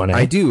love this one. Eh?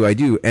 I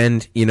do.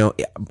 And,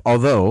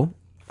 although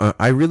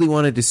I really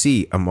wanted to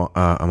see a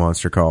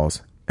Monster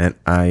Calls, and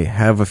I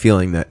have a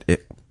feeling that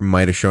it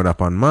might have shown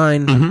up on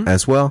mine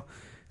as well.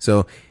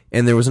 So,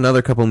 and there was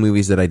another couple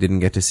movies that I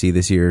didn't get to see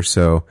this year,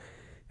 so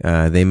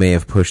they may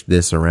have pushed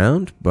this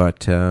around,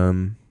 but,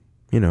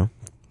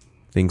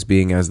 things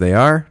being as they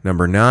are,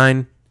 number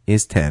 9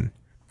 is 10.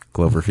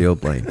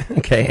 Cloverfield Lane.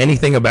 Okay.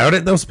 Anything about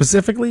it, though,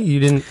 specifically?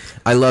 You didn't...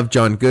 I love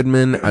John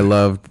Goodman. I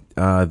loved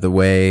the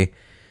way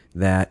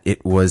that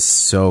it was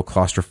so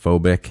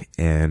claustrophobic,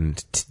 and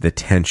the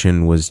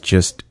tension was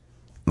just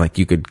like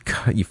you could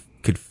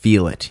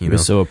feel it. It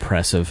was so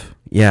oppressive.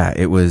 Yeah,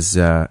 it was,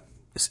 and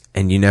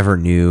you never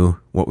knew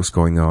what was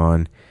going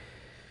on,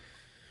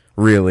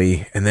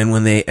 really. And then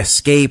when they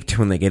escaped,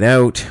 when they get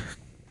out,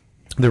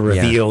 the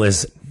reveal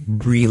is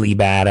really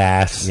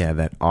badass. Yeah,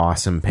 that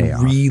awesome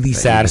payoff. Really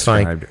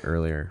satisfying. Described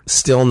earlier.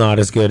 Still not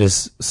as good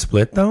as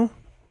Split, though?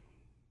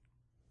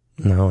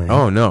 No way.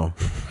 Oh, no.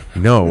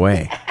 No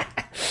way.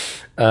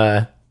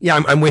 Yeah,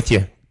 I'm with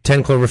you.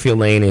 10 Cloverfield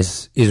Lane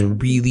is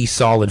really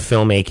solid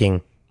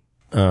filmmaking,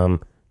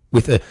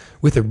 with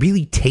a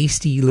really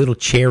tasty little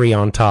cherry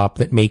on top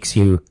that makes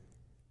you...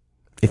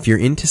 If you're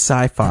into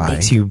sci-fi...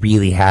 makes you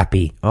really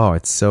happy. Oh,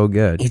 it's so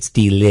good. It's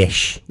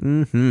delish.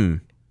 Mm-hmm.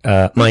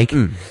 Mike,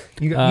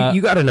 you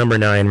got a number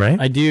 9, right?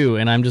 I do,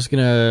 and I'm just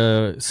going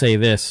to say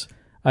this.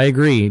 I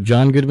agree.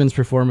 John Goodman's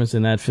performance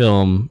in that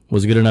film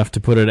was good enough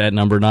to put it at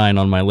number 9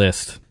 on my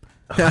list.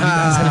 You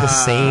guys have the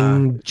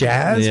same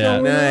jazz?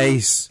 Yeah.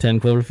 Nice.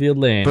 10 Cloverfield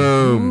Lane.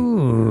 Boom.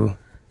 Ooh.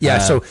 Yeah,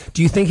 so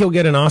do you think he'll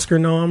get an Oscar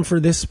nom for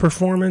this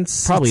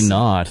performance? Probably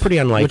not. Pretty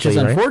unlikely, which is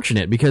right?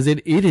 unfortunate, because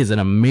it is an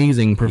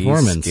amazing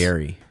performance. He's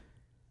scary.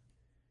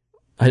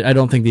 I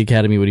don't think the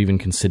Academy would even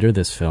consider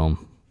this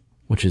film,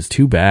 which is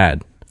too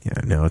bad.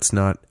 Yeah, no, it's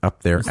not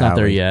up there. It's not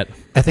there yet.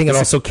 I think it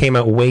also came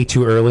out way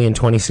too early in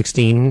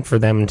 2016 for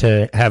them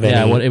to have any...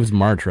 Yeah, it was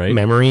March, right?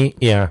 Memory,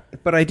 yeah.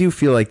 But I do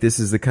feel like this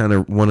is the kind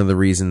of one of the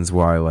reasons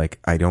why,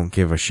 I don't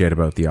give a shit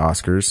about the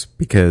Oscars,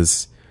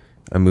 because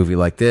a movie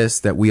like this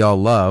that we all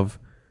love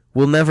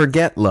will never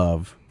get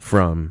love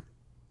from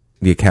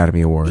the Academy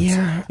Awards.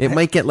 Yeah. It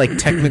might get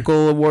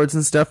technical awards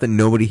and stuff that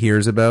nobody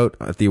hears about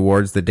at the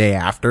awards the day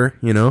after,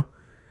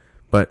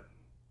 but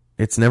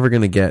it's never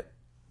going to get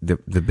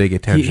the big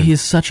attention. He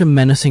is such a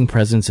menacing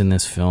presence in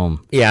this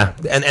film. Yeah,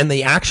 and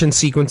the action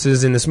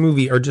sequences in this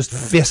movie are just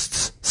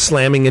fists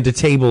slamming into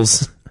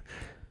tables.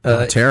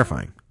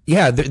 Terrifying.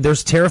 Yeah,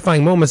 there's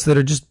terrifying moments that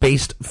are just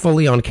based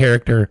fully on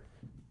character.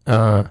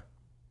 Yeah,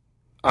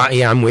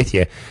 I'm with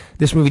you.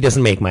 This movie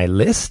doesn't make my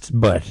list,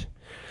 but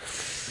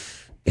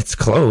it's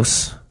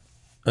close.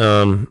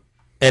 And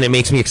it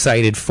makes me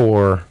excited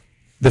for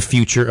the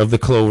future of the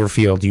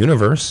Cloverfield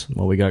universe.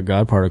 Well, we got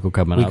God Particle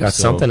coming up. We got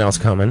something else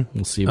coming.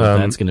 We'll see what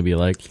that's going to be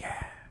like.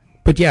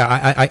 But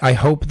yeah, I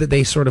hope that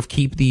they sort of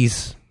keep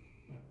these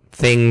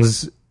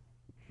things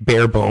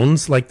bare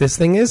bones like this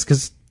thing is,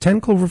 because 10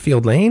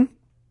 Cloverfield Lane,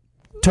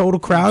 total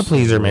crowd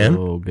pleaser, man.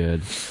 Oh,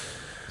 good.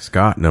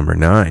 Scott, number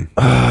 9.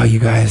 Oh, you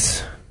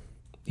guys.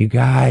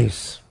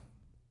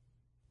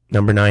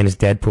 Number 9 is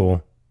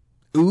Deadpool.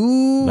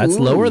 Ooh, That's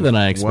lower than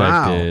I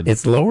expected.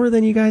 It's lower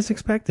than you guys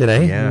expected,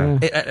 eh? Yeah.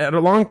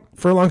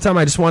 For a long time,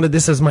 I just wanted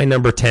this as my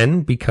number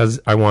 10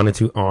 because I wanted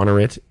to honor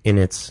it in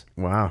its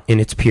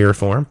pure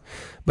form.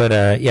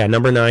 But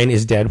number 9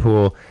 is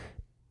Deadpool.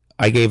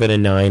 I gave it a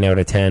 9 out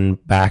of 10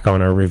 back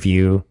on our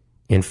review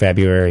in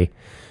February.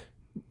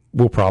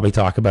 We'll probably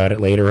talk about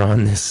it later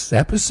on this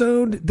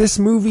episode. This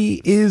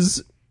movie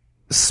is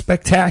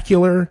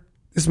spectacular.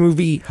 This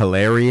movie is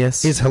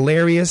hilarious.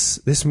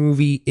 This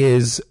movie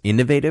is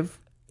innovative.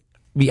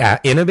 Yeah,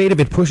 innovative.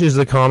 It pushes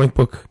the comic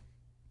book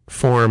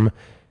form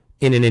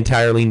in an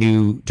entirely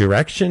new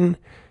direction.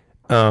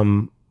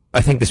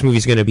 I think this movie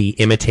is going to be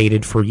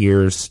imitated for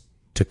years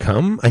to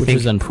come. Which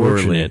is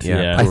unfortunate.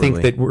 Yeah. I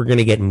think that we're going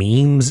to get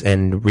memes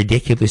and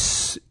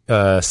ridiculous,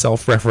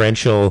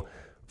 self-referential,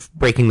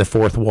 breaking the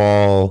fourth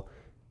wall,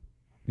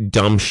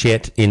 dumb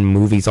shit in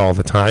movies all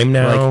the time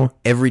now. Like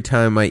every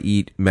time I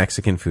eat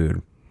Mexican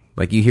food,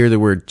 like you hear the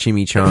word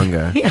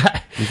chimichanga,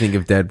 you think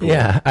of Deadpool.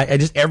 Yeah, I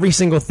just every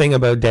single thing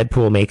about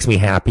Deadpool makes me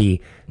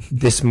happy.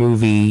 This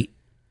movie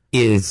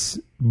is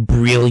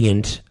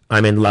brilliant.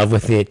 I'm in love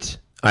with it.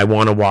 I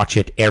want to watch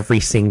it every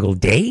single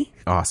day.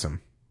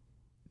 Awesome.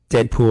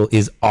 Deadpool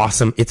is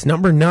awesome. It's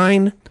number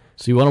 9.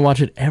 So you want to watch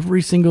it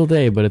every single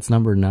day, but it's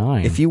number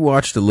 9. If you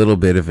watched a little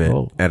bit of it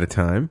at a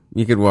time,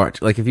 you could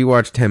watch, like if you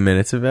watch 10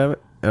 minutes of it,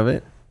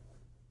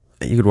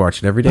 you could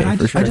watch it every day.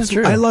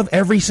 I love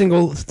every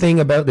single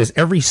thing about this.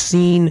 Every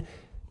scene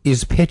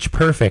is pitch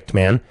perfect,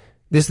 man.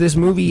 This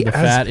movie, the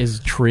fat is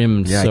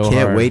trimmed. Yeah, so I can't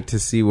hard. wait to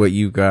see what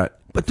you got.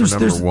 But there's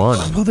number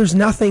 1. Well, there's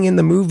nothing in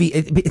the movie.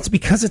 It's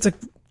because it's a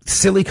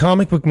silly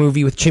comic book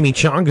movie with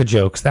chimichanga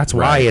jokes. That's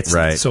why it's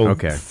so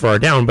far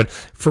down. But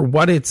for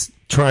what it's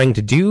trying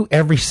to do,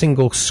 every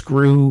single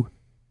screw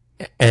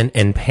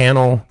and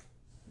panel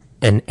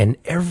and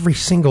every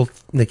single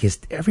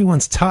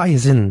everyone's tie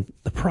is in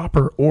the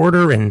proper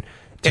order and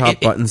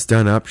top buttons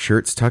done up,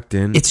 shirts tucked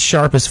in. It's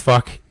sharp as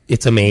fuck.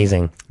 It's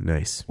amazing.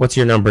 Nice. What's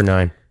your number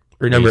 9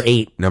 or number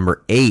 8?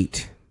 Number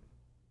 8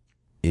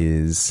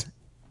 is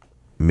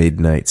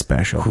Midnight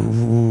Special.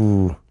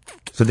 Ooh.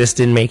 So this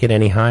didn't make it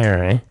any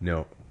higher, eh?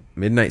 No.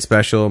 Midnight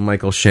Special,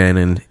 Michael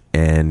Shannon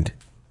and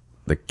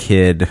the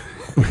kid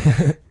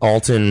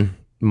Alton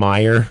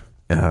Meyer.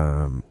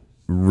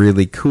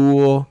 Really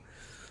cool.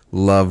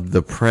 Loved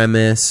the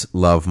premise.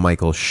 Love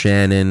Michael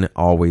Shannon.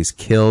 Always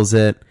kills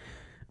it.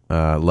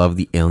 Love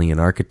the alien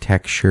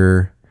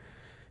architecture.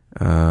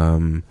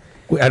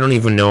 I don't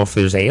even know if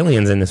there's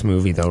aliens in this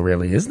movie, though.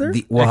 Really, is there?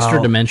 Extra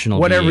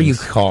dimensional, whatever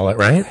beings. you call it,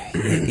 right?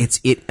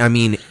 I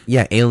mean,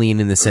 yeah, alien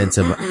in the sense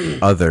of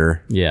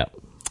other. Yeah.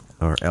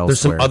 Or elsewhere. There's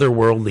some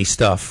otherworldly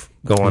stuff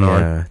going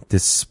on.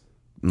 This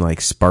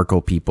like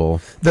sparkle people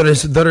that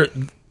are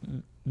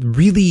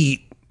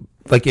really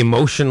like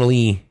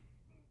emotionally.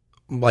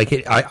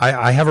 Like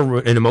I have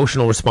an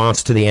emotional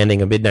response to the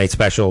ending of Midnight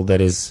Special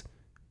that is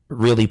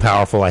really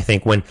powerful, I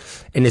think, and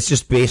it's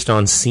just based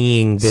on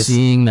seeing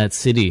that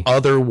city,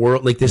 other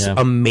world, like this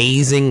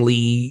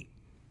amazingly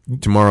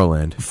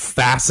Tomorrowland,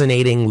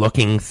 fascinating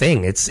looking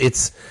thing. It's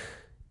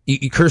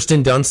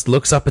Kirsten Dunst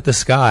looks up at the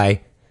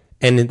sky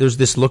and there's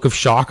this look of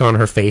shock on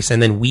her face,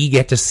 and then we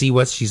get to see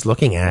what she's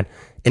looking at,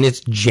 and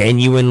it's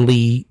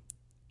genuinely,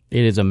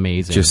 it is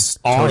amazing,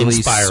 just totally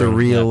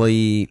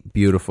surreally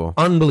beautiful,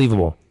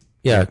 unbelievable.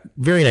 Yeah,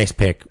 very nice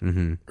pick,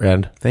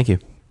 Red. Thank you.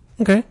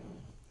 Okay.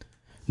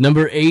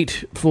 Number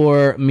 8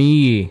 for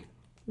me.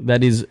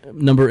 That is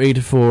number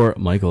 8 for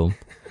Michael.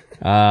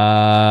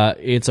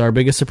 It's our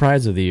biggest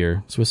surprise of the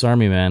year, Swiss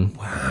Army Man.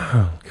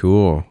 Wow,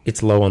 cool.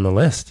 It's low on the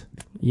list.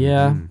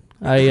 Yeah,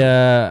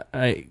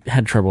 I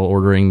had trouble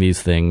ordering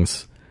these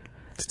things.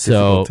 It's a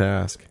difficult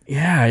task.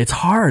 Yeah, it's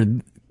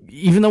hard.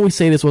 Even though we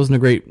say this wasn't a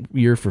great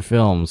year for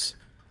films,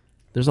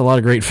 there's a lot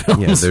of great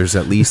films. Yeah, there's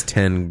at least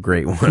 10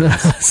 great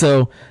ones.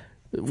 So,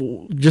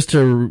 just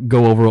to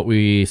go over what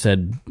we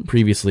said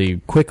previously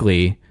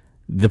quickly,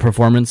 the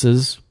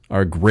performances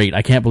are great.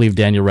 I can't believe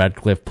Daniel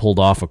Radcliffe pulled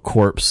off a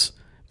corpse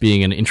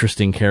being an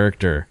interesting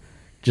character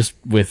just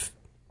with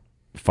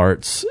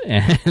farts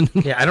and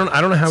I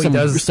don't know how he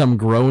does some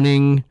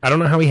groaning. I don't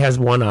know how he has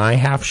one eye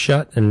half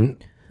shut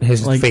and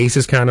his face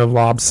is kind of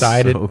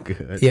lopsided. So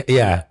good.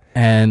 Yeah.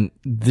 And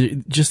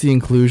just the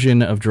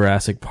inclusion of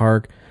Jurassic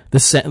Park, the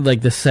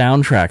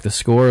soundtrack, the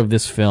score of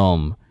this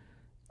film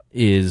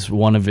is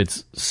one of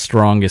its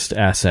strongest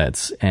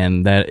assets,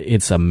 and that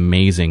it's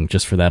amazing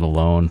just for that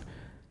alone.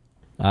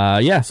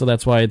 So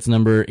that's why it's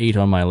number 8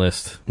 on my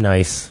list.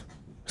 Nice.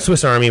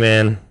 Swiss Army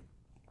Man.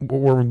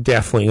 We're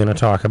definitely going to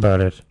talk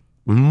about it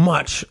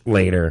much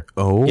later.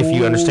 Oh, if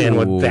you understand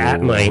what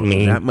that might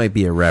mean. That might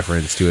be a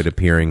reference to it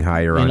appearing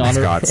higher on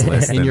Scott's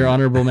list. In your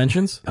honorable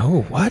mentions?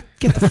 Oh, what?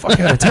 Get the fuck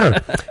out of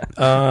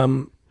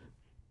town.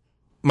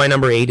 My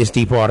number 8 is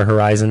Deepwater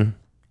Horizon.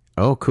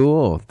 Oh,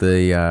 cool.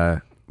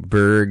 The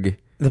Berg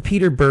the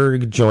Peter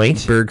Berg joint.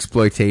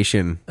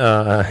 Bergsploitation.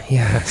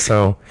 Yeah.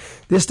 So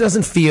this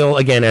doesn't feel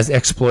again as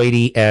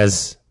exploity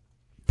as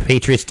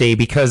Patriots Day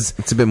because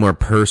it's a bit more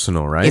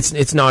personal, right?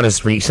 It's not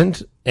as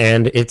recent,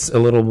 and it's a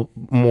little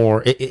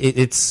more.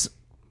 It's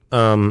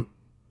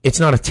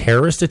not a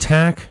terrorist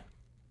attack,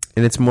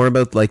 and it's more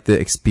about like the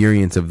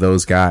experience of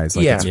those guys.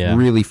 Like it's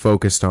really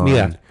focused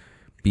on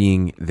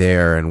being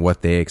there and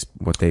what they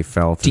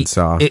felt and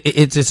saw.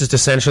 It's just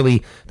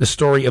essentially the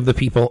story of the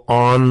people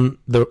on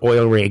the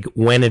oil rig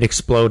when it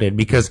exploded.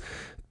 Because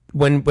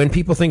when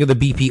people think of the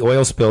BP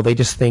oil spill, they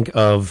just think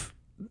of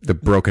the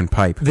broken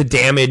pipe, the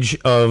damage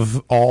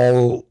of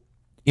all,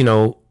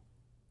 all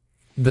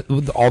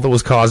that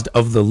was caused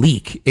of the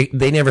leak.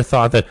 They never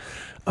thought that,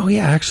 oh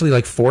yeah, actually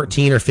like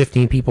 14 or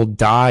 15 people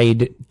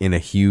died in a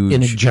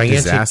gigantic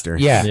disaster.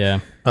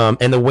 Yeah.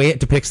 And the way it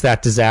depicts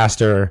that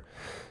disaster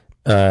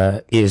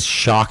is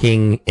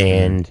shocking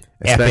and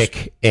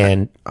epic.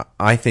 And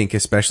I think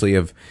especially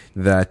of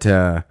that,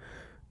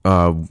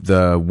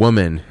 the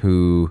woman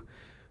who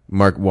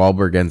Mark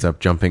Wahlberg ends up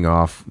jumping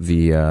off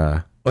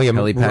the,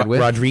 helipad with.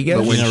 Rodriguez?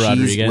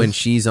 But when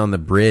she's on the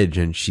bridge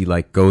and she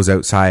like goes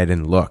outside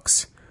and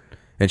looks,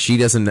 and she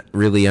doesn't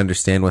really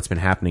understand what's been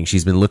happening.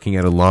 She's been looking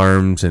at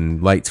alarms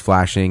and lights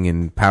flashing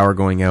and power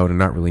going out and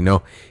not really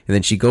know. And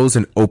then she goes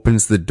and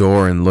opens the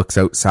door and looks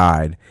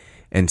outside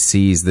and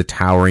sees the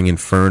towering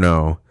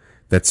inferno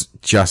that's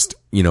just,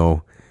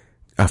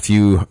 a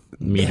few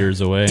meters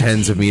away,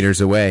 tens of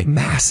meters away.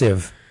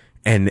 Massive.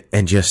 And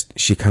just,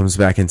 she comes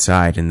back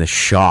inside and the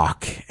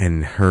shock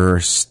and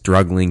her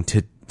struggling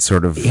to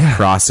sort of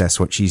process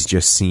what she's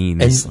just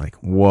seen is like,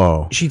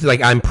 whoa. She's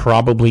like, I'm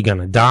probably going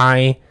to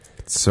die.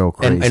 It's so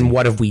crazy. And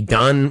what have we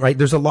done? Right?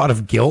 There's a lot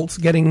of guilt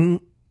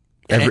getting,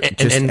 and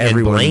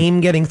blame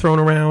getting thrown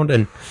around.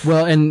 And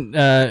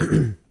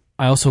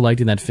I also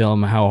liked in that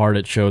film how hard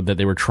it showed that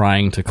they were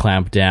trying to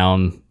clamp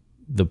down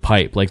the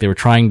pipe. Like they were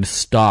trying to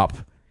stop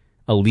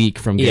a leak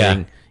from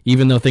getting,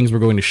 even though things were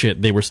going to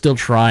shit, they were still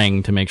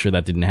trying to make sure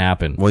that didn't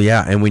happen. Well,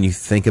 yeah. And when you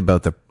think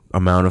about the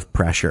amount of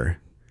pressure,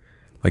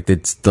 like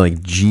it's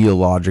like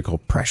geological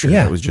pressure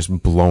that was just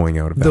blowing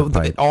out of that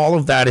pipe. All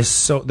of that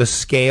is the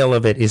scale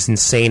of it is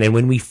insane. And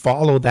when we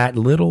follow that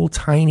little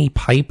tiny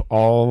pipe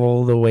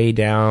all the way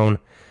down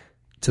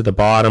to the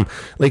bottom,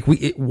 like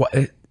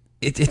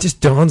it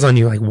just dawns on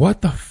you, like,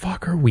 what the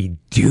fuck are we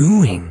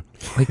doing?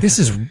 Like,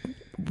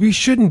 we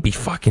shouldn't be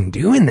fucking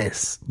doing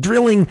this.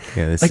 Drilling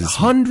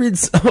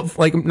hundreds of,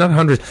 like, not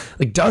hundreds,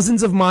 like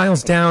dozens of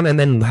miles down and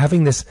then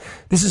having this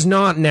is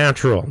not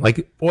natural.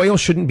 Like, oil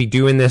shouldn't be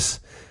doing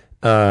this.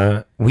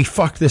 We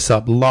fucked this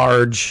up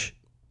large.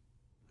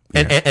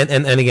 And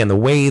again, the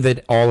way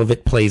that all of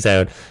it plays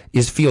out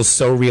feels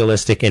so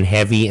realistic and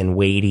heavy and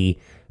weighty.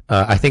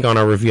 I think on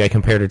our review, I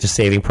compared it to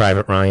Saving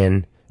Private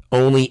Ryan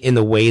only in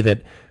the way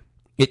that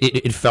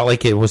it felt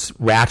like it was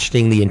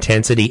ratcheting the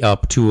intensity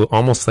up to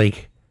almost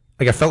like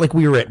I felt like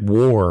we were at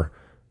war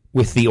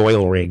with the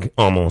oil rig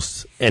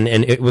almost. And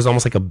it was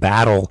almost like a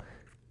battle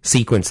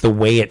sequence, the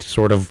way it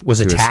sort of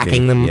was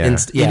attacking them.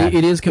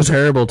 It is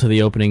comparable to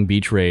the opening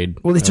beach raid.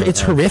 Well,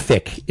 it's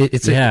horrific.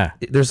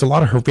 There's a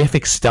lot of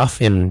horrific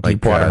stuff in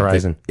Deepwater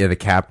Horizon. The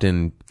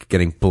captain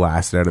getting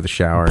blasted out of the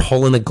shower,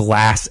 pulling the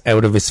glass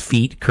out of his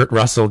feet. Kurt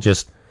Russell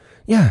just,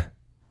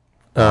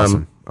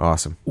 awesome.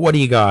 What do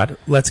you got?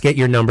 Let's get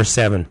your number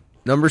 7.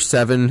 Number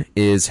 7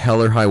 is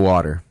Hell or High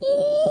Water.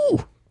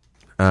 Ooh.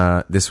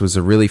 This was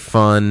a really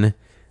fun,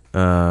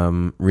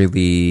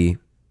 really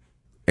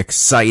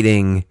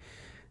exciting,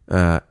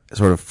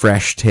 sort of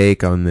fresh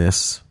take on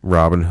this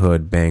Robin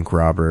Hood bank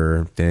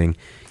robber thing.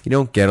 You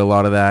don't get a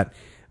lot of that.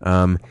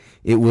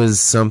 It was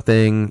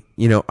something,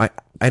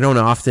 I don't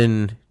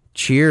often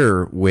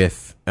cheer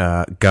with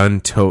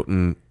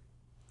gun-toting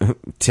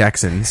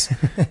Texans.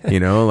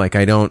 Like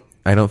I don't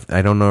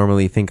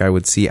normally think I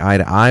would see eye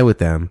to eye with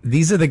them.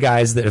 These are the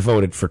guys that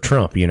voted for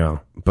Trump,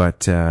 But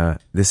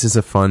this is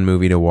a fun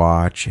movie to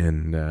watch,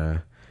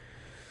 and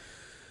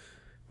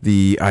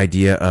the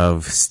idea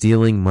of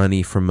stealing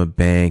money from a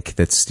bank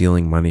that's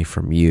stealing money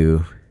from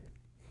you.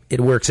 It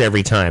works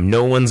every time.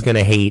 No one's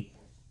going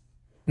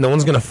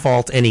to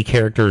fault any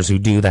characters who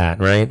do that,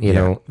 right? You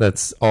know,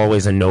 that's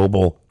always a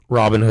noble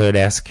Robin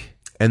Hood-esque.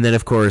 And then,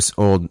 of course,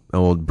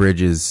 old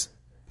Bridges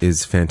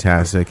is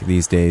fantastic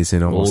these days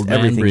in almost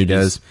everything he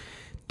does.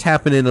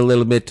 Tapping in a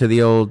little bit to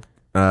the old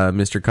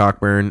Mr.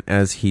 Cockburn,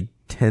 as he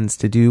tends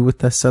to do with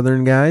the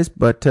Southern guys,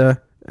 but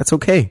that's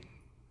okay.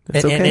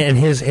 And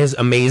his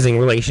amazing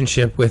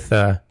relationship with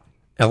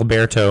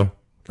Alberto,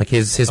 like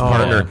his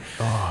partner.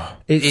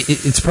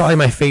 It's probably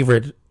my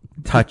favorite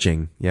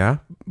touching,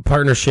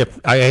 partnership.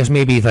 I guess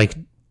maybe like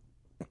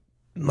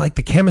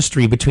the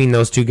chemistry between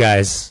those two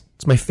guys.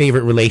 It's my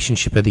favorite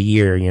relationship of the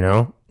year.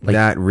 Like,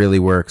 that really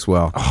works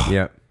well.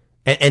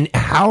 And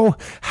how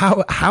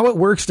it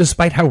works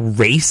despite how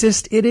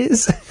racist it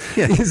is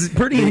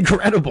pretty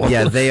incredible.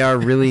 Yeah, they are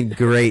really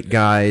great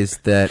guys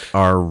that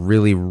are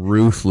really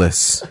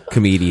ruthless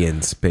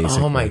comedians,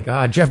 basically. Oh my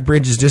God, Jeff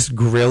Bridges just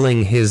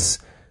grilling his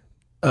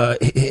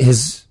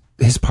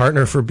his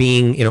partner for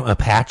being,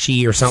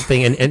 Apache or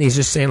something. And he's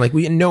just saying like,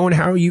 we knowing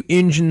how you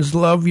Indians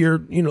love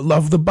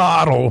love the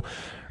bottle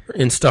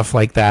and stuff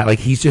like that. Like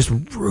he's just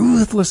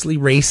ruthlessly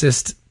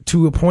racist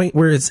to a point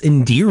where it's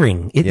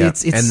endearing.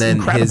 It's and then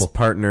incredible. His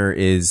partner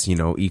is,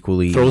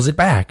 equally Throws it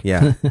back.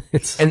 Yeah.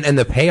 and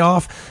the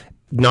payoff,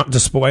 not to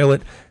spoil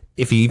it,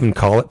 if you even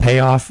call it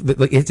payoff,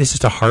 like it's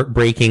just a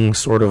heartbreaking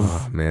sort of...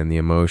 Oh, man, the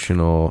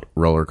emotional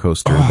roller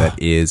coaster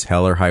that is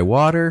Hell or High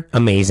Water.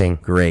 Amazing.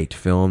 Great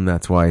film.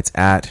 That's why it's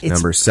at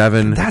number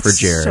 7 for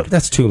Jared.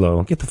 That's too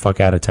low. Get the fuck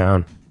out of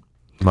town.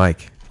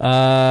 Mike.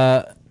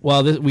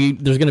 Well, there's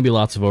going to be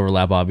lots of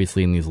overlap,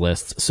 obviously, in these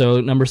lists. So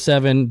number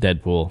 7,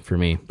 Deadpool for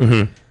me.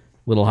 A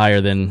little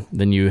higher than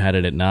you had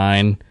it at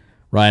 9.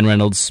 Ryan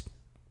Reynolds.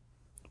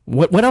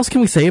 What else can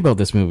we say about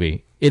this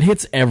movie? It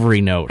hits every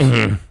note.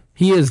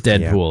 He is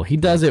Deadpool. Yeah. He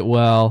does it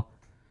well.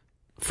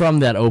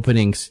 From that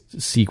opening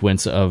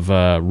sequence of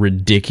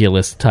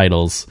ridiculous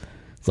titles,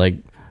 it's like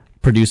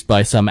produced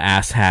by some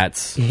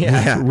asshats,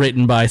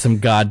 written by some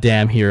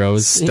goddamn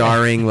heroes,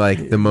 starring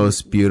like the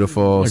most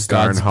beautiful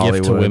star God's in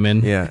Hollywood. Gift to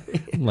women. Yeah.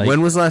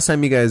 When was the last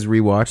time you guys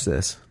rewatched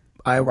this?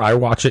 I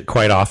watch it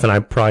quite often. I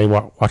probably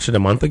watched it a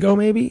month ago,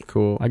 maybe.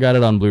 Cool. I got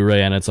it on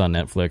Blu-ray and it's on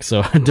Netflix,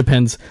 so it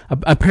depends.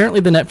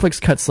 Apparently, the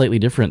Netflix cut's slightly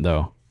different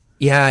though.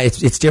 Yeah,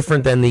 it's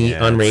different than the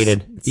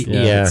unrated.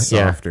 It's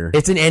softer.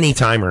 It's an any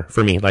timer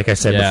for me. Like I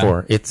said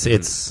before, it's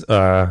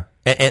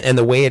and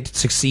the way it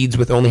succeeds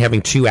with only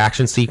having 2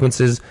 action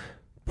sequences,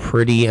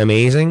 pretty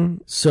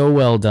amazing. So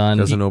well done.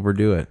 Doesn't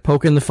overdo it.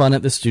 Poking the fun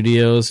at the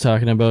studios,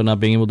 talking about not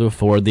being able to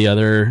afford the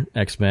other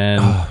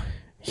X-Men.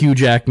 Hugh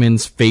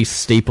Jackman's face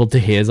stapled to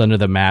his under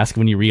the mask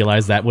when you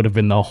realize that would have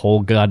been the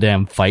whole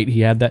goddamn fight he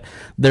had. That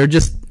they're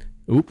just.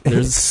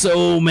 There's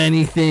so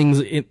many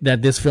things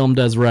that this film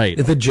does right.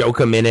 The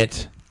joke a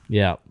minute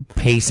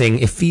pacing.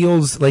 It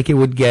feels like it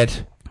would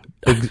get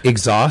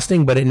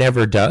exhausting, but it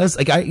never does.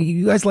 Like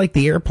you guys like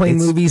the airplane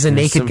movies and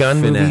Naked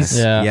Gun movies?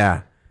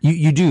 Yeah.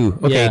 You do?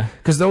 Okay.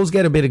 Because those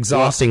get a bit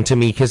exhausting to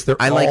me because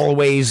they're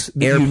always,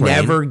 you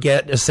never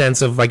get a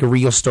sense of like a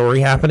real story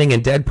happening.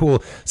 And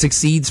Deadpool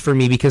succeeds for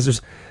me because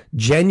there's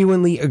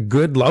genuinely a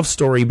good love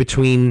story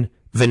between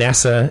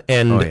Vanessa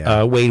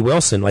and Wade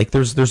Wilson. Like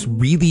there's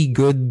really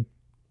good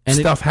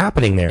stuff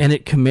happening there, and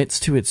it commits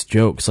to its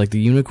jokes. Like the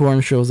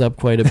unicorn shows up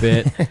quite a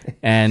bit,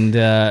 and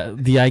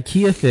the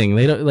IKEA thing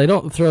they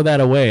don't throw that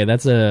away.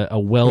 That's a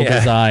well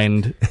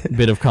designed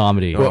bit of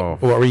comedy.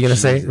 What were you gonna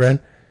say, Ren?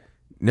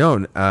 No,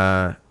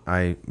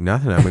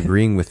 nothing. I'm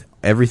agreeing with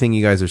everything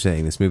you guys are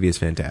saying. This movie is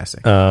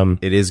fantastic.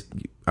 It is.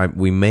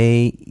 We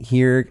may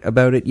hear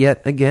about it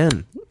yet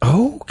again.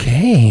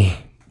 Okay.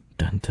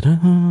 Dun, dun,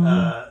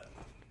 dun.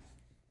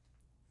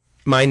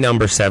 My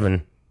number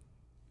 7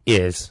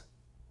 is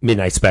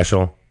Midnight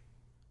Special.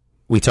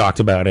 We talked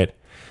about it.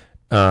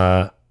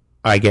 I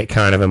get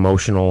kind of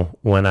emotional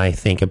when I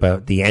think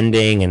about the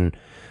ending and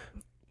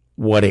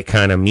what it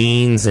kind of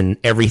means and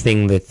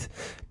everything that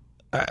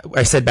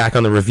I said back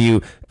on the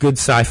review. Good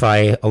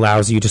sci-fi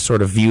allows you to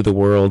sort of view the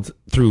world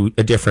through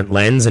a different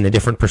lens and a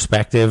different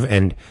perspective,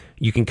 and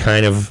you can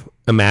kind of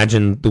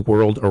imagine the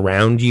world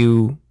around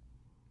you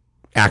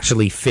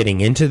actually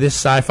fitting into this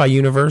sci-fi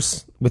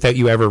universe without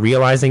you ever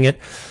realizing it.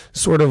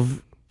 Sort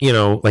of,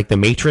 like the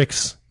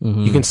Matrix.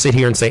 You can sit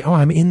here and say, oh,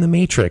 I'm in the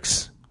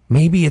Matrix.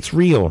 Maybe it's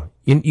real.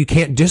 You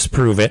can't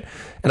disprove it.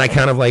 And I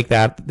kind of like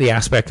that, the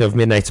aspect of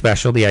Midnight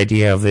Special, the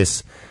idea of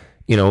this,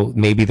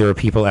 maybe there are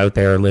people out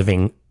there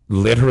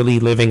literally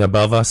living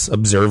above us,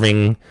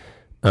 observing.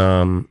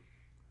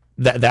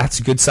 That's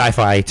good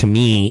sci-fi to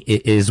me,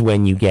 is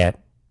when you get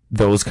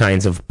those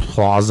kinds of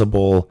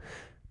plausible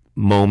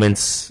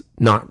moments.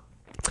 Not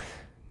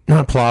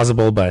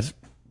plausible, but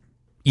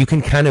you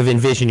can kind of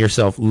envision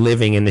yourself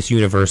living in this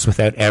universe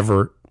without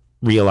ever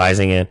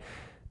realizing it.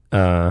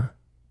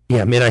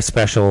 Midnight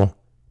Special.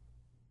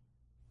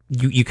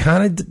 You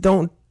kind of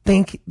don't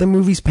think the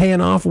movie's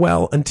paying off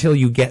well until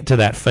you get to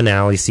that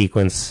finale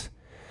sequence.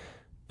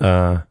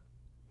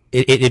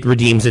 It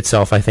redeems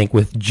itself, I think,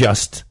 with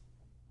just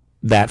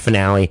that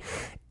finale.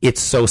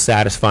 It's so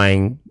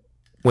satisfying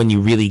when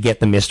you really get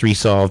the mystery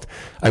solved.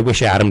 I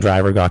wish Adam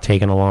Driver got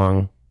taken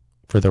along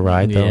for the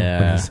ride, though.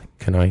 Yeah.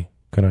 Can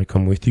I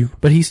come with you?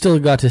 But he still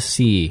got to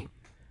see,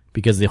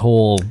 because the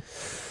whole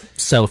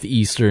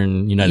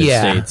southeastern United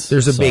States.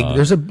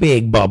 There's a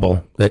big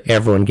bubble that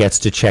everyone gets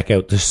to check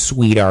out the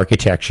sweet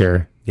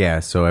architecture. Yeah,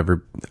 so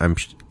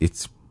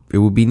it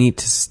would be neat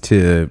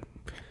to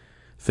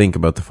think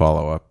about the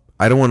follow up.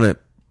 I don't want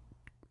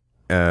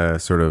to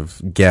sort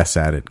of guess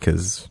at it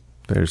because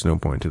there's no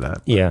point to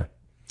that. Yeah.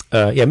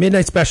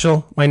 Midnight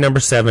Special, my number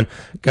 7.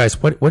 Guys,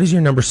 what is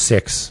your number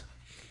 6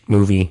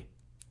 movie?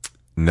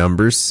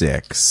 Number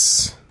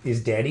 6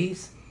 is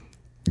Daddy's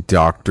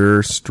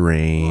Doctor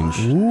Strange.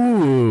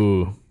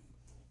 Ooh.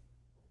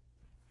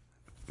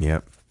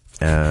 Yep.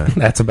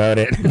 That's about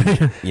it.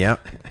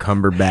 Yep.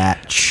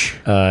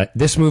 Cumberbatch.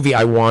 This movie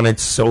I wanted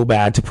so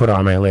bad to put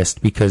on my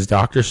list because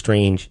Doctor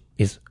Strange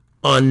is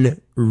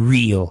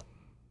unreal.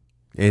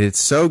 It's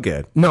so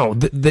good. No,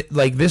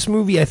 like this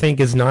movie I think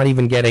is not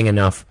even getting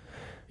enough,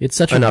 It's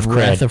such enough a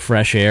breath cred. of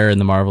fresh air in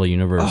the Marvel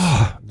universe.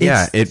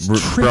 Yeah, It's it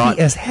trippy brought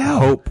as hell.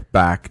 hope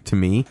back to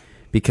me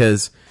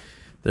because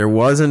there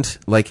wasn't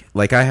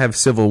like I have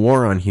Civil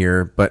War on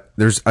here, but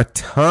there's a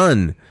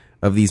ton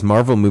of these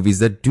Marvel movies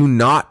that do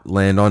not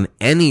land on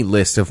any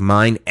list of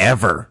mine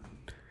ever.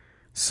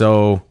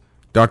 So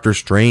Doctor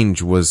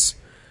Strange was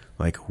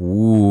like,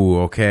 ooh,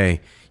 okay.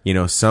 You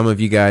know, some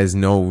of you guys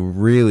know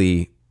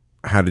really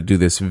how to do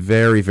this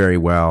very, very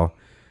well.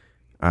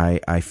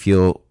 I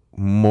feel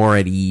more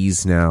at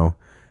ease now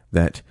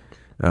that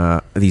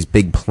these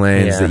big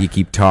plans that you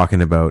keep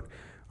talking about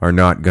are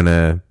not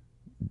gonna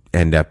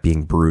end up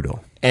being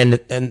brutal. And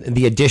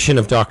the addition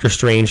of Doctor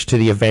Strange to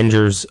the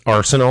Avengers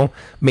arsenal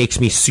makes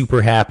me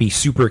super happy,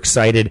 super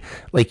excited.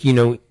 Like, you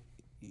know,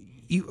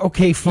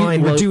 okay,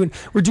 fine, we're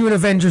doing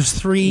Avengers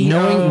 3.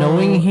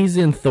 Knowing he's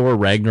in Thor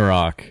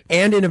Ragnarok.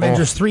 And in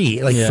Avengers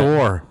 3. Like,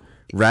 Thor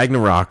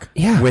Ragnarok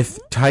with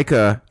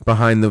Taika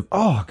behind the...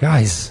 Oh,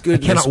 guys.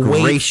 Goodness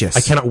gracious.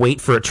 I cannot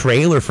wait for a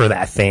trailer for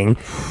that thing.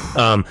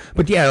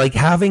 But yeah, like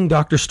having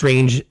Doctor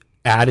Strange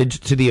added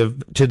to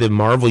the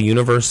Marvel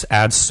universe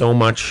adds so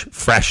much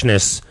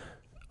freshness.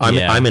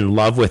 I'm in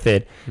love with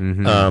it.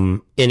 Mm-hmm.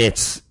 And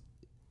it's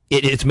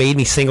made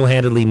me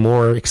single-handedly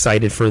more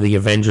excited for the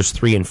Avengers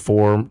 3 and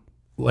 4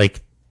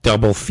 like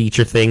double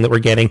feature thing that we're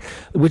getting,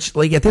 which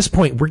like at this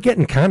point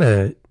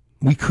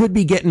we could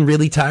be getting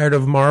really tired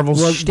of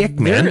Marvel's shtick,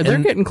 man. They're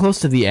getting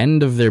close to the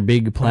end of their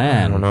big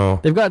plan. I don't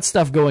know. They've got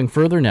stuff going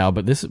further now,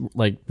 but this,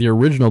 like, the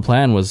original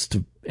plan was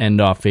to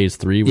end off Phase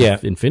 3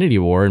 with Infinity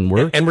War, and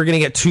we're going to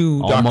get two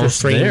Doctor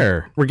Strange.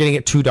 There. We're going to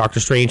get two Doctor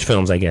Strange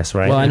films, I guess,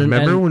 right? Well, and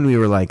remember when we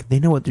were like, they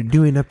know what they're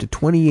doing up to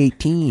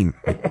 2018.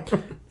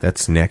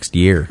 That's next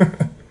year.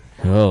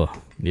 Oh,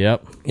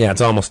 yep. Yeah,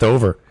 it's almost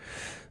over.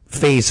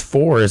 Phase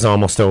 4 is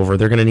almost over.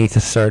 They're going to need to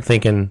start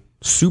thinking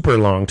super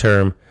long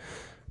term.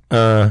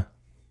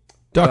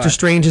 Doctor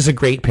Strange is a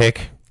great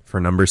pick. For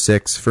number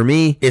 6 for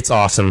me. It's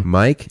awesome.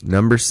 Mike,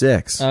 number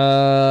 6.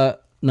 Number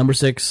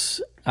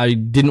 6, I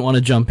didn't want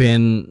to jump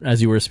in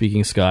as you were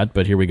speaking, Scott,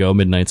 but here we go,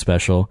 Midnight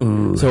Special.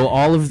 Ooh. So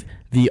all of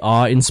the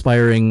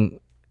awe-inspiring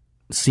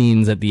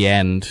scenes at the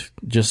end,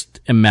 just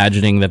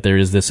imagining that there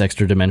is this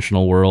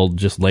extra-dimensional world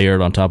just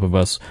layered on top of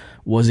us,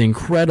 was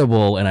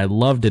incredible, and I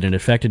loved it, and it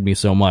affected me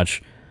so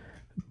much.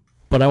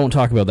 But I won't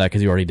talk about that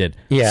because you already did.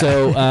 Yeah.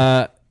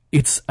 So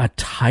it's a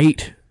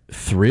tight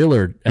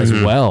thriller as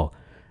well.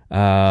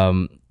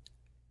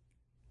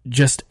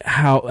 Just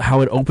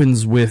how it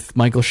opens with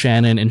Michael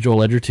Shannon and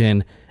Joel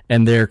Edgerton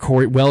and their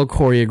well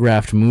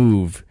choreographed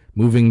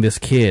moving this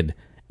kid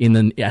in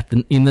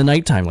the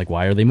nighttime. Like,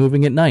 why are they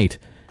moving at night?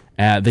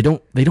 They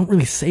don't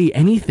really say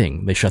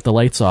anything. They shut the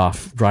lights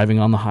off, driving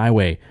on the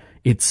highway.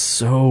 It's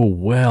so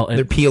well.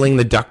 They're peeling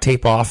the duct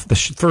tape off. The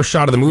first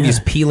shot of the movie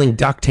is peeling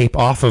duct tape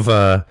off of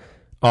a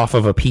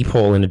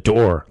peephole in a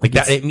door. Like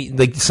that,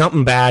 like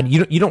something bad.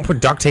 You don't put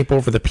duct tape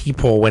over the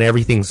peephole when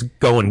everything's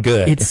going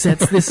good. It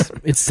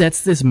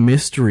sets this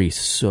mystery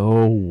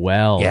so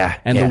well. Yeah.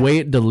 And the way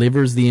it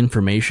delivers the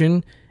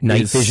information,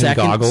 night vision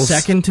goggles,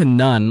 second to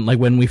none. Like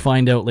when we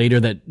find out later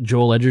that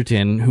Joel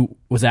Edgerton, who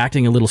was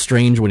acting a little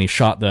strange when he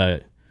shot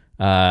the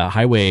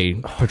highway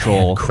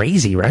patrol, man,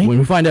 crazy, right? When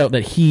we find out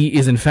that he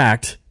is in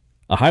fact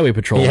a highway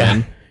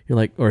patrolman. You're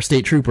like, or a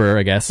state trooper,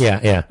 I guess.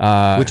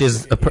 Yeah. Which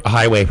is a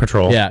highway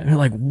patrol. Yeah. You're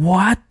like,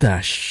 what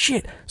the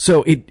shit?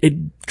 So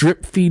it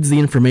drip feeds the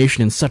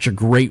information in such a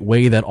great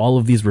way that all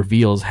of these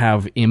reveals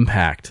have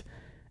impact.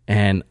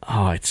 And,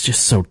 it's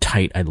just so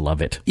tight. I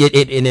love it.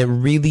 It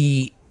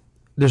really,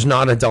 there's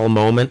not a dull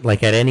moment.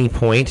 Like at any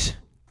point,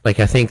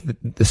 like I think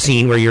the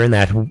scene where you're in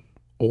that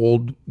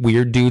old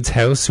weird dude's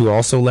house who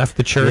also left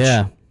the church.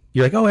 Yeah.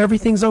 You're like, oh,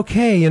 everything's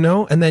okay, you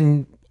know? And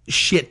then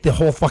shit, the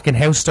whole fucking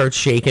house starts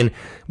shaking.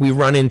 We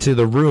run into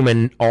the room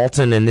and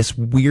Alton and this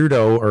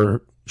weirdo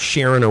are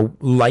sharing a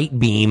light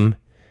beam.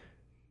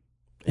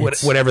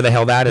 Whatever the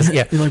hell that is.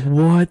 Yeah. You're like,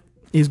 what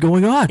is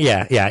going on?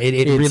 Yeah.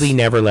 It really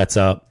never lets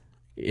up.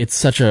 It's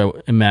such a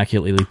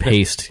immaculately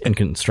paced and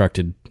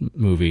constructed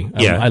movie.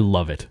 I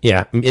love it.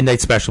 Yeah. Midnight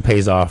Special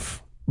pays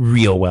off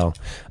real well.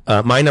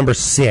 My number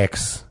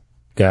 6,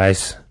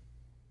 guys,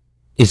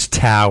 is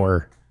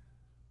Tower.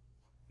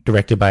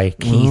 Directed by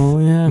Keith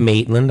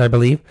Maitland, I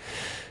believe.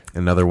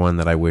 Another one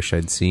that I wish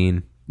I'd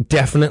seen.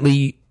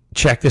 Definitely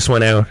check this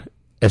one out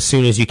as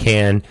soon as you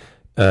can.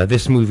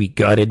 This movie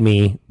gutted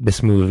me.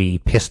 This movie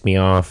pissed me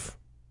off.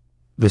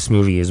 This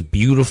movie is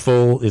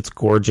beautiful. It's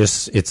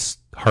gorgeous. It's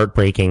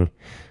heartbreaking.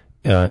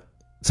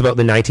 It's about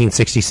the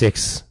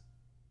 1966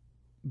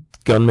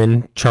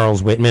 gunman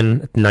Charles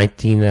Whitman,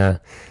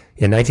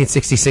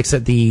 1966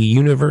 at the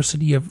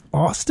University of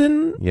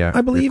Austin,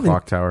 I believe,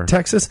 clock tower,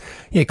 Texas.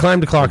 Yeah,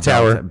 climbed the clock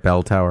tower,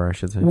 bell tower, I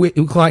should say. It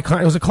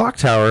was a clock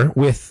tower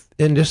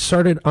and just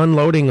started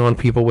unloading on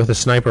people with a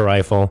sniper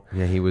rifle.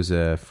 Yeah, he was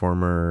a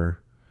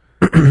former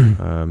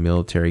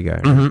military guy.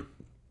 Mm-hmm.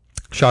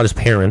 Shot his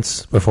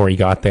parents before he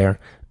got there,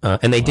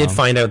 and they did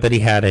find out that he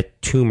had a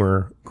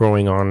tumor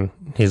growing on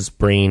his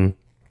brain,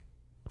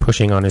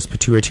 pushing on his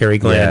pituitary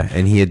gland. Yeah,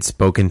 and he had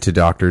spoken to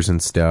doctors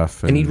and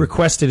stuff. And he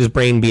requested his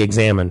brain be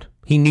examined.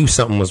 He knew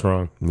something was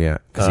wrong. Yeah,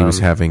 because he was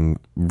having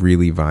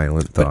really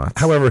violent thoughts.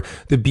 However,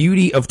 the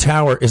beauty of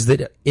Tower is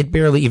that it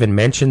barely even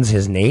mentions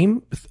his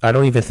name. I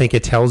don't even think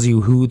it tells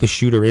you who the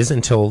shooter is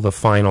until the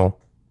final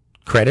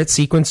credit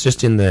sequence,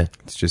 just in the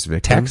It's just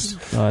victims.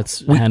 text.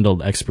 It's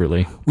handled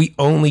expertly. We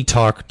only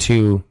talk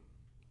to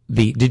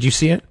did you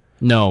see it?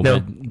 No,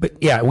 But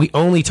yeah, we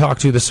only talk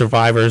to the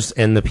survivors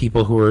and the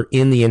people who were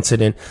in the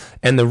incident.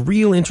 And the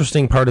real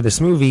interesting part of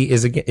this movie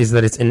is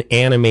that it's an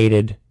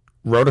animated,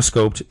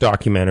 rotoscoped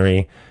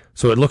documentary.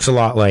 So it looks a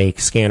lot like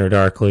Scanner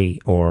Darkly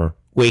or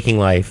Waking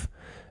Life.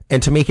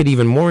 And to make it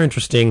even more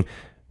interesting,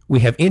 we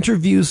have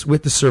interviews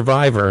with the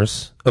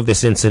survivors of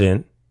this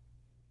incident.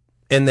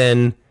 And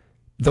then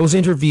those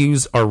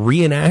interviews are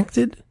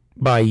reenacted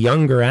by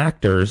younger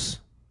actors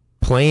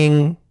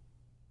playing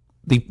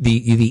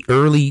the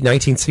early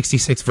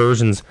 1966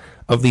 versions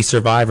of these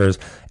survivors,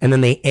 and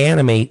then they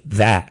animate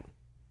that.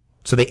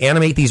 So they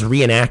animate these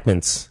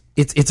reenactments.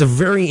 It's a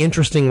very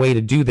interesting way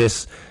to do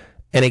this,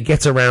 and it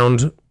gets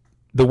around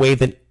the way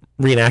that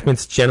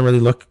reenactments generally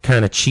look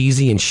kind of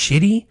cheesy and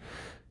shitty,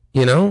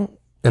 you know,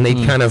 and they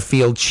kind of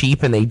feel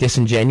cheap and they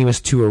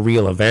disingenuous to a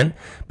real event.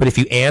 But if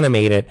you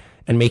animate it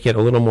and make it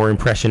a little more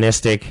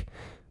impressionistic,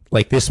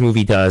 like this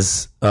movie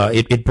does,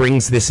 it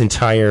brings this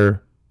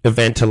entire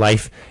event to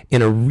life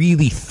in a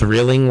really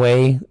thrilling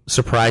way.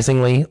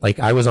 Surprisingly, like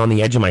I was on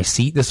the edge of my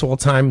seat this whole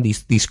time.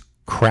 These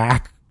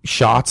crack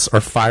shots are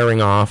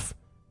firing off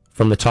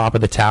from the top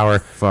of the tower.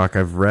 Fuck,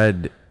 I've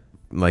read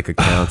like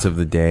accounts of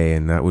the day,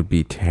 and that would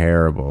be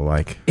terrible.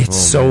 Like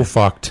it's man,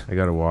 fucked. I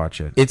gotta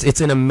watch it. It's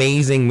an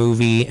amazing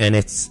movie, and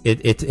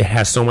it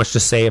has so much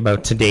to say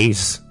about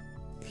today's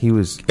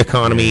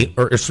economy,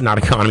 or it's not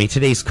economy,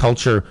 today's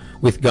culture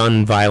with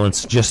gun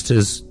violence, just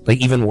as like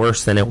even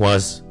worse than it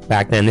was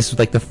back then. This was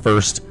like the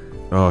first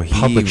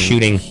public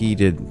shooting. He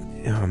did.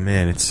 Oh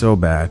man, it's so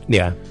bad.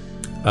 Yeah.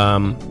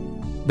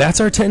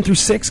 That's our 10 through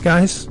 6,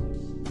 guys.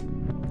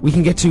 We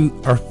can get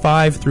to our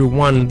 5 through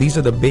 1. These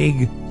are the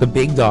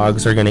big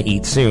dogs are going to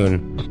eat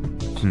soon.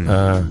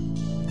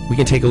 We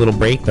can take a little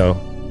break though.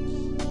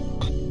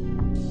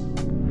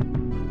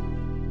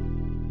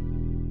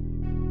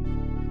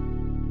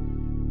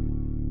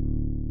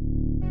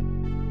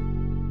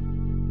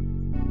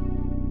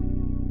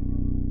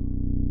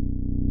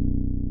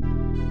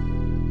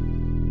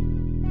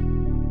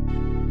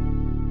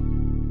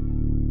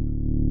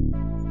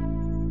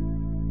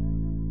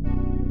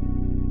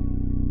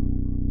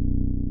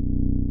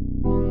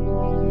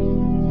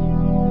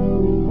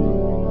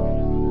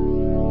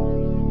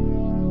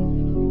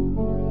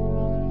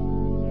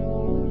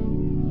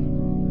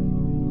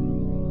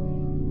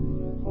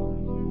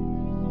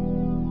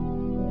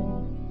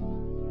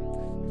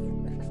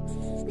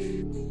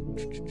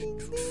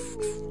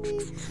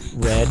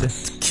 Red.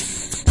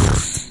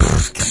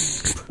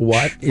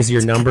 What is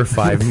your number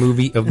 5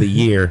 movie of the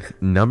year?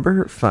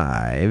 Number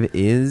 5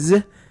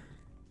 is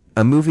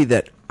a movie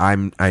that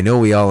I know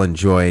we all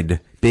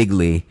enjoyed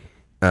bigly.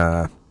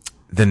 The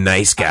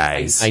Nice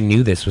Guys. I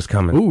knew this was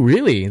coming. Ooh,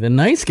 really? The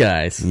Nice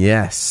Guys.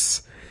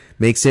 Yes.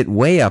 Makes it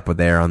way up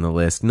there on the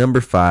list.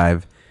 Number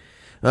 5.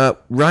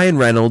 Ryan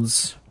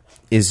Reynolds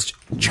is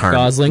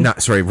charming.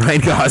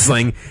 Ryan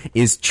Gosling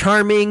is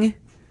charming,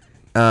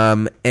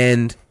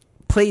 and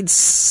played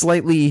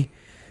slightly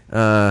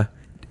a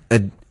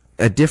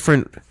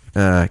different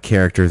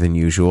character than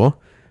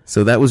usual.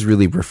 So that was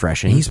really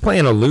refreshing. He's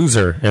playing a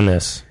loser in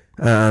this.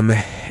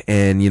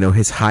 And you know,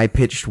 his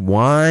high-pitched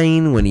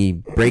whine when he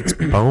breaks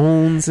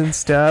bones and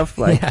stuff,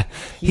 like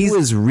he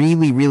was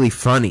really, really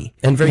funny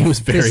and very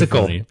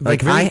physical. Funny.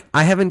 Like I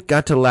haven't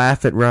got to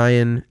laugh at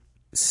Ryan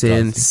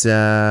since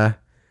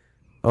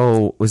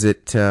was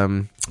it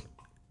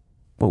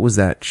what was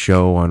that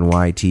show on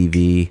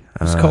YTV?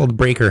 It's called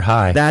Breaker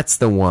High. That's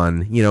the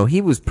one. You know,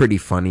 he was pretty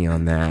funny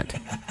on that.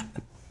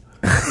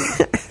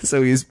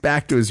 So he was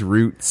back to his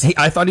roots.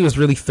 I thought he was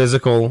really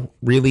physical,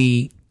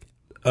 really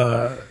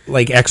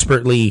like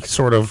expertly,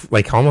 sort of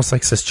like almost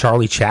like this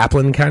Charlie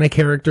Chaplin kind of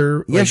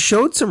character. Yeah, like,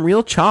 showed some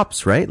real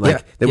chops, right?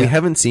 Like that we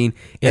haven't seen.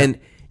 Yeah.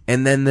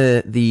 And then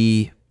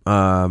the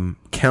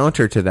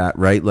counter to that,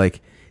 right?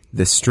 Like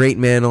the straight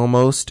man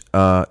almost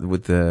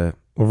with the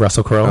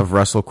Russell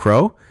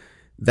Crowe.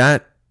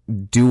 That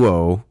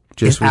duo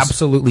just was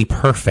absolutely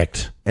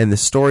perfect. And the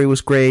story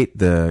was great.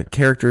 The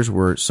characters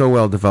were so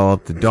well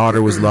developed. The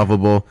daughter was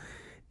lovable.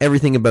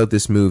 Everything about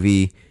this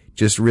movie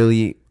just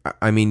really,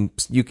 I mean,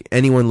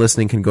 anyone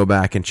listening can go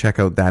back and check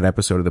out that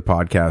episode of the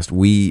podcast.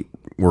 We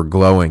were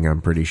glowing,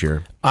 I'm pretty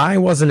sure. I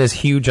wasn't as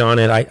huge on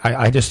it.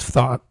 I just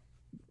thought,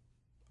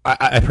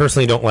 I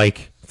personally don't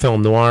like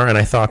film noir, and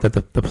I thought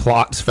that the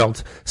plots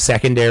felt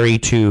secondary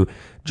to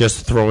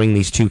just throwing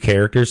these two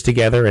characters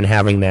together and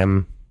having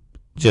them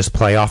just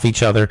play off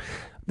each other.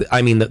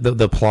 I mean,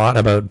 the plot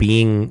about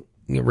being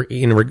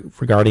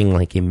regarding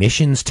like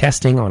emissions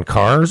testing on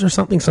cars or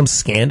something, some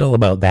scandal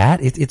about that.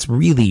 It's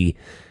really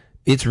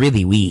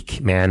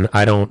weak, man.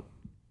 I don't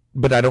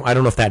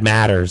know if that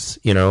matters,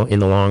 you know, in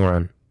the long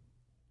run.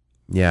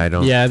 Yeah, I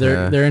don't. Yeah,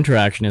 their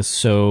interaction is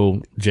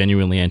so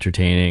genuinely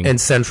entertaining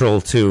and central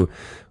to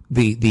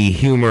the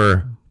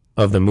humor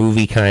of the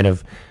movie kind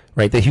of,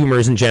 right? The humor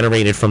isn't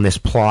generated from this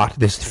plot,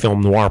 this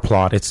film noir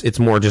plot. It's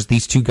more just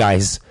these two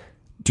guys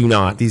do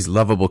not These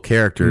lovable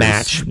characters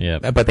match,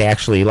 Yep. but they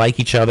actually like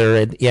each other.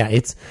 And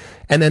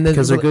and then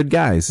because they're good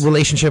guys.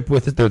 relationship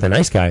with they're the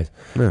nice guys.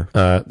 Yeah.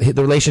 The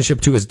relationship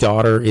to his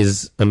daughter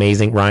is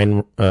amazing.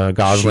 Ryan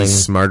Gosling.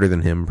 She's smarter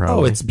than him,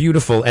 probably. Oh, it's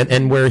beautiful.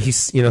 And where he's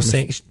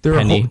saying there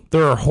Penny.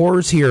 are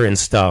whores here and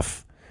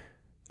stuff.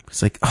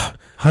 It's like, oh,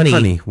 Honey.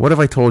 honey, what have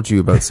I told you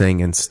about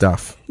saying and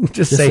stuff? Just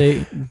Just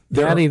say, say,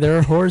 Daddy, there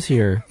are whores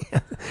here.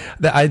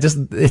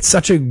 it's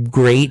such a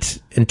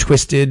great and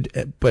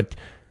twisted but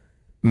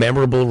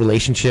memorable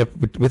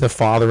relationship with a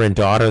father and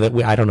daughter that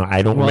I don't know.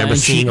 I don't remember and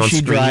seeing on she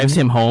screen. drives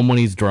him home when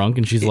he's drunk,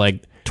 and she's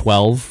like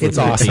 12. It's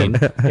 13.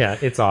 awesome. Yeah,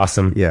 it's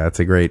awesome. Yeah, it's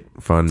a great,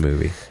 fun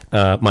movie.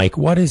 Mike,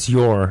 what is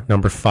your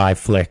number 5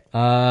 flick?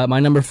 My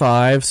number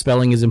 5,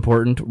 spelling is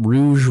important.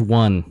 Rouge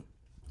One.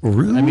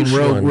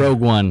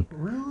 Rogue One.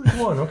 Rouge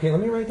One. Okay,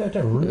 let me write that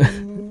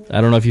down. I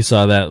don't know if you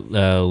saw that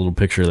little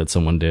picture that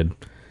someone did.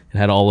 It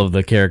had all of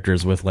the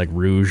characters with like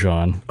rouge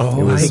on.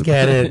 Oh, I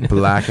get it.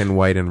 Black and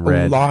white and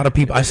red. A lot of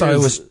people. I saw it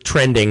was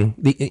trending.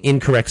 The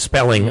incorrect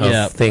spelling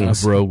of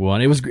things. Of Rogue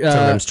One. It was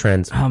Sometimes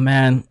trends. Oh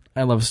man,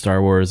 I love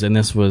Star Wars, and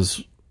this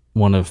was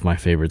one of my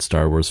favorite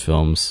Star Wars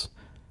films.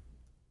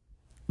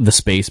 The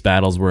space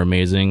battles were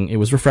amazing. It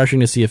was refreshing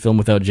to see a film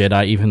without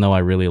Jedi, even though I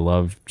really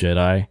loved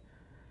Jedi.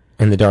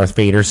 And the Darth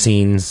Vader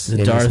scenes.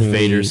 The Darth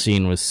Vader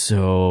scene was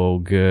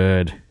so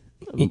good.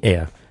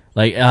 Yeah.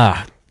 Like,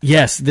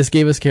 yes, this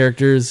gave us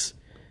characters,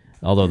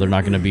 although they're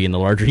not going to be in the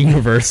larger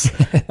universe,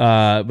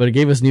 but it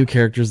gave us new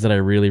characters that I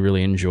really,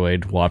 really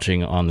enjoyed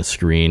watching on the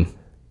screen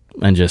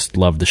and just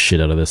loved the shit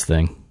out of this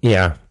thing.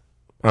 Yeah,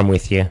 I'm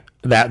with you.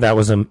 That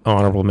was an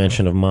honorable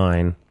mention of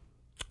mine.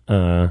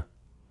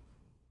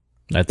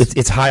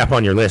 It's high up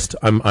on your list.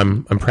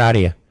 I'm proud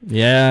of you.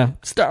 Yeah,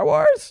 Star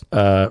Wars.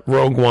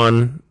 Rogue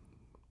One.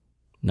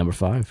 Number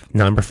 5.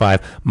 Number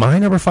 5. My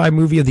number 5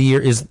 movie of the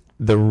year is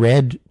The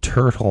Red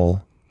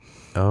Turtle.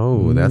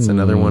 Oh, that's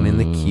another one in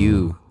the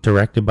queue.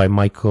 Directed by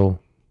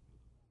Michael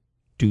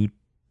DeWitt,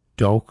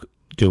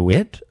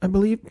 I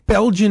believe.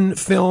 Belgian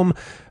film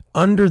released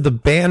under the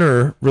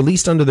banner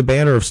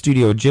of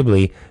Studio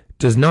Ghibli.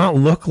 Does not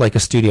look like a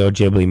Studio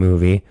Ghibli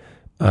movie.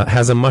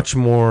 Has a much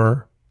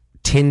more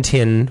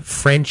Tintin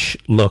French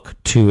look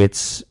to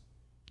its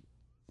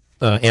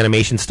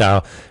animation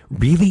style.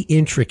 Really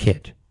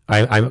intricate.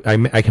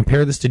 I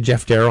compare this to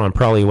Jeff Darrow. I'm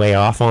probably way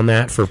off on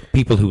that for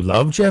people who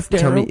love Jeff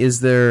Darrow. Tell me,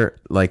 is there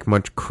like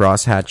much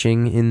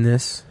cross-hatching in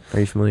this? Are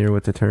you familiar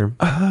with the term?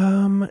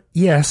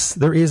 Yes,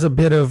 there is a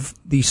bit of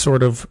the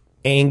sort of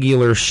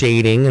angular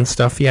shading and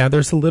stuff. Yeah,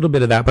 there's a little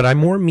bit of that, but I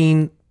more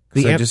mean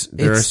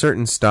there are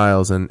certain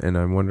styles, and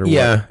I wonder.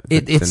 Yeah,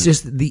 it's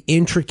just the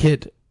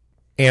intricate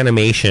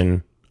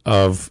animation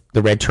of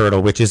the Red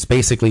Turtle, which is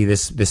basically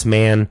this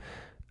man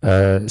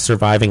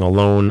surviving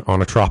alone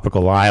on a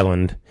tropical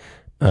island.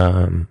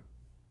 And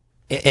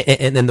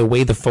then the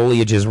way the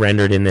foliage is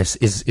rendered in this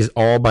is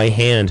all by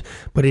hand,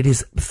 but it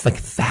is like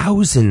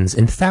thousands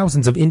and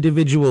thousands of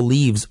individual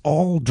leaves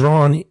all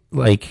drawn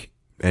like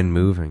and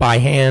moving by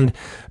hand.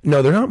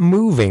 No, they're not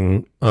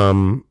moving.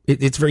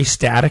 It's very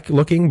static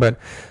looking, but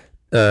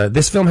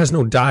this film has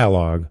no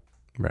dialogue.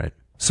 Right.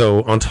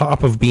 So on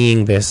top of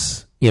being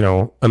this,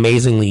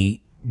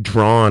 amazingly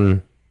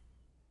drawn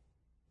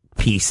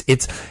piece,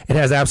 it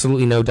has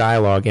absolutely no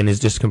dialogue and is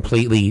just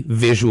completely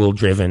visual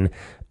driven.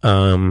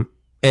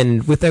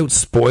 And without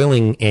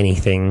spoiling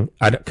anything,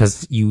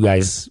 because you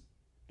guys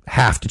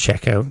have to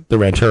check out The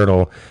Red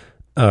Turtle.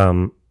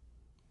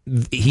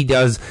 He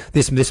does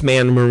this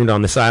man marooned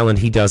on this island.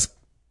 He does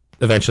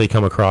eventually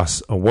come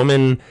across a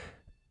woman,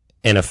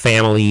 and a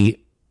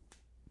family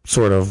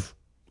sort of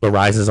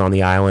arises on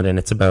the island, and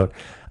it's about,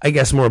 I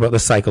guess, more about the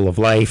cycle of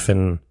life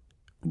and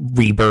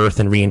rebirth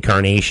and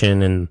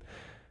reincarnation and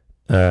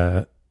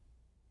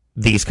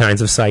these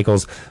kinds of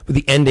cycles. But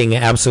the ending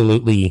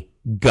absolutely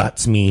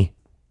guts me.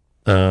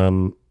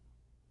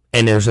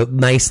 And there's a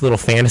nice little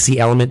fantasy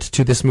element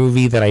to this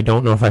movie that I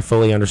don't know if I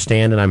fully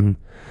understand, and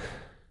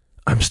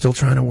I'm still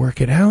trying to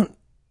work it out.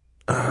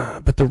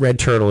 But The Red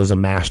Turtle is a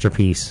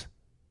masterpiece.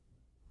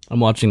 I'm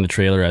watching the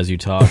trailer as you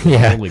talk.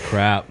 Yeah. Holy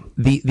crap.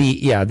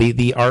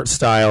 The art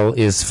style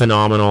is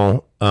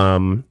phenomenal.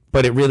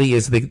 But it really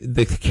is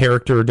the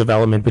character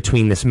development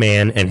between this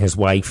man and his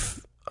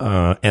wife,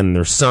 and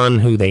their son,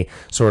 who they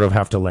sort of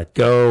have to let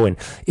go. And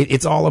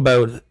it's all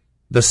about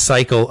the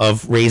cycle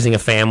of raising a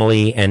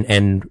family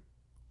and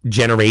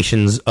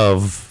generations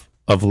of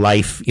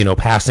life,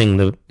 passing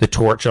the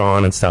torch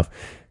on and stuff.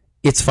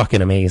 It's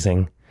fucking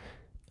amazing.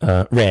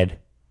 Red,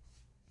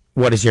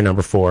 what is your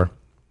number 4?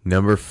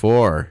 Number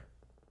 4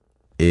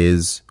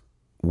 is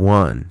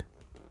Rogue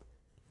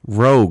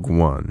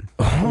One.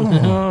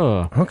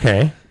 Oh,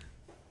 okay.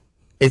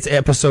 It's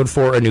episode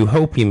 4, A New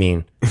Hope, you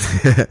mean?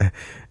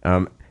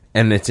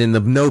 And it's in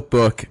the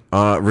Notebook,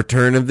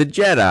 Return of the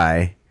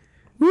Jedi.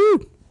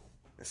 Woo!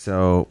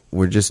 So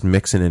we're just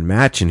mixing and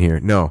matching here.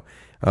 No,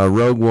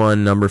 Rogue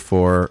One, number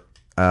 4.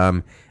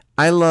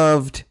 I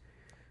loved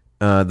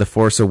The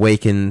Force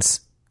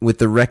Awakens with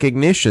the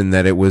recognition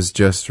that it was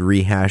just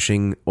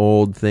rehashing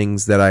old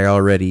things that I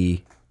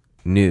already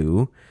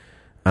knew.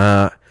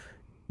 But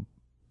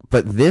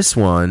this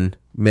one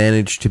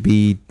managed to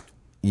be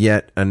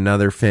yet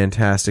another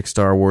fantastic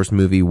Star Wars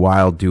movie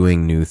while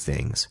doing new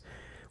things,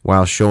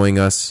 while showing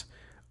us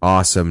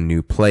awesome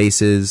new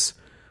places,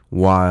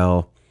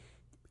 while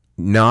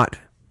not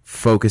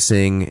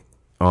focusing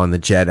on the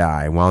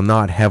Jedi, while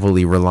not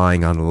heavily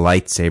relying on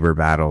lightsaber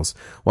battles,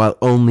 while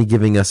only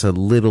giving us a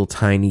little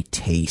tiny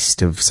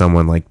taste of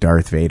someone like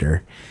Darth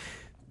Vader.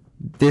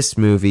 This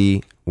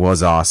movie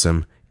was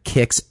awesome.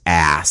 Kicks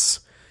ass.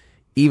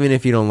 Even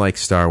if you don't like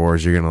Star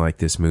Wars, you're going to like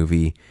this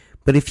movie.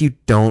 But if you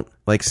don't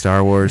like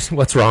Star Wars,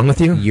 what's wrong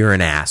with you? You're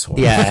an asshole.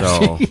 Yeah.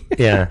 So,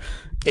 yeah.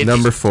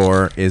 Number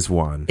 4 is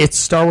one. It's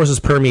Star Wars has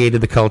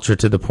permeated the culture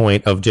to the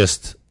point of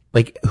just,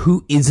 like,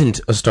 who isn't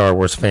a Star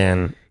Wars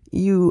fan?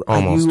 You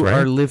right?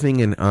 are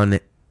living an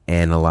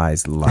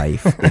unanalyzed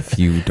life if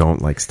you don't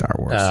like Star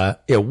Wars.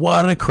 Yeah,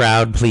 what a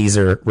crowd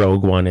pleaser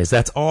Rogue One is.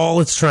 That's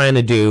all it's trying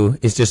to do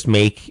is just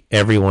make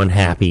everyone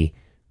happy.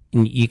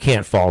 You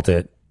can't fault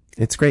it.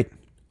 It's great.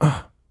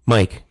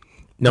 Mike,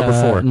 number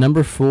 4.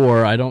 Number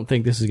 4, I don't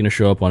think this is going to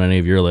show up on any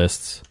of your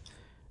lists.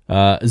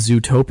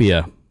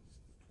 Zootopia.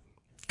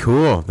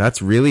 Cool.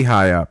 That's really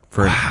high up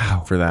for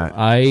that.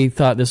 I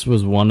thought this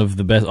was one of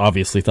the best,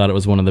 obviously thought it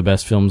was one of the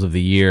best films of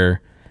the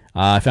year.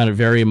 I found it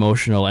very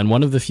emotional and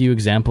one of the few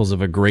examples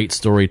of a great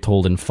story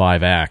told in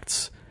 5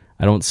 acts.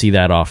 I don't see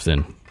that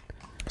often.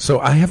 So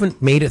I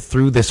haven't made it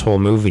through this whole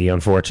movie,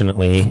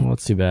 unfortunately. Well,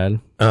 that's too bad.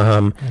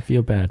 I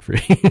feel bad for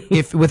you.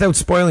 If without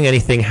spoiling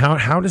anything,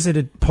 how does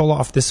it pull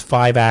off this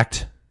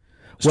 5-act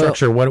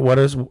structure?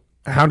 Well,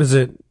 how does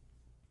it?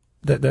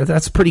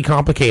 That's pretty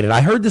complicated.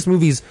 I heard this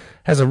movie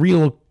has a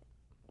real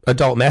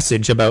adult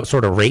message about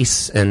sort of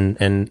race and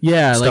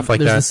stuff like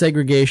that. There's the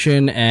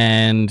segregation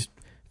and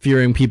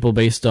fearing people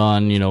based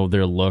on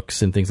their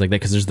looks and things like that.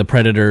 Because there's the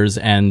predators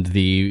and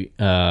the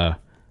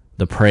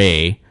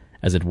prey,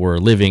 as it were,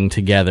 living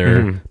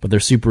together, but they're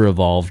super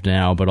evolved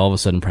now. But all of a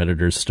sudden,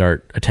 predators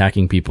start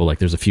attacking people. Like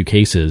there's a few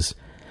cases,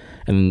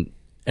 and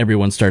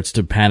everyone starts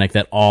to panic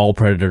that all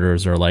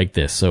predators are like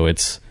this. So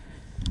it's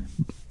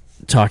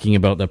talking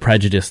about the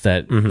prejudice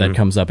that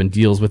comes up and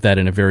deals with that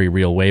in a very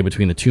real way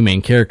between the two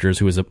main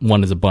characters,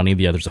 one is a bunny,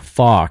 the other's a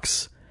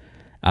fox.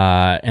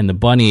 And the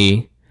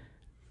bunny,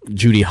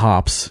 Judy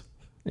Hopps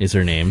is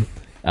her name,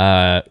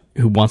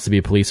 who wants to be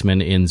a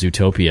policeman in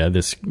Zootopia,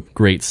 this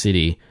great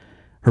city.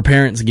 Her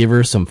parents give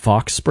her some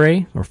fox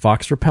spray or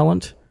fox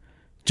repellent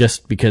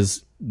just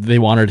because they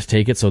want her to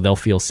take it so they'll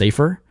feel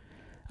safer.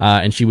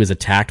 And she was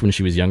attacked when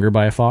she was younger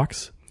by a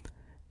fox.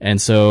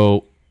 And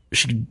so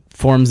she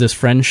forms this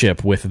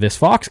friendship with this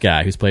fox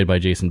guy who's played by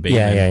Jason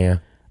Bateman.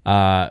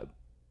 Yeah.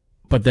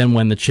 But then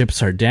when the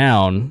chips are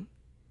down,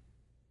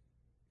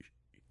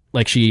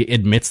 like she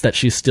admits that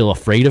she's still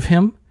afraid of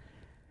him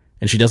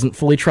and she doesn't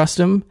fully trust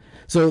him.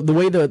 So the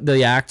way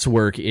the acts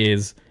work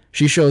is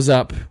she shows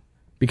up,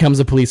 becomes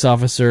a police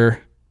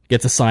officer,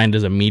 gets assigned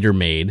as a meter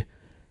maid,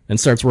 and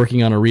starts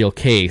working on a real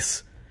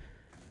case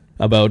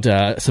about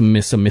some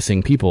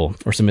missing people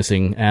or some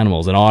missing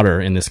animals. An otter,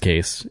 in this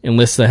case,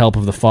 enlists the help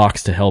of the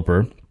fox to help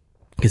her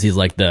because he's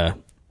like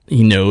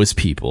he knows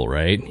people,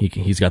 right?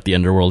 He's got the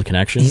underworld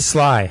connection. He's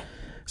sly.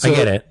 I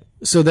get it.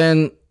 So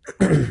then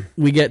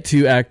we get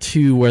to Act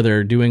 2 where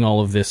they're doing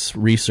all of this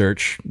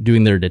research,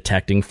 doing their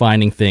detecting,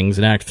 finding things.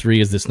 And Act 3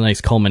 is this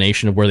nice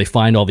culmination of where they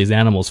find all these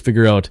animals,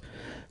 figure out,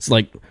 it's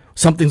like,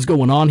 something's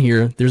going on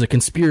here. There's a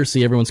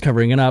conspiracy. Everyone's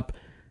covering it up.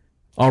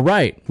 All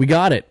right, we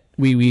got it.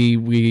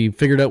 We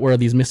figured out where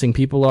these missing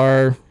people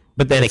are.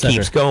 But then it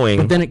keeps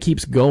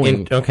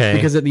going. Okay.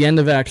 Because at the end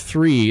of Act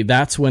 3,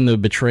 that's when the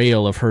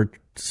betrayal of her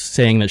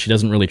saying that she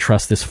doesn't really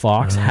trust this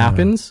fox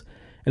happens.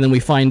 And then we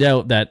find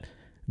out that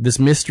this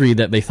mystery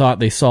that they thought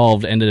they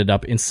solved ended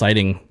up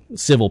inciting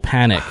civil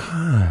panic.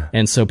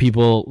 And so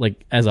people,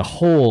 like, as a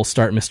whole,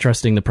 start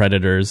mistrusting the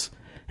predators.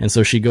 And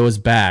so she goes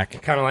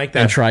back. Kind of like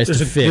that. And tries to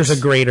fix. There's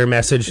a greater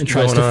message. And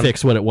tries to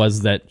fix what it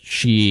was that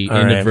she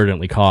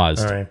inadvertently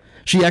caused. All right.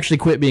 She actually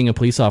quit being a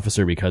police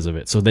officer because of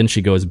it. So then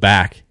she goes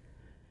back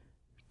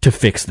to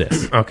fix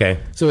this. Okay.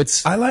 So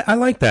it's I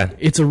like that.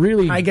 It's a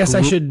really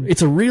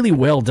It's a really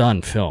well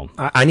done film.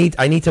 I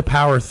need to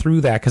power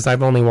through that because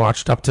I've only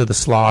watched up to the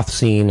sloth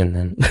scene and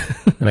then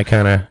and I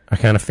kind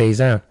of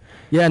phase out.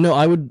 Yeah, no,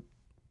 I would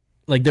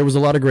like there was a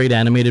lot of great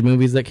animated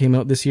movies that came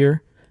out this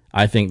year.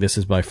 I think this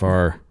is by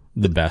far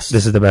the best.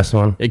 This is the best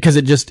one because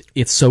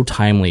it's so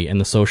timely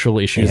and the social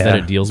issues that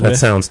it deals with. That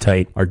sounds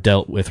tight. Are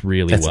dealt with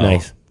really well. That's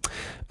nice.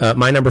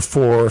 My number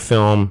 4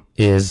 film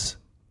is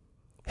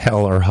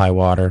Hell or High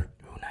Water.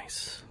 Oh,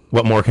 nice.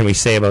 What more can we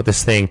say about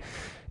this thing?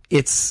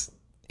 It's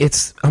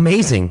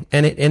amazing,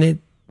 and it.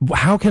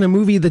 How can a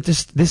movie that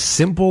just this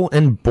simple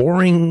and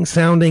boring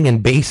sounding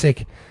and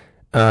basic,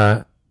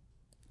 how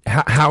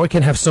it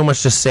can have so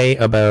much to say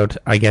about,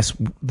 I guess,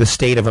 the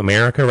state of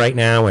America right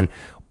now and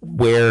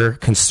where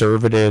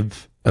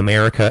conservative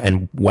America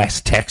and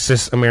West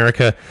Texas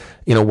America,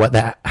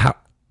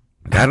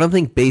 I don't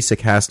think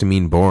basic has to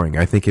mean boring.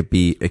 I think it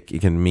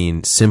can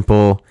mean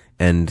simple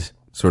and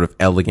sort of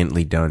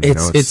elegantly done.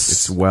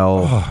 It's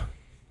well. Oh,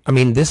 I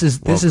mean, this is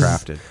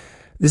crafted.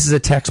 This is a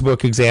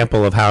textbook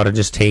example of how to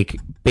just take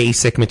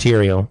basic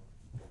material,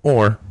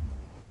 or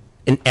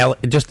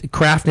just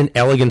craft an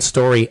elegant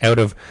story out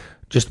of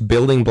just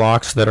building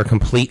blocks that are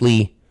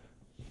completely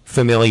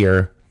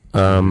familiar.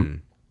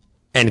 And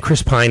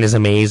Chris Pine is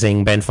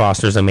amazing. Ben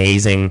Foster's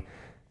amazing.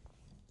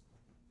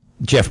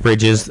 Jeff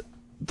Bridges,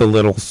 the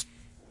little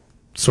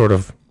sort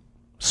of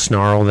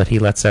snarl that he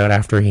lets out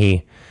after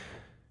he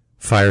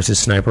fires his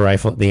sniper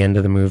rifle at the end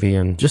of the movie,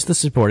 and just the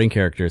supporting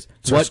characters.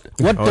 What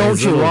don't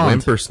his you little want?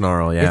 Whimper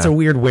snarl, yeah. it's a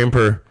weird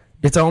whimper.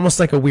 It's almost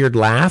like a weird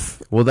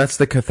laugh. Well, that's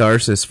the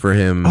catharsis for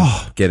him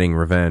getting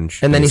revenge.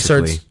 And then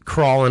basically. he starts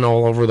crawling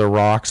all over the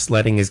rocks,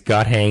 letting his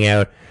gut hang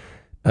out.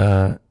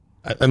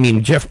 I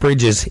mean, Jeff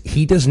Bridges,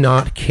 he does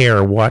not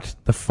care what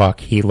the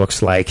fuck he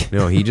looks like.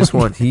 No, he just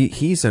wants.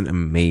 He's an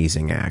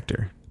amazing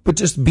actor. But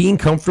just being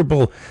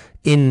comfortable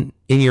in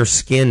your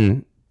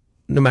skin,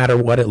 no matter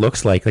what it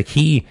looks like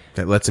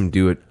That lets him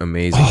do it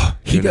amazing.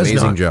 He do does an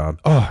amazing not. job.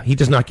 Oh, he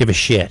does not give a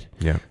shit.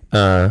 Yeah.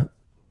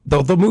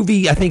 The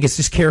movie, I think, is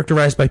just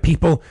characterized by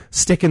people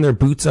sticking their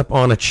boots up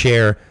on a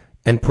chair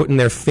and putting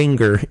their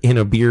finger in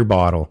a beer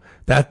bottle.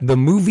 That the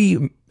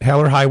movie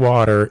Hell or High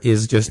Water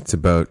is just It's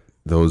about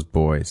those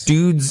boys.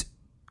 dudes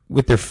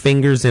with their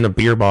fingers in a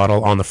beer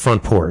bottle on the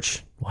front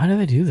porch. Why do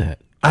they do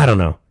that? I don't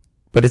know,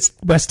 but it's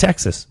West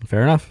Texas.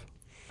 Fair enough.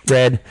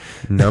 Red.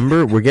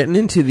 We're getting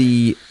into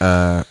the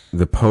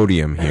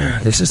podium here.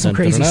 This is some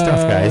crazy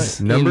stuff,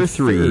 guys. Number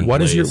 3.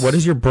 What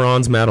is your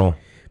bronze medal?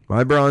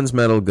 My bronze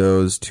medal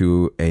goes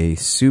to a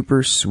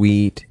super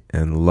sweet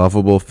and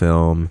lovable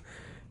film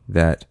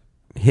that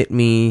hit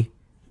me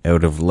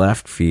out of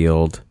left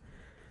field.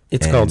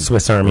 It's called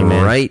Swiss Army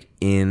Man. Right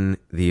in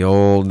the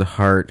old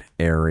heart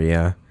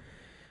area.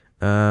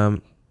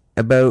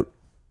 About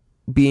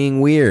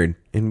being weird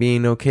and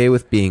being okay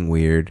with being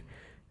weird.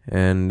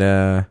 And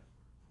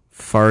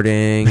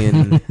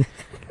farting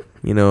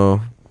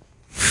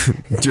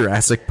and,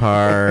 Jurassic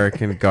Park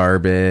and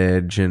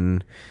garbage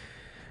and...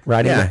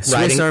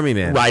 Swiss Army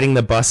Man. Riding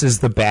the bus is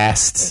the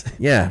best.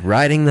 Yeah,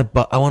 riding the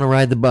bus. I want to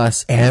ride the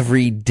bus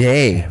every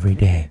day. Every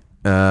day.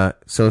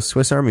 So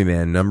Swiss Army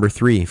Man, number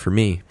 3 for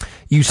me.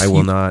 I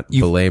will not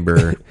you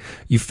belabor.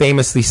 You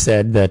famously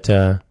said that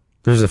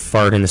there's a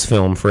fart in this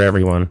film for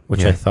everyone,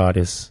 which I thought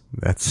is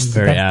That's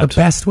very apt. the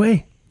best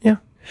way. Yeah.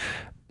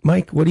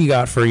 Mike, what do you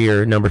got for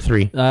your number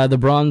 3? The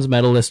bronze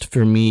medalist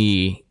for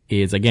me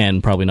is,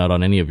 again, probably not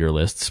on any of your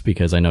lists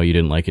because I know you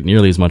didn't like it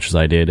nearly as much as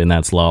I did, and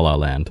that's La La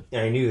Land.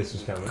 Yeah, I knew this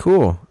was coming.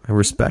 cool. I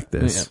respect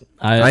this.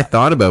 Yeah. I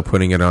thought about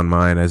putting it on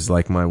mine as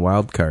like my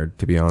wild card,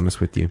 to be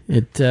honest with you.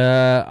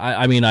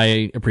 I mean,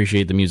 I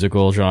appreciate the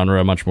musical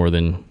genre much more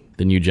than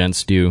you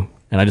gents do,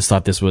 and I just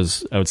thought this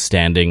was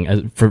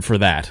outstanding for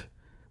that.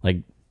 Like,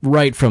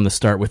 right from the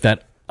start with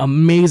that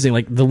amazing,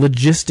 like, the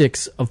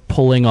logistics of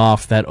pulling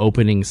off that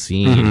opening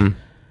scene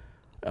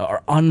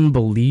are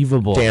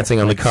unbelievable. Dancing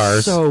on the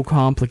cars. So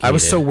complicated. I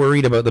was so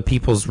worried about the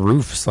people's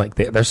roofs. Like,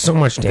 there's so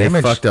much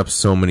damage. They fucked up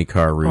so many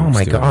car roofs. Oh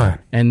my doing God.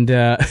 that. And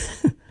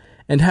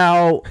and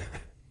how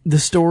the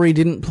story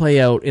didn't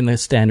play out in the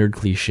standard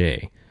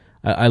cliche.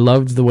 I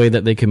loved the way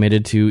that they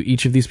committed to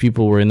each of these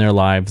people were in their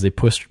lives. They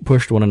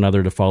pushed one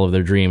another to follow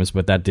their dreams,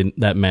 but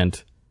that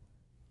meant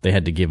they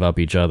had to give up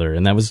each other,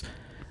 and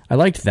I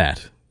liked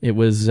that. It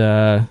was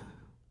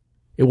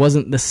it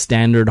wasn't the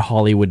standard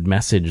Hollywood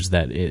message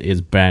that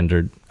is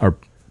bandied or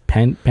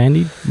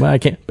bandied. Well, I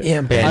can't.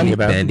 Yeah,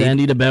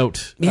 bandied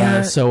about.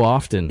 Yeah, so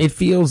often. It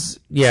feels,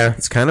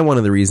 It's kind of one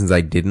of the reasons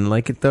I didn't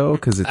like it, though,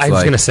 because it's I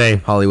was gonna say.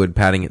 Hollywood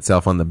patting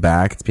itself on the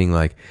back. It's being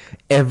like,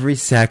 every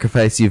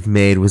sacrifice you've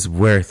made was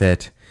worth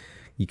it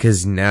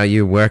because now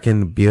you work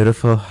in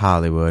beautiful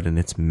Hollywood and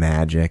it's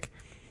magic.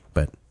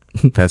 But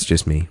that's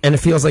just me. and it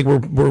feels like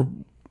we're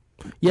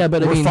Yeah,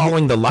 but we're I mean,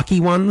 following the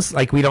lucky ones.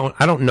 Like, I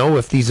don't know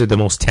if these are the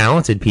most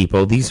talented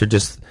people. These are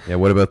just Yeah,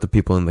 what about the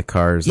people in the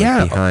cars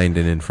behind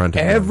and in front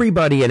of them?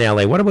 everybody in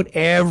LA. What about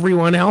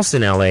everyone else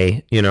in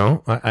LA?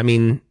 I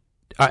mean,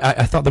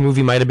 I thought the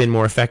movie might have been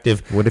more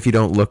effective. What if you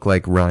don't look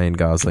like Ryan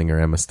Gosling or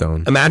Emma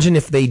Stone? Imagine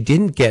if they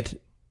didn't get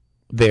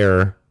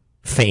their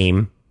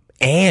fame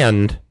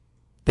and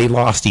they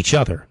lost each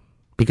other,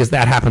 because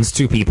that happens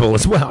to people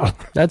as well.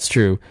 that's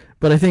true.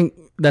 But I think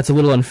that's a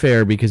little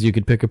unfair because you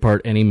could pick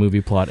apart any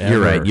movie plot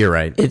ever. You're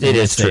right. It and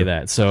is say true.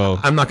 that. So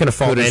I'm not going to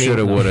fault Coulda,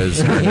 anyone. shoulda,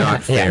 wouldas are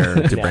not fair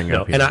to bring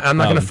up here. And I'm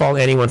not going to fault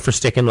anyone for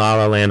sticking La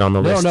La Land on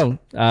the list. no.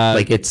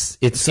 Like, it's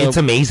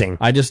amazing.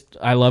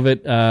 I love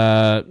it.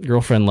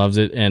 Girlfriend loves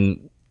it,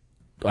 and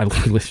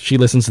she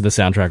listens to the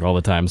soundtrack all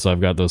the time. So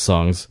I've got those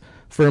songs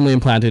firmly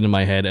implanted in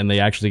my head, and they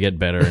actually get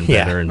better and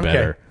better and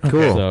better.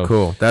 Cool,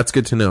 cool. That's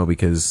good to know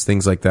because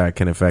things like that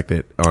can affect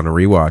it on a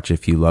rewatch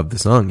if you love the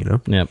song,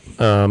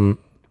 Yep.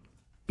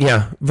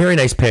 Yeah, very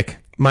nice pick.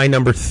 My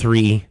number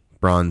 3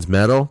 Bronze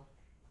medal.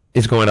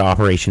 is going to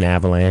Operation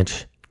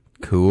Avalanche.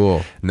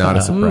 Cool. Not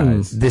a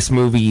surprise. This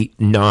movie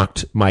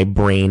knocked my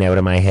brain out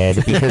of my head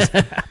because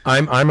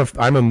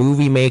I'm a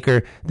movie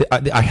maker.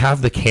 I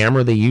have the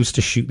camera they used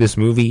to shoot this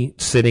movie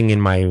sitting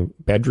in my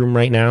bedroom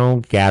right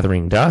now,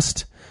 gathering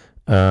dust.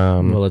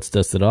 Well, let's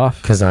dust it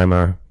off because I'm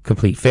a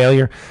complete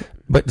failure.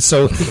 But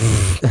so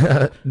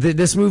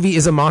this movie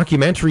is a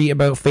mockumentary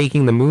about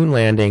faking the moon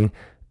landing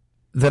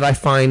that I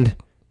find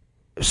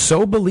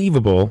so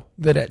believable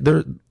that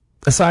there.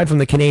 Aside from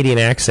the Canadian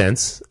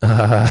accents,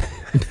 I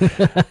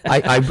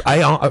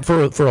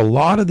for a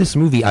lot of this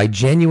movie, I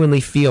genuinely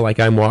feel like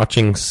I'm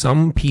watching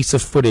some piece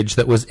of footage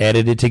that was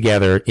edited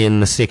together in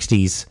the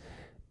 60s.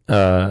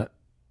 And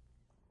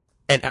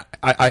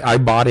I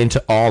bought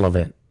into all of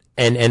it.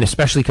 And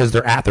especially because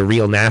they're at the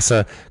real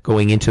NASA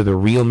going into the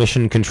real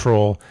mission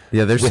control.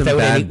 Yeah, there's some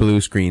bad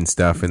blue screen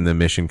stuff in the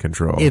mission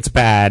control. It's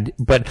bad,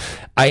 but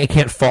I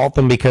can't fault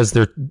them because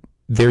they're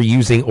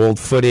using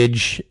old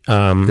footage.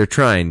 They're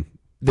trying.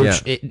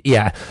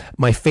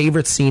 My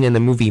favorite scene in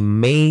the movie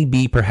may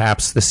be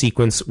perhaps the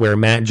sequence where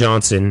Matt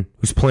Johnson,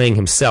 who's playing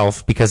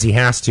himself because he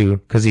has to,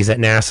 because he's at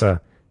NASA,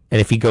 and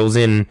if he goes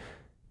in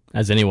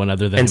as anyone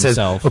other than and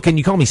himself, says, "Oh, can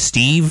you call me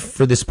Steve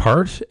for this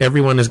part?"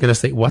 Everyone is going to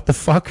say, "What the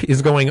fuck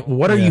is going?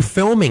 What are you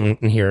filming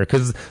in here?"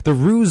 Because the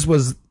ruse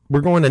was we're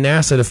going to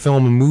NASA to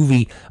film a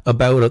movie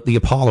about the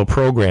Apollo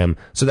program,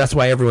 so that's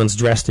why everyone's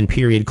dressed in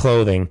period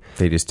clothing.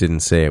 They just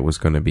didn't say it was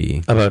going to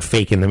be about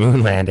faking the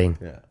moon landing.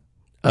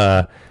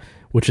 Yeah.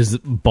 Which is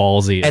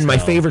ballsy. And my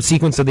favorite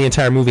sequence of the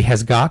entire movie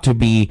has got to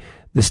be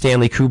the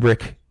Stanley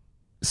Kubrick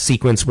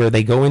sequence where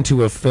they go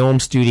into a film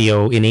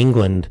studio in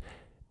England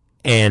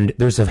and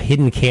there's a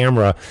hidden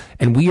camera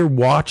and we are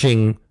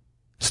watching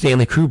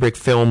Stanley Kubrick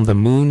film the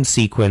moon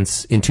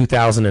sequence in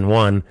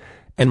 2001.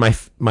 And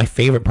my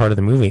favorite part of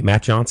the movie,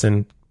 Matt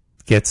Johnson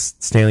gets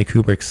Stanley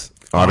Kubrick's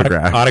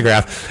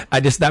autograph.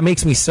 That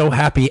makes me so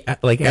happy.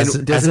 Like as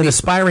an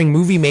aspiring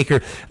movie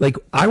maker, like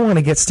I want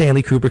to get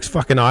Stanley Kubrick's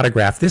fucking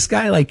autograph. This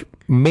guy like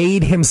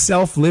made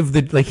himself live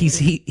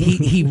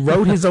he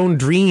wrote his own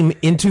dream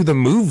into the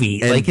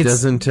movie. And like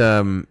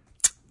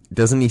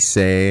doesn't he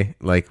say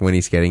like when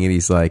he's getting it,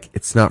 he's like,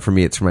 "It's not for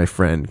me, it's for my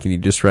friend. Can you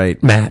just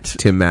write Matt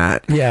to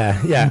Matt?" Yeah.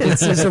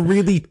 It's a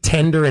really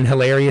tender and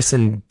hilarious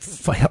and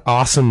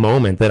awesome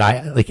moment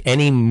that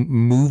any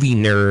movie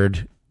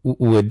nerd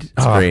would.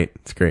 It's great.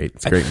 It's great.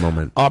 It's a great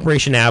moment.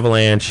 Operation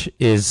Avalanche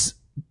is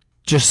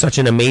just such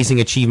an amazing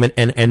achievement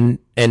and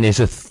is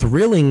a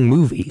thrilling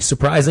movie.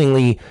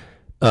 Surprisingly,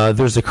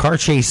 there's a car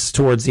chase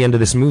towards the end of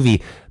this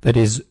movie that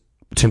is,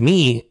 to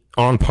me,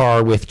 on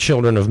par with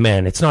Children of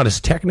Men. It's not as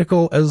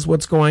technical as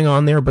what's going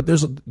on there, but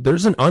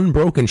there's an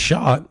unbroken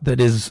shot that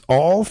is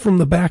all from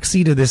the back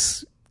seat of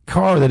this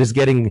car that is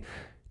getting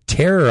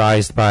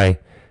terrorized by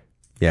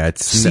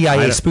it's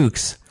CIA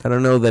spooks. I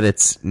don't know that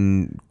it's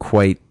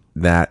quite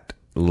that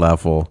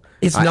level.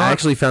 I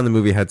actually found the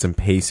movie had some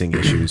pacing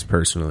issues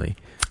personally.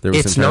 There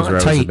was some times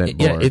where I was a bit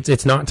bored.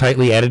 It's not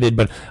tightly edited,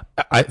 but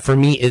for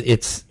me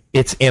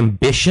its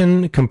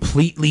ambition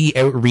completely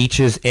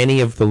outreaches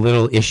any of the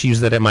little issues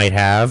that it might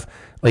have.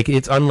 Like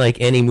it's unlike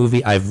any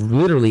movie I've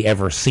literally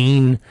ever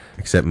seen,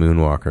 except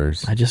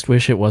Moonwalkers. I just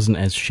wish it wasn't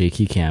as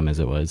shaky cam as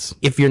it was.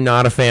 If you're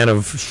not a fan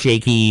of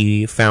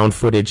shaky found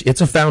footage,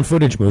 it's a found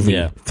footage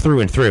movie through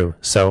and through.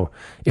 So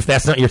if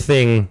that's not your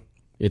thing,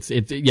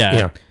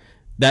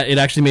 that it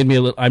actually made me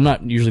a little. I'm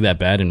not usually that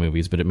bad in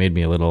movies, but it made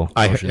me a little.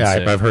 I've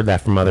heard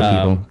that from other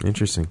people.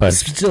 Interesting, but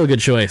it's still a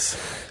good choice.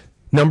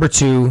 Number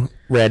 2,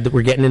 Red.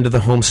 We're getting into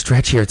the home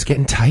stretch here. It's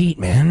getting tight,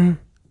 man.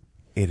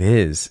 It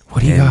is.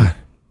 What do you got?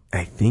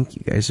 I think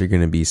you guys are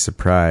going to be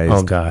surprised.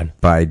 Oh God!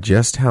 By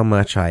just how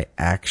much I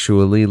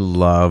actually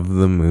love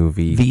the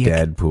movie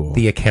Deadpool.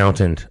 The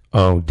Accountant.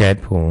 Oh,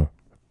 Deadpool.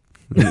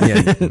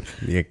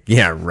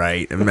 Yeah,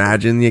 right.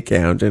 Imagine The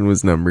Accountant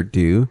was number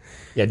 2.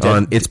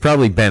 Yeah, it's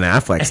probably Ben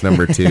Affleck's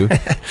number 2,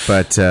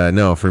 but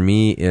no, for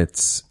me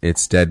it's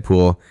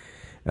Deadpool.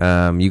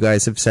 You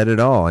guys have said it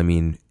all. I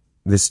mean,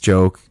 this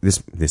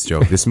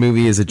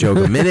movie is a joke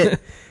a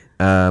minute,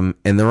 and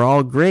they're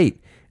all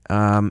great.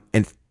 And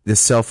the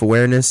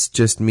self-awareness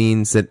just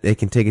means that they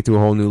can take it to a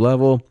whole new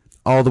level,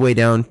 all the way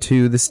down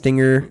to the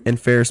Stinger and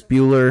Ferris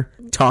Bueller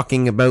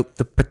talking about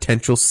the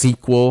potential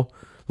sequel.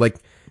 Like,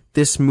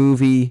 this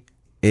movie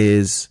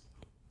is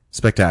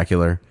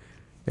spectacular.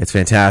 It's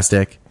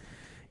fantastic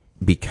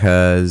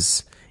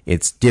because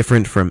it's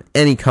different from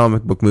any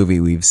comic book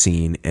movie we've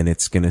seen, and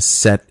it's going to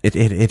set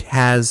it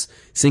has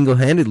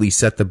single-handedly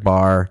set the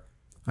bar,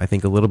 I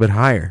think, a little bit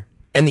higher.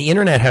 And the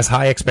internet has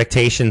high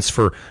expectations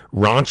for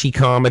raunchy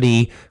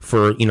comedy,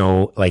 for,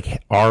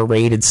 like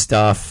R-rated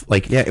stuff.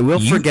 Like, we'll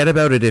forget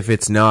about it if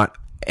it's not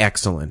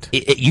excellent.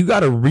 You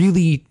got to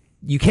really.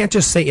 You can't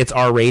just say it's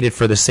R-rated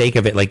for the sake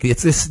of it. Like,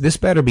 this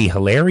better be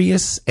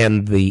hilarious,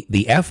 and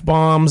the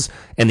F-bombs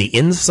and the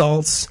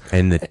insults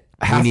and the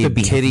have to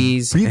be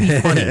titties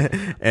really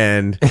funny.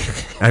 And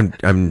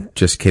I'm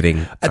just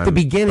kidding. At the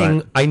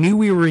beginning, I knew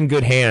we were in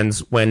good hands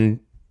when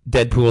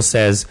Deadpool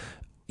says,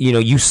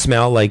 you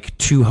smell like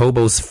 2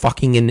 hobos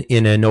fucking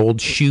in an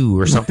old shoe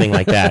or something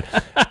like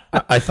that.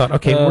 I thought,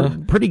 okay, we're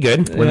pretty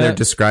good. When they're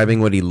describing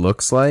what he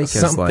looks like,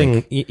 Something,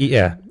 as like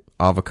yeah.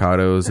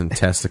 avocados and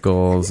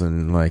testicles,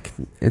 and like,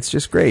 it's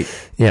just great.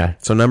 Yeah.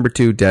 So number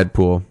 2,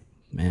 Deadpool.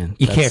 Man,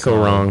 You can't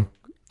go wrong.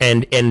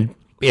 And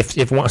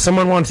if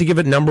someone wanted to give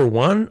it number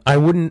 1, I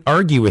wouldn't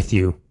argue with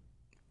you.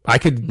 I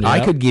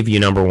could give you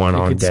number 1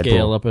 on could Deadpool.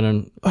 scale up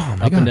and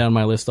down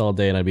my list all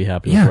day, and I'd be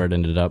happy with where it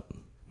ended up.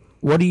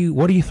 What are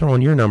you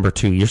throwing your number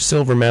 2? Your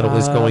silver medal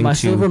is going my to...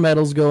 silver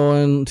medal's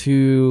going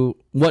to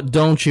What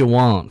Don't You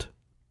Want?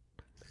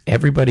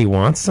 Everybody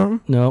wants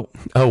some? No.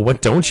 Oh,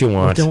 what don't you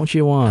want? What don't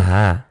you want?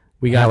 Ah,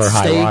 We got Hell or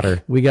High steak,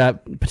 Water. we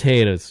got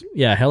potatoes.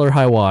 Yeah, Hell or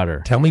High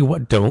Water. Tell me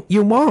what don't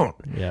you want?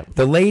 Yep.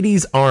 The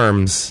lady's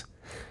arms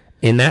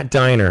in that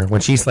diner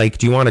when she's like,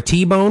 "Do you want a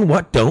T-bone?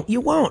 What don't you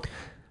want?"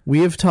 We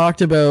have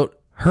talked about...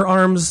 Her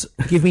arms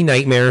give me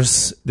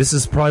nightmares. This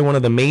is probably one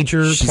of the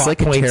major She's plot like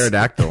points. a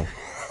pterodactyl.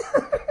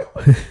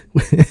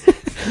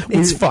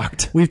 It's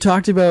fucked. We've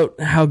talked about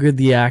how good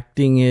the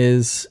acting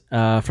is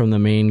from the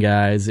main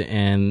guys,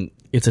 and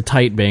it's a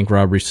tight bank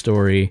robbery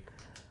story,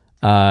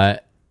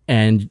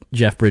 and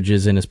Jeff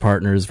Bridges and his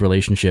partner's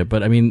relationship.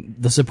 But I mean,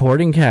 the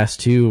supporting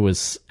cast too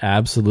was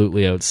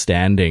absolutely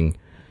outstanding.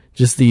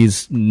 Just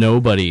these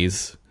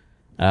nobodies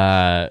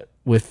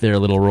with their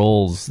little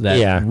roles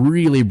that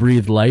really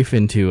breathed life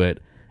into it.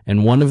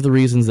 And one of the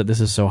reasons that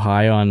this is so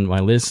high on my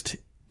list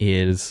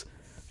is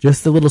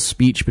just the little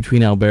speech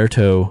between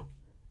Alberto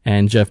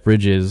and Jeff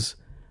Bridges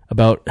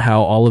about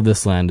how all of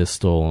this land is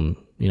stolen.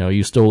 You know,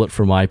 you stole it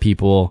from my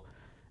people.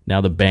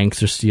 Now the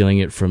banks are stealing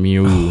it from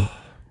you.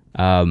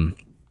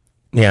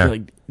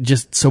 Like,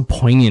 just so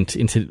poignant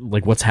into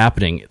like what's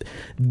happening.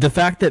 The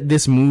fact that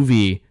this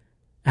movie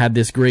had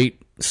this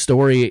great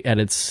story at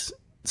its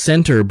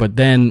center, but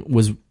then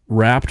was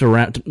wrapped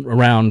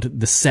around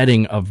the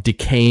setting of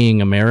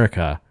decaying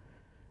America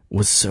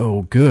was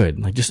so good.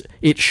 Like, just,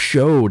 it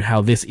showed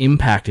how this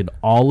impacted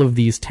all of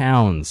these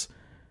towns.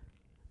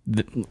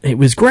 It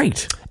was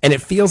great. And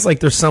it feels like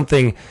there's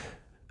something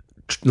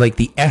like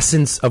the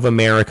essence of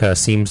America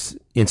seems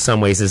in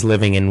some ways is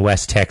living in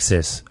West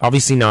Texas.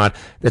 Obviously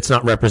that's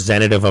not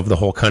representative of the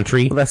whole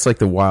country. Well, that's like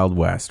the Wild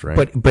West,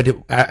 right? But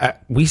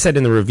we said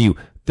in the review,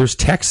 there's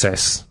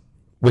Texas,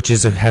 which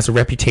has a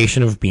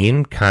reputation of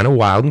being kind of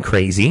wild and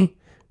crazy.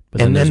 But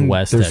then there's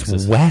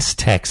West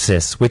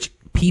Texas, which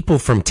people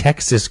from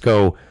Texas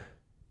go,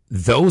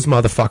 those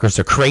motherfuckers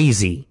are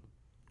crazy,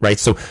 right?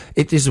 So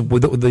it is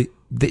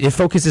it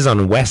focuses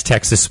on West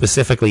Texas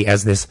specifically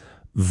as this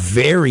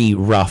very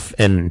rough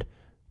and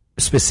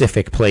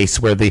specific place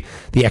where the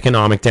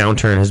economic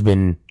downturn has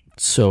been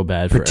so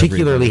bad,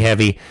 particularly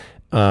heavy,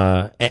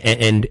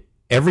 and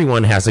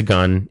everyone has a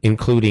gun,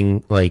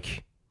 including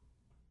like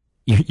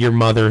your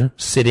mother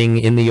sitting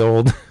in the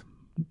old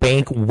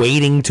bank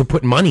waiting to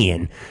put money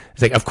in.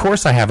 It's like, of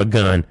course I have a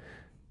gun.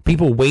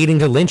 People waiting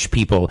to lynch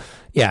people.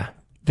 Yeah,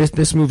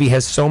 this movie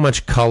has so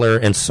much color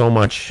and so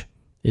much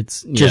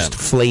just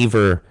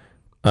flavor.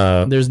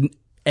 There's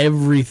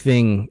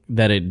everything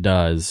that it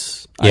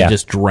does. I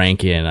just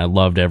drank in. I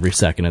loved every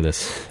second of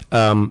this.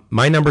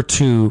 My number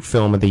 2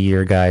 film of the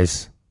year,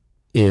 guys,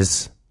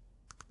 is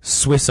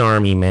Swiss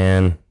Army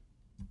Man.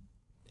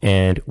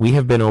 And we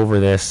have been over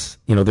this.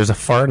 You know, there's a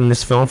fart in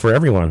this film for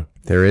everyone.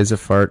 There is a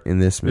fart in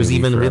this movie. There's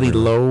even really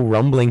low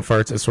rumbling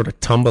farts that sort of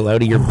tumble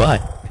out of your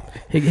butt.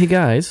 Hey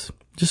guys,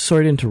 just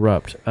sorry to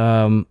interrupt.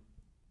 None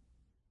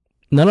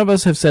of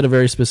us have said a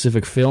very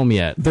specific film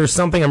yet. There's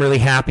something I'm really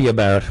happy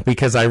about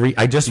because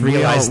I just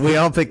realized we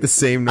all picked the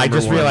same number. I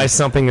just realized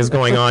something is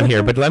going on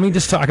here. But let me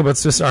just talk about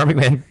Swiss Army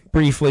Man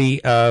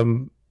briefly.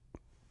 I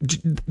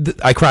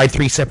cried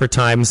 3 separate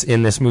times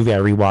in this movie. I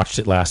rewatched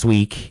it last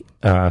week.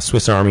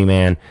 Swiss Army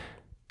Man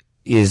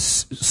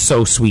is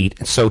so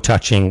sweet, so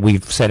touching.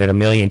 We've said it a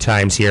million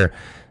times here.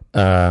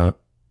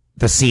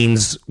 The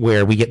scenes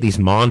where we get these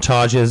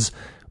montages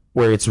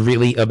where it's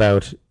really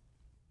about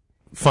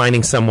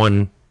finding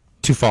someone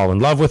to fall in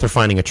love with or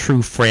finding a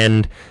true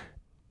friend.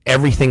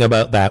 Everything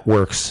about that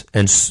works.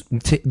 And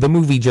the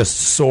movie just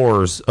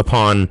soars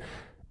upon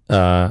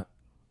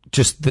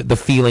just the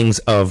feelings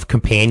of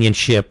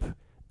companionship.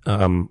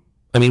 I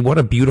mean, what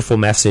a beautiful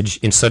message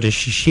in such a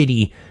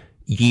shitty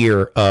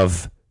year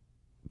of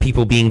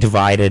people being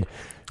divided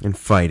and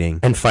fighting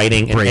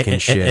breaking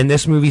shit. And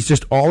this movie's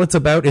just all it's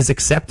about is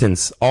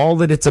acceptance. All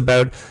that it's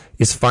about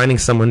is finding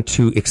someone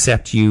to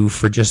accept you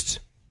for just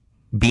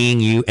being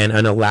you and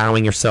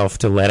allowing yourself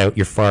to let out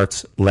your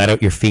farts, let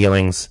out your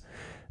feelings.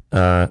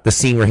 The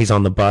scene where he's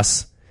on the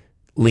bus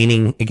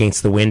leaning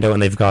against the window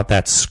and they've got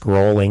that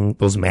scrolling,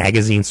 those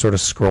magazines sort of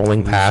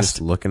scrolling past,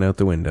 just looking out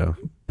the window.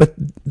 But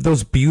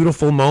those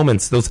beautiful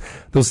moments,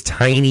 those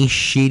tiny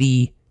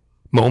shitty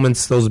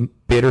moments, those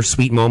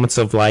bittersweet moments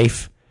of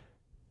life,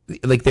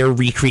 like they're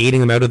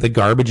recreating them out of the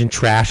garbage and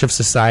trash of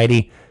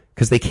society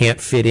because they can't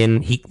fit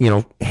in.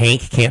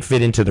 Hank can't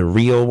fit into the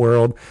real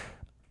world.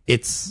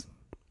 It's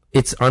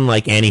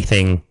unlike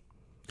anything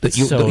that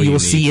you will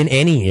see in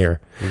any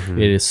year.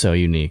 Mm-hmm. It is so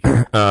unique.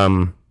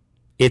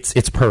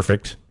 It's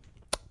perfect.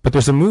 But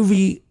there's a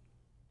movie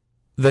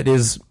that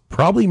is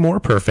probably more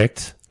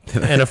perfect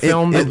and a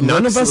film that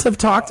none of us have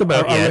talked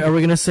about yet. Are we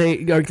going to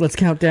say, let's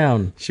count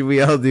down? Should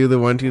we all do the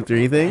 1, 2,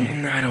 3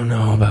 thing? I don't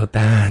know about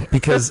that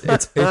because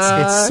it's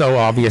so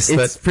obvious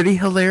It's that pretty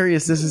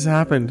hilarious. This has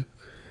happened.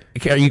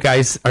 are you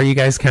guys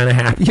kind of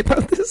happy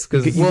about this?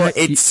 Because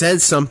It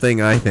says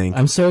something, I think.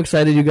 I'm so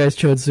excited you guys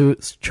chose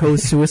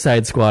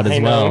Suicide Squad as I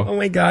know. well. Oh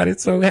my god,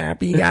 it's so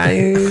happy,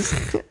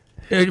 guys.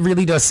 It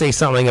really does say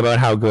something about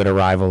how good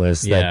Arrival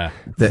is. Yeah.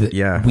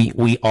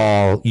 We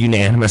all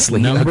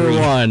unanimously Number agree.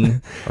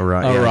 one,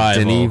 Arrival.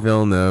 Denis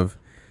Villeneuve.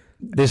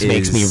 This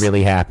makes me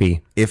really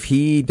happy. If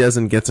he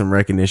doesn't get some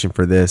recognition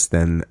for this,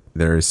 then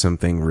there is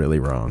something really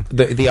wrong.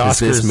 The Oscars,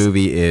 this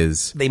movie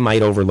is... they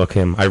might overlook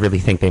him. I really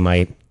think they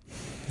might.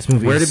 This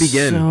movie Where to is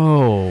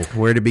begin?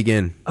 Where to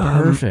begin?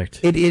 Perfect.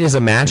 It is a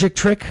magic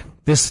trick.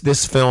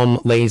 This film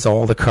lays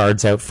all the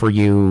cards out for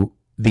you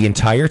the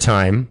entire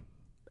time,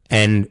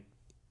 and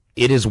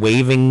it is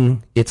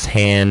waving its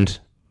hand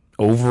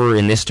over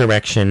in this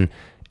direction,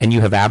 and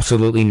you have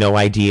absolutely no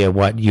idea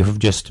what you have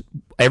just...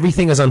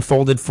 Everything is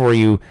unfolded for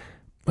you,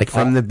 like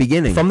From the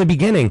beginning. From the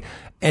beginning,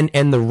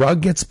 and the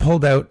rug gets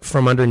pulled out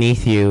from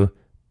underneath you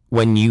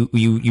when you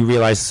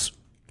realize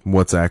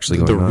What's actually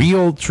going the on.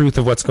 real truth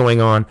of what's going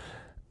on,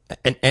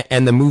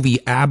 and the movie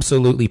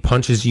absolutely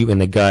punches you in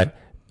the gut.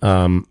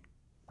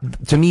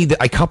 To me,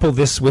 I couple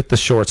this with the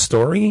short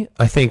story.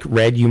 I think,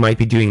 Red, you might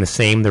be doing the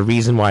same. The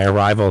reason why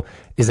Arrival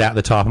is at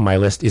the top of my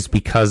list is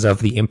because of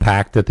the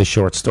impact that the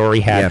short story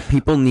had. Yeah,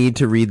 people need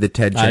to read the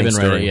Ted I Chiang haven't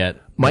story. read it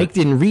yet. Mike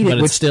didn't read But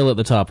it, it's still at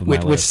the top of my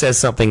which list. says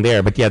something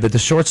there. But yeah, the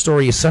short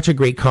story is such a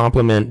great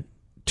compliment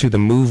to the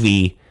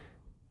movie.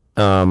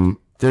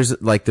 There's,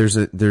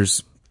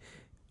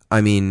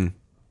 I mean,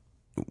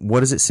 what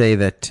does it say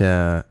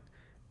that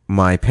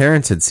my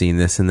parents had seen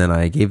this, and then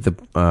I gave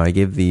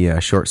the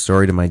short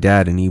story to my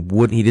dad, and he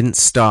didn't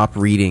stop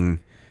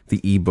reading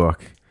the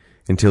ebook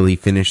until he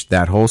finished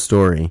that whole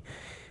story,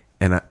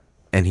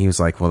 and he was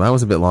like, well, that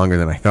was a bit longer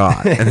than I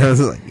thought. And I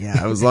was like,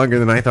 yeah, it was longer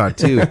than I thought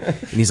too.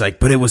 And he's like,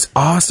 but it was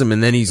awesome.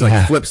 And then he's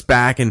like, flips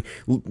back, and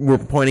we're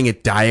pointing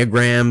at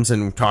diagrams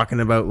and talking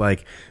about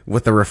like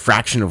what the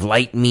refraction of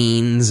light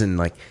means. And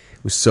like,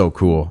 it was so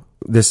cool.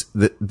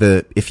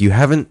 If you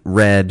haven't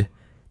read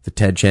the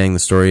Ted Chiang, the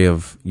story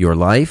of your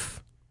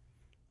life,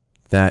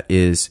 that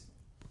is,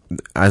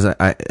 as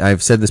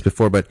I've said this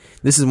before, but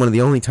this is one of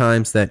the only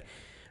times that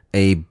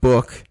a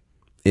book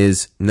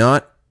is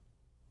not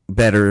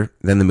better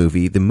than the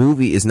movie. The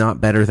movie is not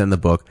better than the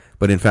book,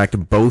 but in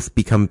fact, both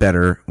become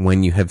better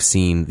when you have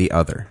seen the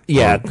other.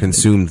 Yeah. Or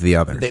consumed the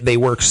other. They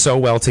work so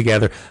well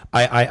together.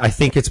 I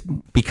think it's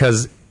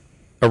because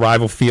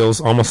Arrival feels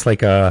almost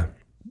like an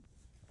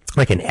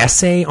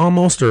essay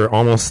almost, or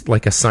almost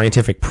like a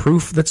scientific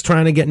proof that's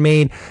trying to get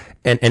made,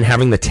 and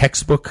having the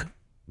textbook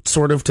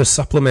sort of to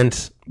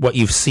supplement what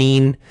you've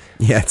seen.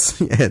 Yeah,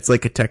 it's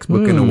like a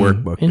textbook and a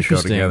workbook to go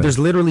interesting. together. There's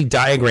literally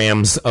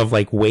diagrams of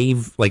like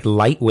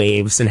light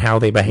waves and how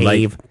they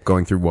behave. Light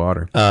going through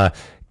water.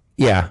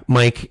 Yeah,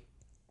 Mike.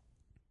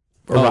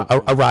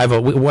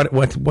 Arrival.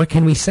 What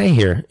can we say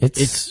here?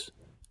 It's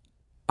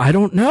I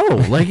don't know.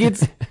 Like,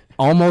 it's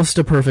almost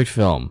a perfect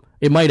film.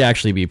 It might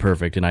actually be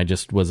perfect, and I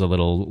just was a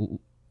little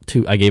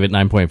too... I gave it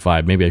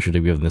 9.5. Maybe I should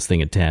have given this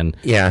thing a 10.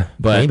 Yeah,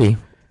 but maybe.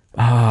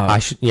 I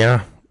should...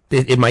 Yeah.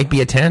 It might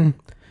be a 10.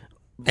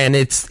 And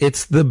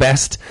it's the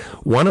best...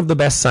 One of the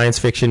best science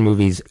fiction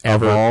movies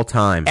of all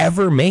time.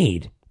 Ever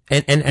made.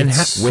 And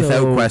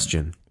without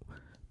question.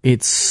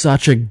 It's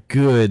such a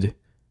good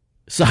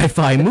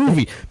sci-fi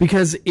movie,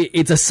 because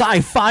it's a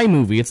sci-fi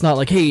movie. It's not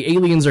like, hey,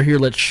 aliens are here,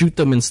 let's shoot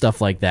them and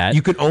stuff like that.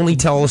 You could only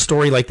tell a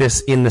story like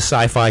this in the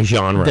sci-fi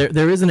genre.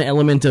 There is an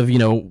element of,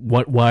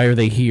 why are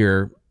they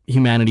here?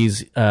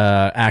 Humanity's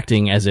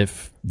acting as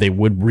if they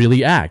would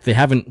really act. They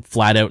haven't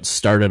flat out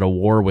started a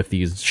war with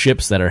these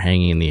ships that are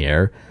hanging in the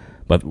air,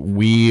 but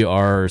we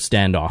are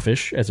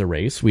standoffish as a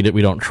race. We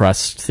don't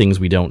trust things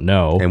we don't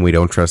know. And we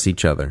don't trust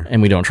each other.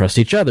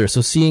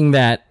 So seeing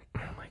that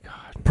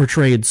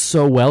portrayed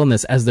so well in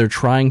this, as they're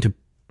trying to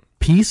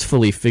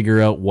peacefully figure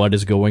out what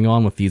is going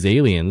on with these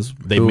aliens.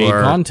 They've made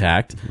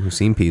contact. Who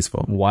seem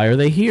peaceful. Why are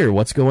they here?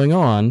 What's going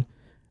on?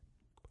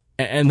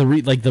 And the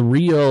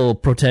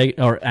real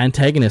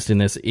antagonist in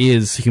this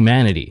is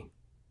humanity,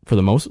 for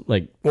the most,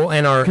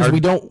 because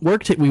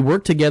we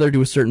work together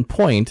to a certain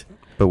point,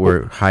 but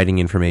we're hiding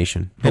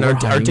information. And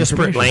our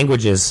disparate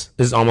languages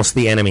is almost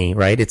the enemy,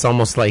 right? It's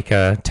almost like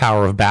a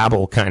Tower of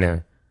Babel kind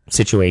of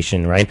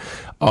situation, right?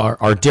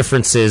 Our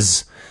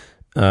differences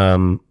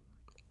are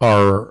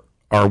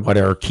what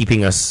are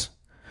keeping us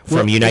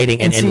from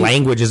uniting, and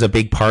language is a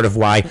big part of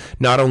why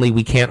not only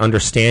we can't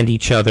understand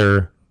each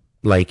other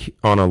like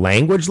on a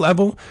language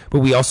level, but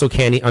we also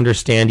can't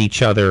understand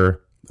each other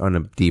on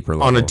a deeper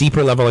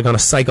level. Like on a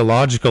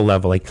psychological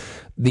level. Like,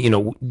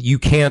 you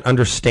can't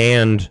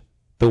understand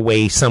the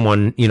way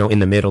someone, in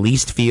the Middle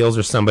East feels,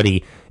 or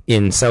somebody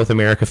in South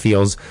America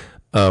feels,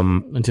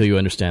 until you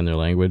understand their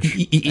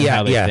language.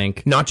 How they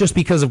think. Not just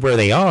because of where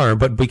they are,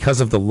 but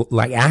because of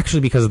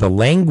because of the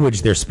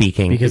language they're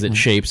speaking. Because it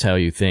shapes how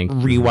you think.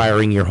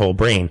 Rewiring your whole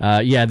brain.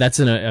 That's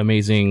an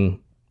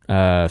amazing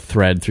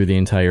thread through the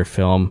entire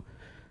film.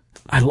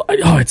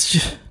 It's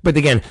just... But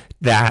again,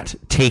 that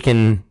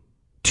taken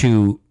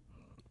to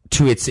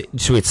its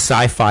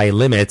sci-fi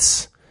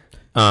limits,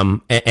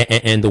 and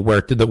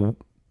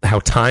how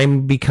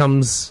time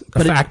becomes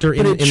a factor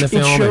in the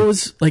film. It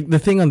shows, like, the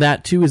thing on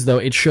that too is, though,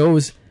 it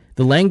shows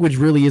the language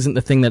really isn't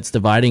the thing that's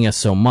dividing us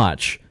so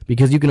much,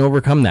 because you can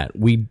overcome that.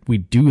 We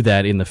do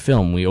that in the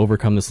film. We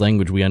overcome this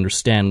language. We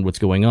understand what's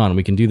going on.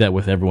 We can do that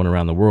with everyone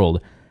around the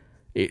world.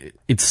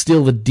 It's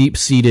still the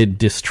deep-seated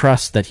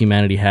distrust that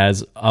humanity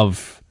has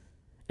of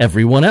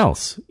everyone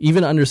else.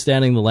 Even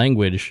understanding the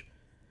language,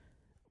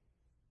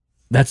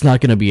 that's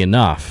not going to be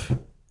enough.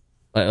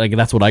 Like,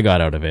 that's what I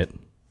got out of it.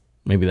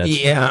 Maybe that's...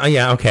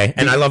 Yeah, okay.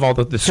 And I love all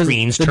the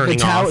screens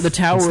turning off. The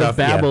Tower of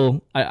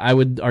Babel, yeah. I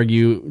would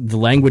argue the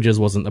languages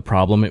wasn't the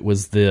problem. It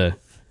was the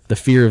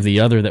fear of the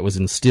other that was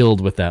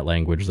instilled with that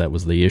language that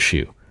was the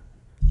issue.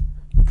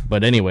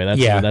 But anyway,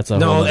 that's a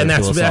whole other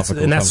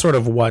philosophical... And that's sort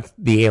of what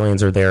the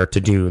aliens are there to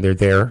do. They're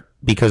there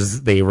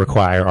because they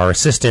require our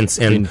assistance,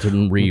 and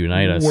to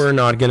reunite us. We're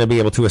not going to be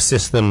able to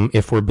assist them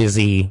if we're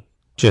busy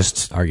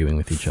just arguing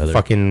with each other,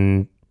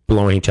 fucking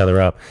blowing each other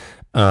up.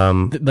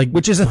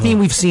 Which is a theme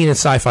we've seen in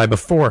sci-fi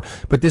before,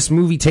 but this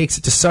movie takes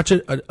it to such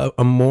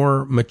a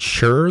more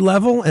mature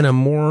level and a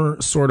more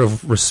sort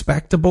of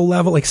respectable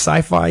level. Like,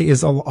 sci-fi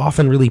is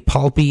often really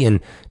pulpy and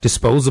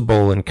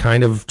disposable and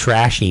kind of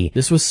trashy.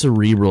 This was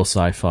cerebral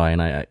sci-fi,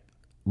 and I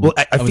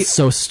was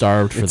so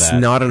starved for that. It's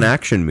not an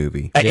action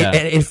movie.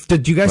 Yeah.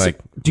 Did you guys?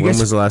 When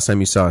was the last time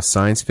you saw a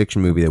science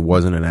fiction movie that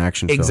wasn't an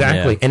action film?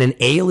 Exactly, and an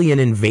alien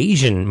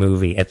invasion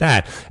movie at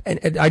that.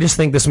 And I just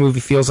think this movie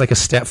feels like a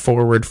step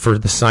forward for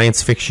the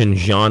science fiction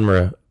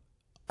genre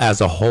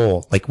as a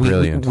whole. Like,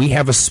 we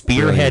have a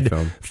spearhead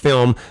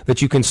film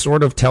that you can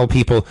sort of tell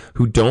people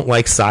who don't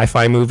like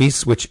sci-fi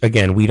movies, which,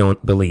 again, we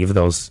don't believe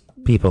those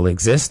people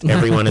exist.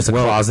 Everyone is a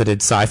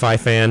closeted sci-fi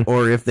fan.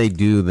 Or if they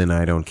do, then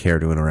I don't care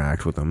to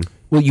interact with them.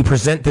 Well, you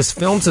present this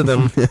film to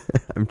them.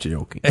 I'm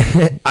joking.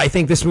 I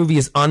think this movie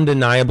is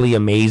undeniably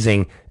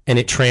amazing, and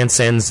it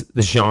transcends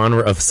the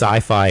genre of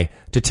sci-fi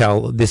to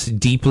tell this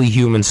deeply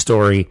human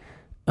story,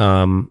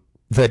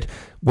 that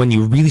when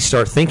you really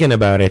start thinking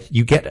about it,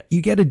 you get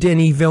a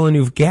Denis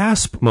Villeneuve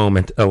gasp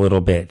moment a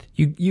little bit.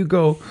 You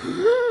go,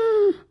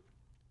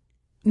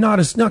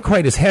 not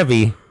quite as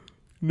heavy.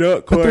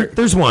 Not quite. But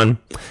there's one.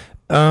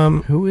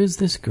 Who is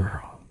this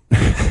girl?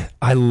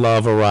 I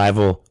love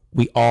Arrival.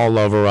 We all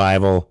love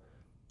Arrival.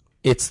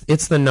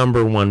 It's the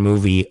number one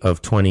movie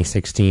of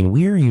 2016.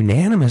 We are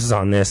unanimous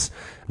on this.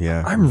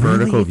 Yeah,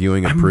 vertical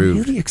viewing approved.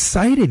 I'm really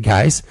excited,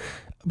 guys.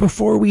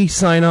 Before we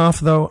sign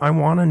off, though, I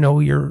want to know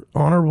your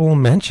honorable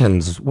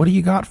mentions. What do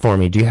you got for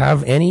me? Do you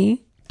have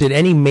any? Did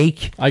any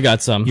make I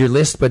got some. Your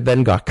list, but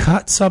then got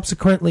cut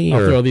subsequently?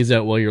 I'll throw these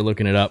out while you're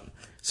looking it up.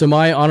 So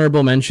my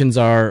honorable mentions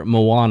are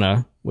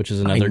Moana, which is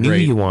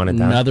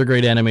another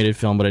great animated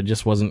film, but it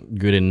just wasn't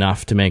good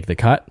enough to make the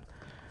cut.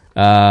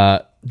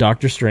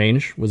 Doctor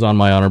Strange was on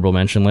my honorable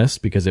mention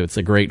list because it's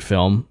a great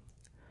film.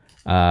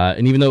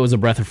 And even though it was a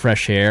breath of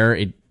fresh air,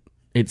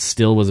 it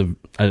still was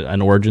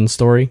an origin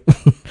story.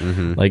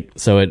 Mm-hmm.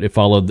 So it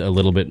followed a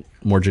little bit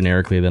more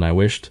generically than I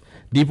wished.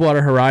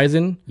 Deepwater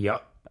Horizon.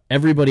 Yep.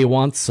 Everybody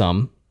Wants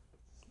Some,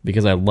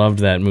 because I loved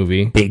that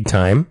movie. Big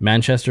time.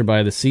 Manchester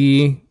by the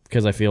Sea,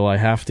 because I feel I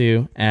have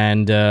to.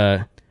 And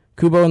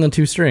Kubo and the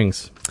Two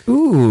Strings.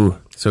 Ooh.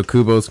 So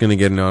Kubo's going to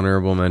get an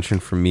honorable mention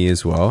from me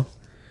as well.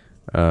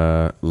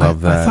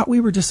 Love that. I thought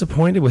we were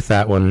disappointed with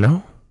that one,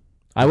 no?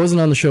 I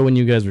wasn't on the show when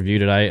you guys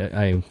reviewed it.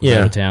 I was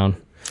out of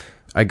town.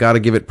 I got to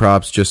give it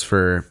props just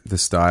for the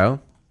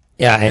style.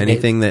 Yeah.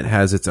 Anything that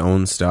has its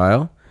own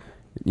style,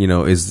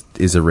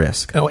 is a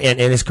risk. Oh, and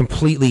it's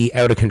completely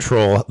out of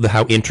control,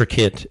 how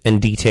intricate and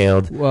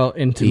detailed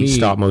and to me,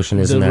 stop motion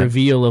is. The in that.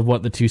 reveal of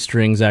what the two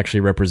strings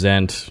actually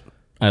represent,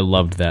 I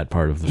loved that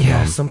part of the film.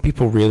 Yeah, some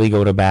people really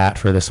go to bat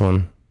for this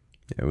one.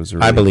 It was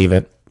I believe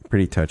it.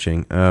 Pretty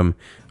touching.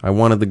 I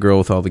wanted The Girl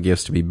with All the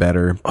Gifts to be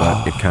better,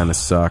 but it kind of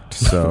sucked,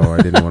 so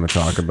I didn't want to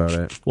talk about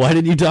it. Why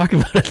didn't you talk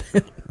about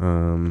it?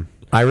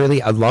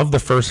 I love the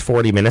first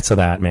 40 minutes of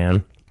that,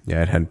 man.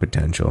 Yeah, it had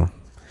potential,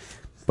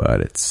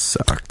 but it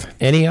sucked.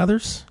 Any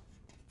others?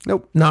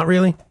 Nope. Not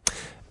really.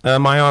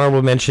 My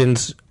honorable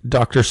mentions,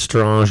 Dr.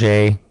 Strange.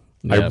 Yep.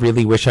 I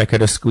really wish I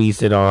could have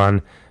squeezed it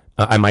on.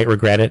 I might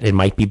regret it. It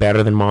might be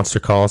better than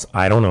Monster Calls.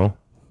 I don't know.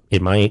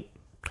 It might.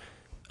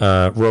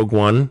 Rogue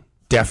One.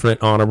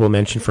 Definite honorable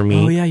mention for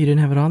me. Oh, yeah, you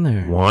didn't have it on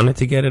there. Wanted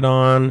to get it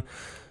on.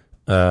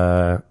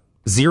 0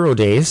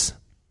 Days,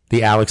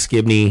 the Alex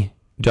Gibney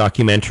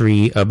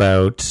documentary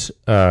about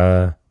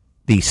the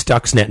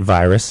Stuxnet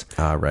virus.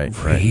 Right.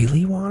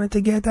 Really wanted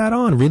to get that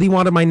on. Really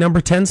wanted my number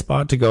 10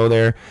 spot to go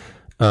there.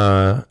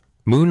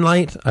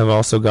 Moonlight, I've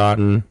also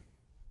gotten.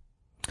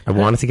 I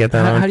wanted to get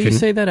that on. How do you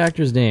say that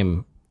actor's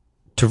name?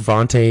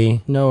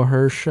 Trevante. No,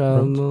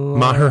 Mahershala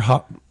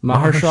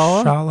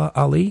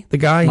Ali, the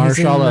guy.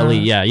 Mahershala Ali,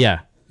 yeah.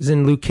 He's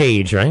in Luke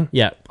Cage, right?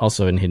 Yeah,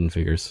 also in Hidden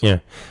Figures.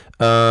 Yeah.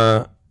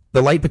 The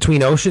Light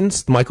Between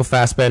Oceans, Michael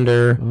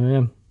Fassbender.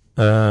 Oh,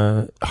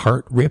 yeah.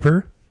 Heart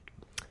Ripper.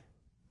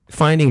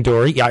 Finding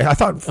Dory. Yeah, I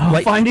thought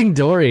Finding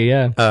Dory.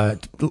 Yeah.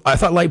 I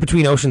thought Light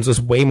Between Oceans was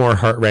way more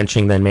heart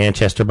wrenching than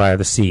Manchester by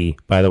the Sea.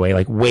 By the way,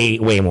 like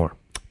way more.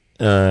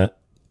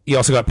 You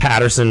also got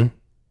Patterson,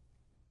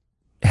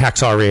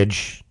 Hacksaw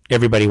Ridge,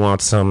 Everybody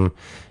Wants Some,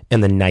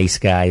 and The Nice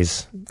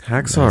Guys.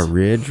 Hacksaw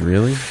Ridge,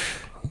 really?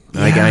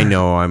 Yeah. I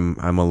know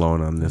I'm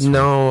alone on this.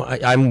 No,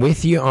 I'm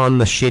with you on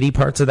the shitty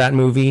parts of that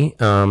movie.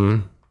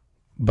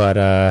 But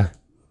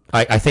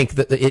I think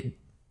that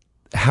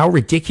how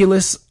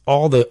ridiculous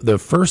all the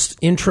first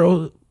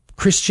intro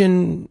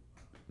Christian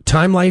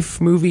Time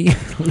Life movie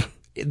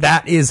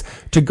that is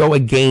to go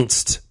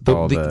against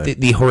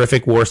the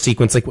horrific war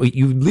sequence. Like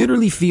you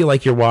literally feel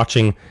like you're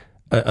watching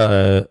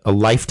a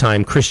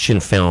Lifetime Christian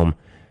film.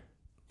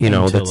 You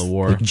know, that's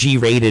like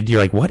G-rated. You're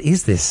like, what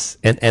is this?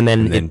 And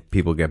then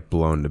people get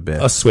blown to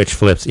bits. A switch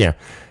flips. Yeah.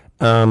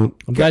 I'm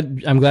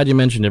glad you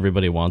mentioned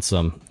Everybody Wants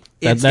Some.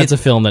 That's a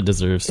film that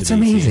deserves to be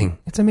amazing. seen.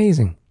 It's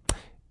amazing.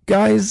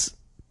 Guys,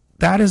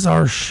 that is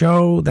our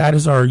show. That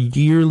is our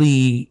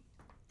yearly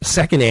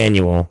second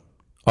annual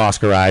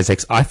Oscar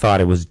Isaacs. I thought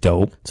it was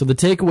dope. So the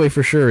takeaway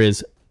for sure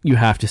is you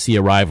have to see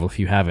Arrival if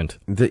you haven't.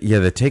 The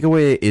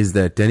takeaway is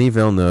that Denis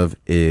Villeneuve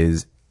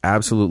is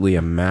absolutely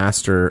a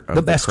master of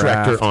the best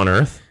director on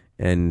earth,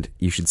 and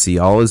you should see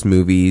all his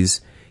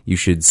movies. You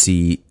should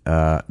see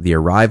The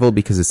Arrival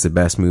because it's the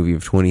best movie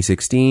of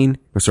 2016.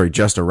 Or sorry,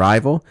 just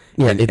Arrival.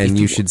 Yeah, and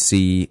you should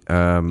see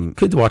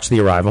could watch The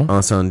Arrival.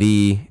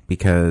 Incendie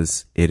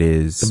because it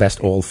is the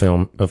best old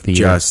film of the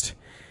year. Just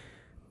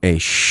a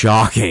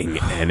shocking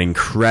and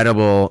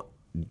incredible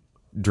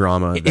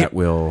drama that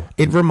will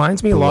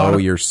reminds me blow a lot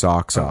of your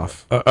socks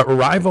off.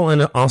 Arrival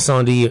and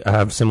Incendie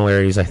have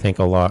similarities, I think,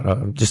 a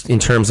lot, just in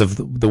terms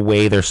of the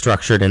way they're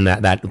structured and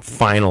that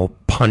final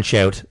punch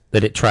out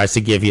that it tries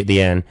to give you at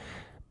the end.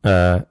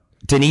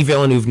 Denis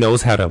Villeneuve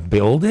knows how to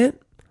build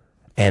it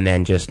and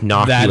then just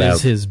knock you out. That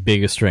is his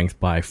biggest strength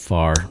by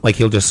far. Like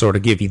he'll just sort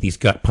of give you these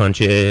gut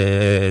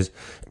punches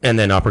and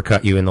then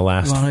uppercut you in the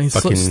last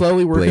fucking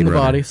slowly working the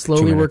body,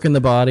 working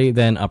the body,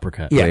 then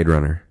uppercut. Blade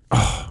Runner.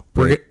 Oh,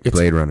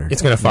 Blade Runner.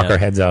 It's gonna fuck our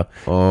heads up.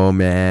 Oh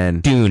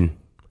man, Dune.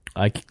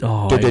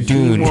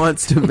 Dune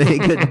wants to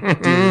make a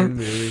Dune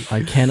movie.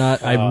 I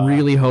cannot. I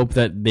really hope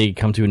that they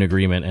come to an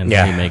agreement and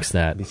he makes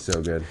that. He's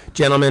so good,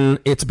 gentlemen.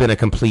 It's been a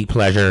complete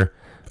pleasure.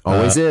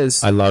 Always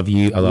is. I love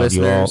you. I love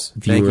you all.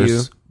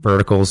 Viewers,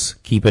 Verticals,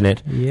 keeping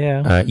it.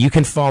 Yeah. You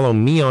can follow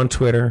me on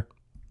Twitter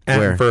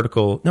at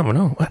Vertical.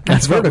 No.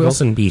 That's Vertical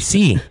Wilson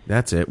BC.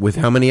 That's it. With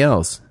how many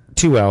L's?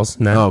 2 L's.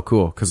 No. Oh,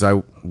 cool. Because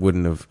I would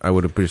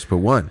have just put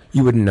 1.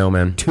 You wouldn't know,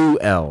 man. 2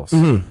 L's.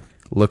 Mm-hmm.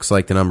 Looks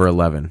like the number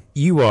 11.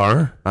 You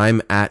are.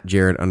 I'm at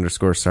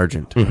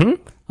Jared_Sargent.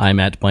 Mm-hmm. I'm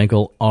at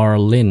Michael R.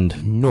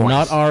 Lind. Nice.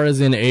 Not R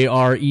as in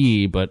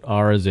A-R-E, but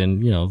R as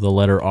in, the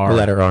letter R. The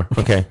letter R.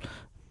 Okay.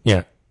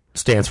 Yeah.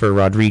 Stands for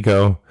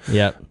Rodrigo.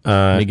 Yeah.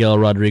 Miguel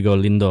Rodrigo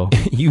Lindo.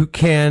 You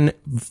can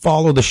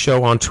follow the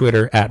show on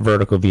Twitter at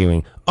Vertical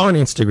Viewing, on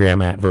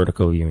Instagram at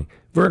Vertical Viewing,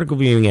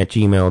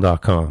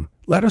 verticalviewing@gmail.com.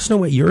 Let us know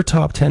what your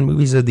top 10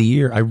 movies of the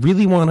year. I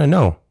really want to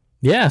know.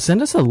 Yeah,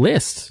 send us a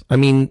list. I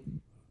mean,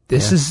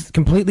 this is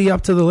completely up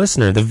to the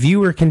listener. The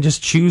viewer can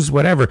just choose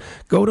whatever.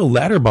 Go to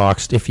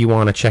Letterboxd if you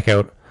want to check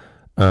out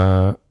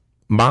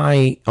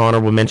my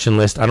honorable mention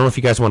list. I don't know if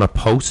you guys want to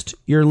post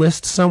your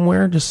list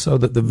somewhere just so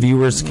that the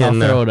viewers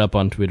can I'll throw it up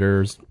on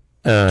Twitters.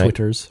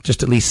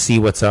 Just at least see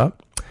what's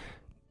up.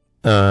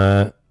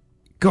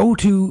 Go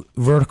to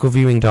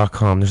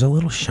verticalviewing.com. There's a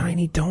little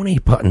shiny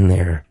donate button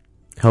there.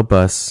 Help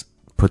us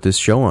put this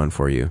show on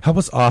for you. Help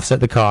us offset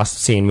the cost of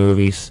seeing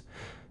movies.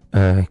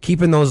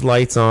 Keeping those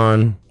lights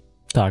on.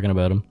 Talking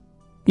about them.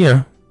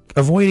 Yeah.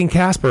 Avoiding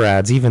Casper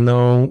ads, even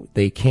though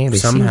they can't.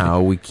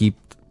 Somehow we keep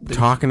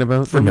talking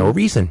about for no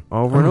reason.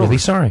 I'm really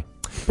sorry.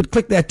 But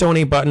click that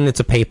donate button. It's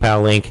a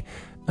PayPal link.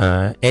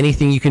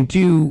 Anything you can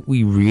do,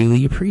 we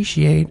really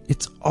appreciate.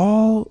 It's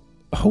all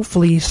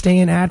hopefully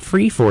staying ad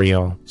free for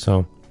you.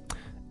 So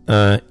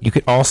you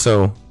could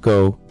also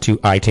go to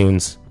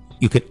iTunes.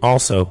 You could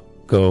also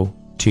go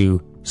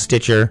to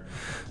Stitcher.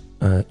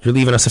 You're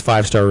leaving us a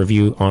 5-star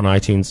review on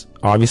iTunes,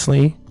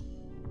 obviously.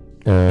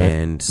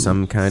 And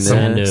some kind of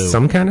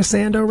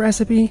Sando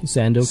recipe.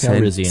 Sando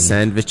Calrissian.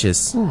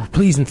 Sandwiches. Ooh,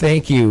 please and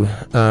thank you.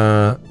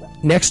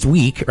 Next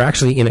week, or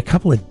actually in a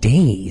couple of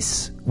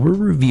days, we're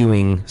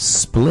reviewing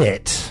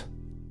Split.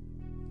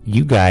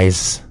 You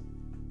guys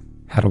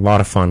had a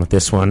lot of fun with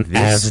this one,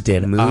 as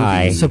did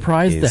I.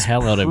 Surprised the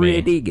hell out of me.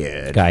 Pretty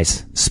good.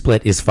 Guys,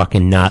 Split is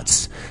fucking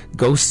nuts.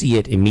 Go see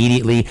it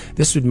immediately.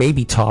 This would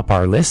maybe top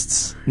our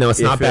lists. No, it's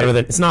not better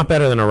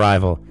than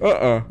Arrival.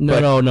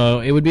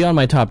 No. It would be on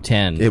my top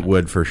 10. It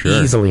would for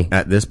sure. Easily.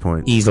 At this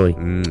point. Easily.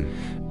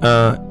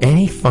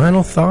 Any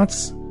final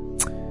thoughts?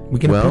 We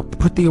gonna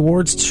put the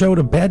awards show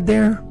to bed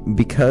there?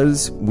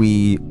 Because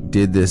we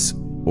did this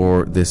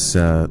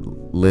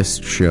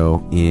list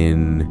show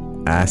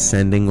in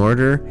ascending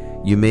order,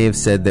 you may have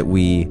said that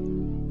we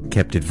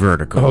kept it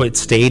vertical. Oh, it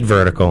stayed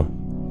vertical.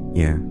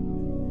 Yeah.